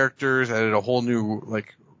 4 new characters, added a whole new,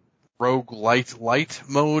 like, rogue light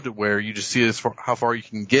mode where you just see how far you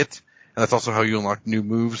can get, and that's also how you unlock new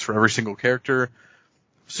moves for every single character.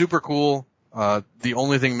 Super cool. The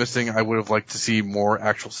only thing missing, I would have liked to see more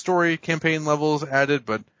actual story campaign levels added,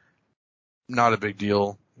 but not a big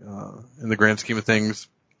deal in the grand scheme of things.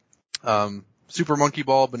 Super Monkey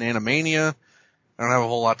Ball Banana Mania. I don't have a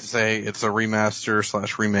whole lot to say. It's a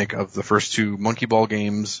remaster / remake of the first 2 Monkey Ball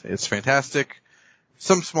games. It's fantastic.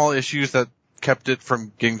 Some small issues that kept it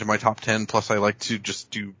from getting to my top 10, plus I like to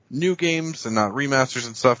just do new games and not remasters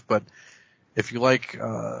and stuff, but if you like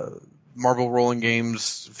marble rolling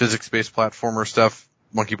games, physics-based platformer stuff,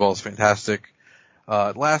 Monkey Ball is fantastic.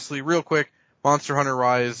 Lastly, real quick, Monster Hunter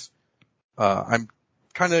Rise. I'm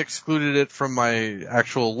kind of excluded it from my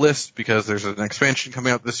actual list because there's an expansion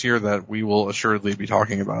coming out this year that we will assuredly be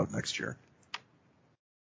talking about next year.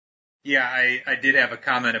 Yeah, I did have a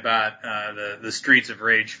comment about the Streets of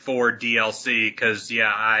Rage 4 DLC because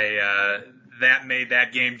that made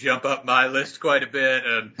that game jump up my list quite a bit.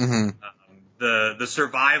 And the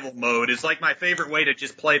survival mode is like my favorite way to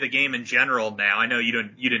just play the game in general now. I know you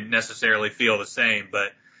didn't necessarily feel the same,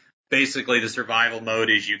 but basically the survival mode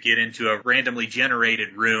is you get into a randomly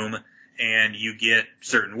generated room and you get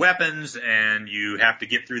certain weapons, and you have to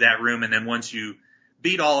get through that room, and then once you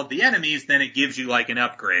beat all of the enemies, then it gives you like an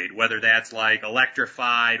upgrade, whether that's like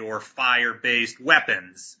electrified or fire-based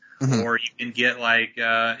weapons, or you can get like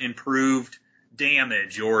improved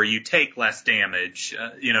damage, or you take less damage.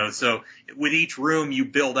 So with each room you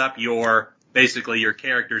build up basically your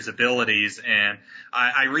character's abilities, and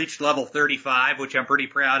I reached level 35, which I'm pretty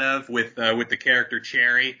proud of with the character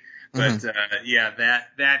Cherry. But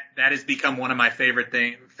that has become one of my favorite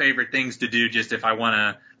things to do, just if I want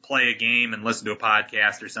to play a game and listen to a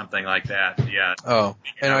podcast or something like that. Yeah. Oh,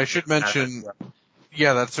 and I should mention,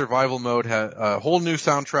 that survival mode had a whole new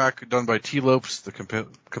soundtrack done by T. Lopes, the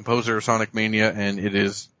composer of Sonic Mania, and it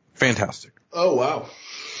is fantastic. Oh, wow.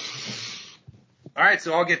 All right,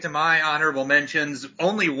 so I'll get to my honorable mentions,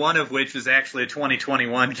 only one of which is actually a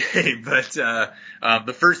 2021 game, but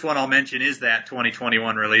the first one I'll mention is that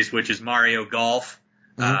 2021 release, which is Mario Golf.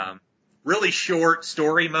 Really short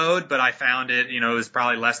story mode, but I found it, it was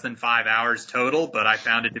probably less than 5 hours total, but I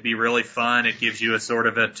found it to be really fun. It gives you a sort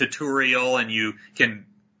of a tutorial, and you can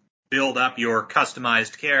build up your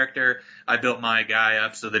customized character. I built my guy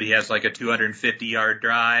up so that he has like a 250-yard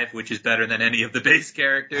drive, which is better than any of the base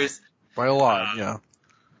characters. By a lot, yeah.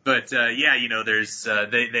 But there's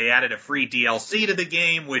they added a free DLC to the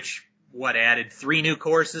game, which added 3 new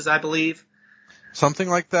courses, I believe. Something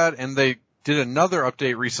like that, and they did another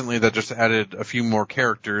update recently that just added a few more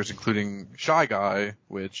characters, including Shy Guy,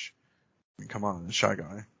 which, come on, Shy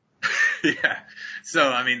Guy. Yeah. So,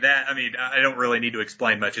 I don't really need to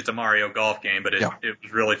explain much. It's a Mario Golf game, but it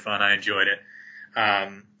was really fun. I enjoyed it.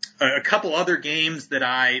 A couple other games that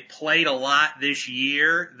I played a lot this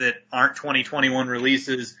year that aren't 2021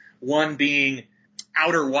 releases, one being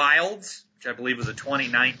Outer Wilds, which I believe was a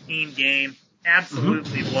 2019 game.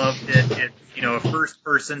 Absolutely loved it. It's, a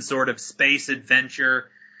first-person sort of space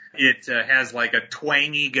adventure. It has like a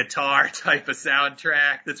twangy guitar type of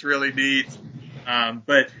soundtrack that's really neat.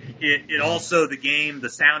 But it also, the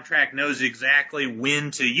soundtrack knows exactly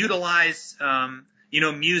when to utilize,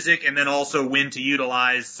 music, and then also when to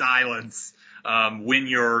utilize silence, when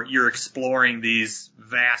you're exploring these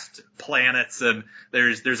vast planets. And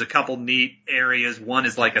there's a couple neat areas. One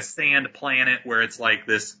is like a sand planet where it's like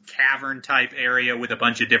this cavern type area with a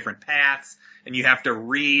bunch of different paths, and you have to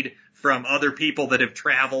read from other people that have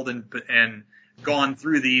traveled and gone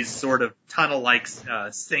through these sort of tunnel-like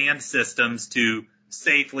sand systems to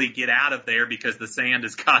safely get out of there because the sand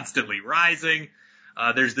is constantly rising.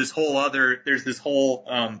 There's this whole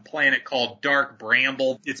planet called Dark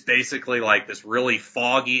Bramble. It's basically like this really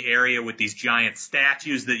foggy area with these giant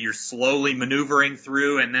statues that you're slowly maneuvering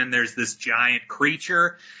through, and then there's this giant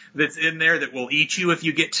creature that's in there that will eat you if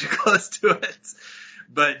you get too close to it.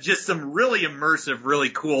 But just some really immersive, really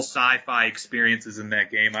cool sci-fi experiences in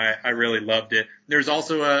that game. I really loved it. There's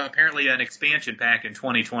also apparently an expansion pack in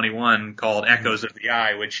 2021 called Echoes of the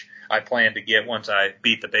Eye, which I plan to get once I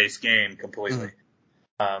beat the base game completely.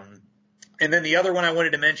 And then the other one I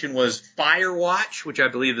wanted to mention was Firewatch, which I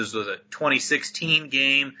believe was a 2016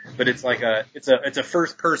 game, but it's like it's a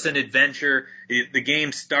first-person adventure. The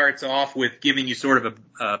game starts off with giving you sort of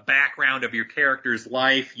a background of your character's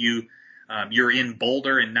life. You're in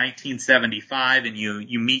Boulder in 1975, and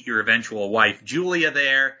you meet your eventual wife, Julia,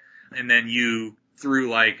 there, and then through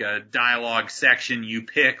like a dialogue section, you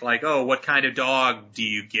pick like, oh, what kind of dog do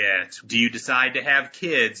you get? Do you decide to have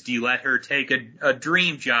kids? Do you let her take a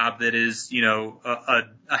dream job that is,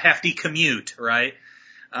 a hefty commute, right?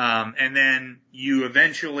 And then you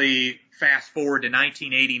eventually fast forward to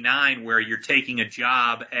 1989, where you're taking a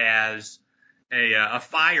job as a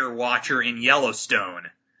fire watcher in Yellowstone.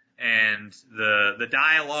 And the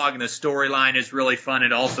dialogue and the storyline is really fun.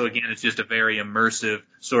 And also, again, it's just a very immersive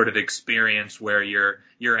sort of experience where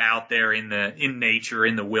you're out there in nature,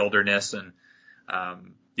 in the wilderness. And,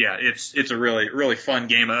 it's a really, really fun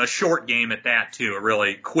game, a short game at that too, a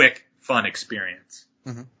really quick, fun experience.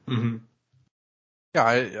 Mm-hmm. Mm-hmm.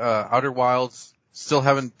 Yeah, Outer Wilds, still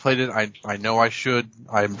haven't played it. I know I should.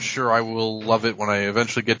 I'm sure I will love it when I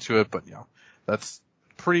eventually get to it, but that's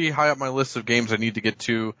pretty high up my list of games I need to get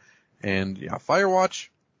to. And Firewatch,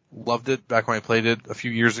 loved it back when I played it a few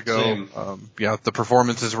years ago. Same. The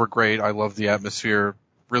performances were great. I loved the atmosphere.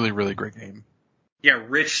 Really, really great game. Yeah,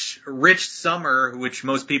 Rich Sommer, which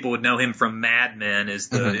most people would know him from Mad Men, is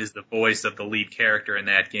the voice of the lead character in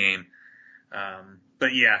that game.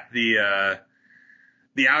 The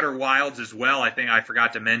Outer Wilds as well. I think I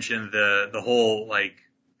forgot to mention the whole like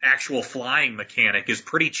actual flying mechanic is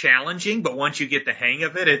pretty challenging, but once you get the hang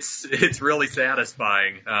of it, it's really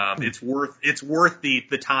satisfying. It's worth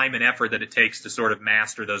the time and effort that it takes to sort of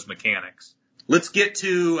master those mechanics. let's get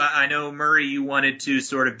to, I know, Murray, you wanted to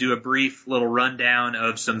sort of do a brief little rundown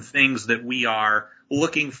of some things that we are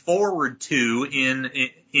looking forward to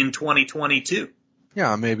in 2022.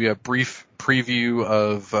 Yeah, maybe a brief preview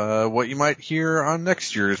of what you might hear on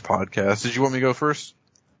next year's podcast. Did you want me to go first?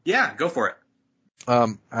 Yeah, go for it.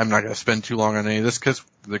 I'm not going to spend too long on any of this because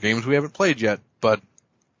the games we haven't played yet, but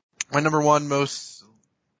my number one most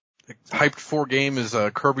hyped for game is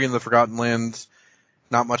Kirby and the Forgotten Lands.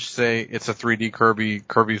 Not much to say. It's a 3D Kirby.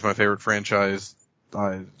 Kirby's my favorite franchise.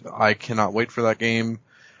 I cannot wait for that game.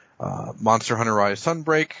 Monster Hunter Rise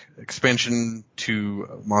Sunbreak, expansion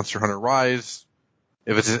to Monster Hunter Rise.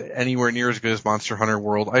 If it's anywhere near as good as Monster Hunter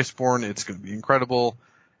World Iceborne, it's going to be incredible.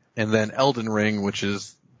 And then Elden Ring, which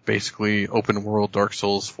is basically open world Dark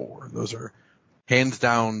Souls 4. Those are hands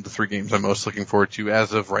down the 3 games I'm most looking forward to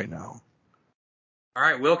as of right now. All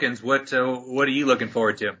right, Wilkins, what are you looking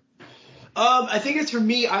forward to? I think it's for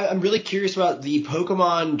me. I'm really curious about the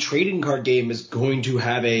Pokemon trading card game is going to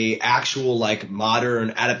have a actual like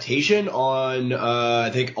modern adaptation on I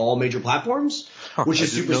think all major platforms, which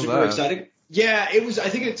is super exciting. Yeah, it was. I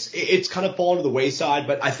think it's kind of fallen to the wayside,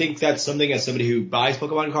 but I think that's something as somebody who buys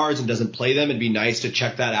Pokemon cards and doesn't play them, it'd be nice to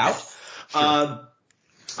check that out. Sure.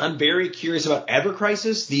 I'm very curious about Ever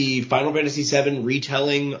Crisis, the Final Fantasy VII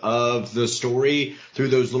retelling of the story through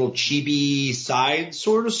those little chibi side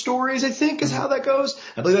sort of stories, I think is how that goes.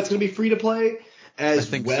 I believe that's going to be free to play as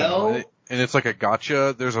well. So. And it's like a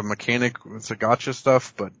gacha. There's a mechanic. It's a gacha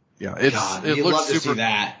stuff, but yeah, it looks love super. To see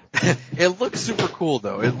that. It looks super cool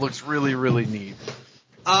though. It looks really, really neat.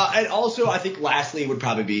 And also, I think lastly would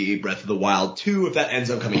probably be Breath of the Wild 2 if that ends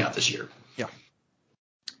up coming out this year. Yeah.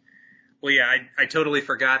 Well, yeah, I totally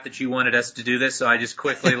forgot that you wanted us to do this, so I just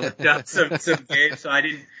quickly looked up some games. So I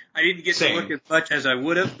didn't get to look as much as I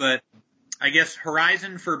would have, but I guess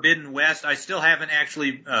Horizon Forbidden West, I still haven't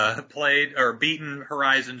actually played or beaten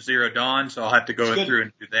Horizon Zero Dawn, so I'll have to go through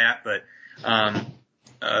and do that. But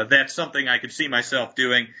that's something I could see myself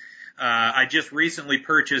doing. I just recently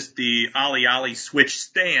purchased the OlliOlli Switch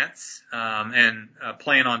Stance and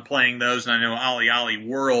plan on playing those. And I know OlliOlli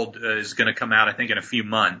World is going to come out, I think, in a few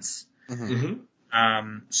months.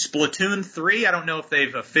 Mm-hmm. Splatoon 3, I don't know if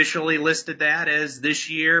they've officially listed that as this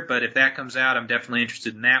year, but if that comes out, I'm definitely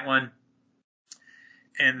interested in that one.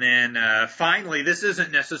 And then finally, this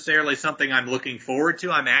isn't necessarily something I'm looking forward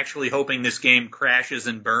to. I'm actually hoping this game crashes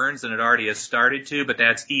and burns, and it already has started to, but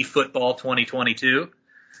that's eFootball 2022.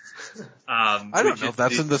 I don't know if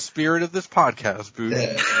that's in the spirit of this podcast, Boo.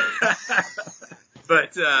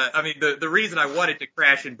 But, I mean, the reason I wanted to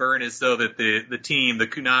crash and burn is so that the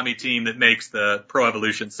Konami team that makes the Pro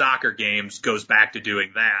Evolution Soccer games goes back to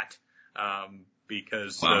doing that.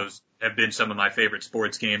 Because those have been some of my favorite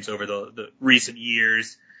sports games over the recent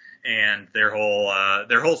years. And their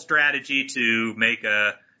whole strategy to make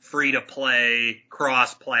a free-to-play,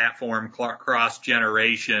 cross-platform,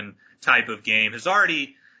 cross-generation type of game has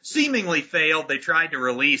already seemingly failed. They tried to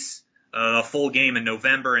release a full game in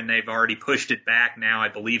November, and they've already pushed it back now, I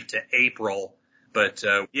believe, to April. But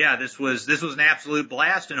yeah, this was an absolute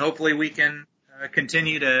blast, and hopefully we can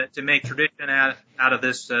continue to make tradition out of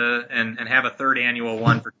this and have a third annual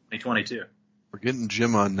one for 2022. We're getting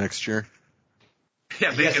Jim on next year.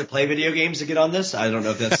 Yeah, you guys have to play video games to get on this? I don't know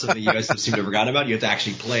if that's something you guys have seemed to have forgotten about. You have to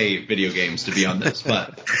actually play video games to be on this,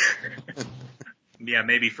 but yeah,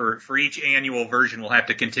 maybe for each annual version we'll have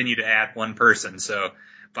to continue to add one person. So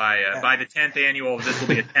by the 10th annual, this will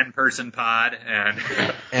be a 10-person pod,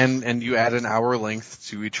 and you add an hour length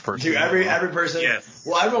to each person. To every person. Yes.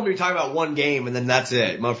 Well, everyone will be talking about one game, and then that's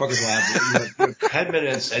it. Motherfuckers will have 10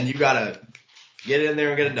 minutes, and you gotta get in there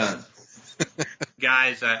and get it done.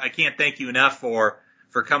 Guys, I can't thank you enough for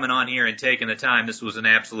coming on here and taking the time. This was an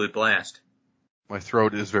absolute blast. My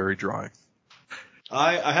throat is very dry.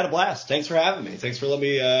 I had a blast. Thanks for having me. Thanks for letting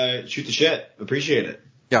me shoot the shit. Appreciate it.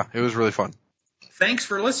 Yeah, it was really fun. Thanks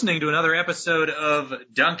for listening to another episode of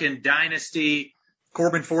Duncan Dynasty.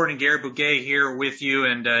 Corbin Ford and Garrett Bouguet here with you,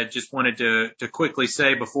 and just wanted to quickly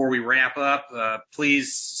say before we wrap up,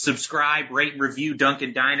 please subscribe, rate, and review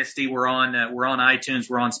Duncan Dynasty. We're on iTunes,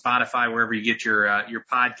 we're on Spotify, wherever you get your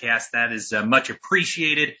podcast. That is much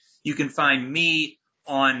appreciated. You can find me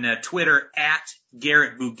on Twitter at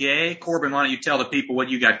Garrett Bouguet. Corbin, why don't you tell the people what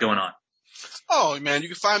you got going on? Oh, man, you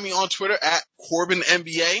can find me on Twitter at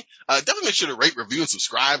CorbinNBA. Definitely make sure to rate, review, and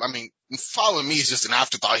subscribe. I mean, following me is just an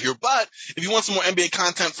afterthought here, but if you want some more NBA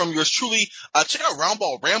content from yours truly, check out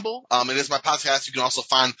Roundball Ramble. It is my podcast. You can also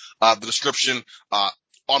find the description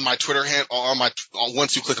on my Twitter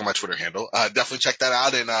once you click on my Twitter handle. Definitely check that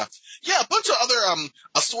out. And, a bunch of other,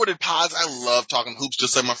 assorted pods. I love talking hoops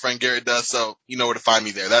just like my friend Garrett does. So you know where to find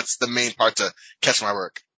me there. That's the main part to catch my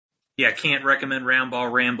work. Yeah, can't recommend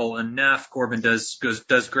Roundball Ramble enough. Corbin does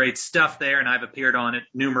great stuff there, and I've appeared on it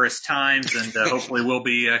numerous times, and hopefully we'll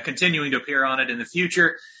be continuing to appear on it in the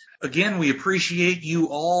future. Again, we appreciate you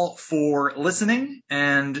all for listening,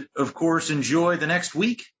 and of course enjoy the next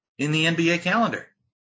week in the NBA calendar.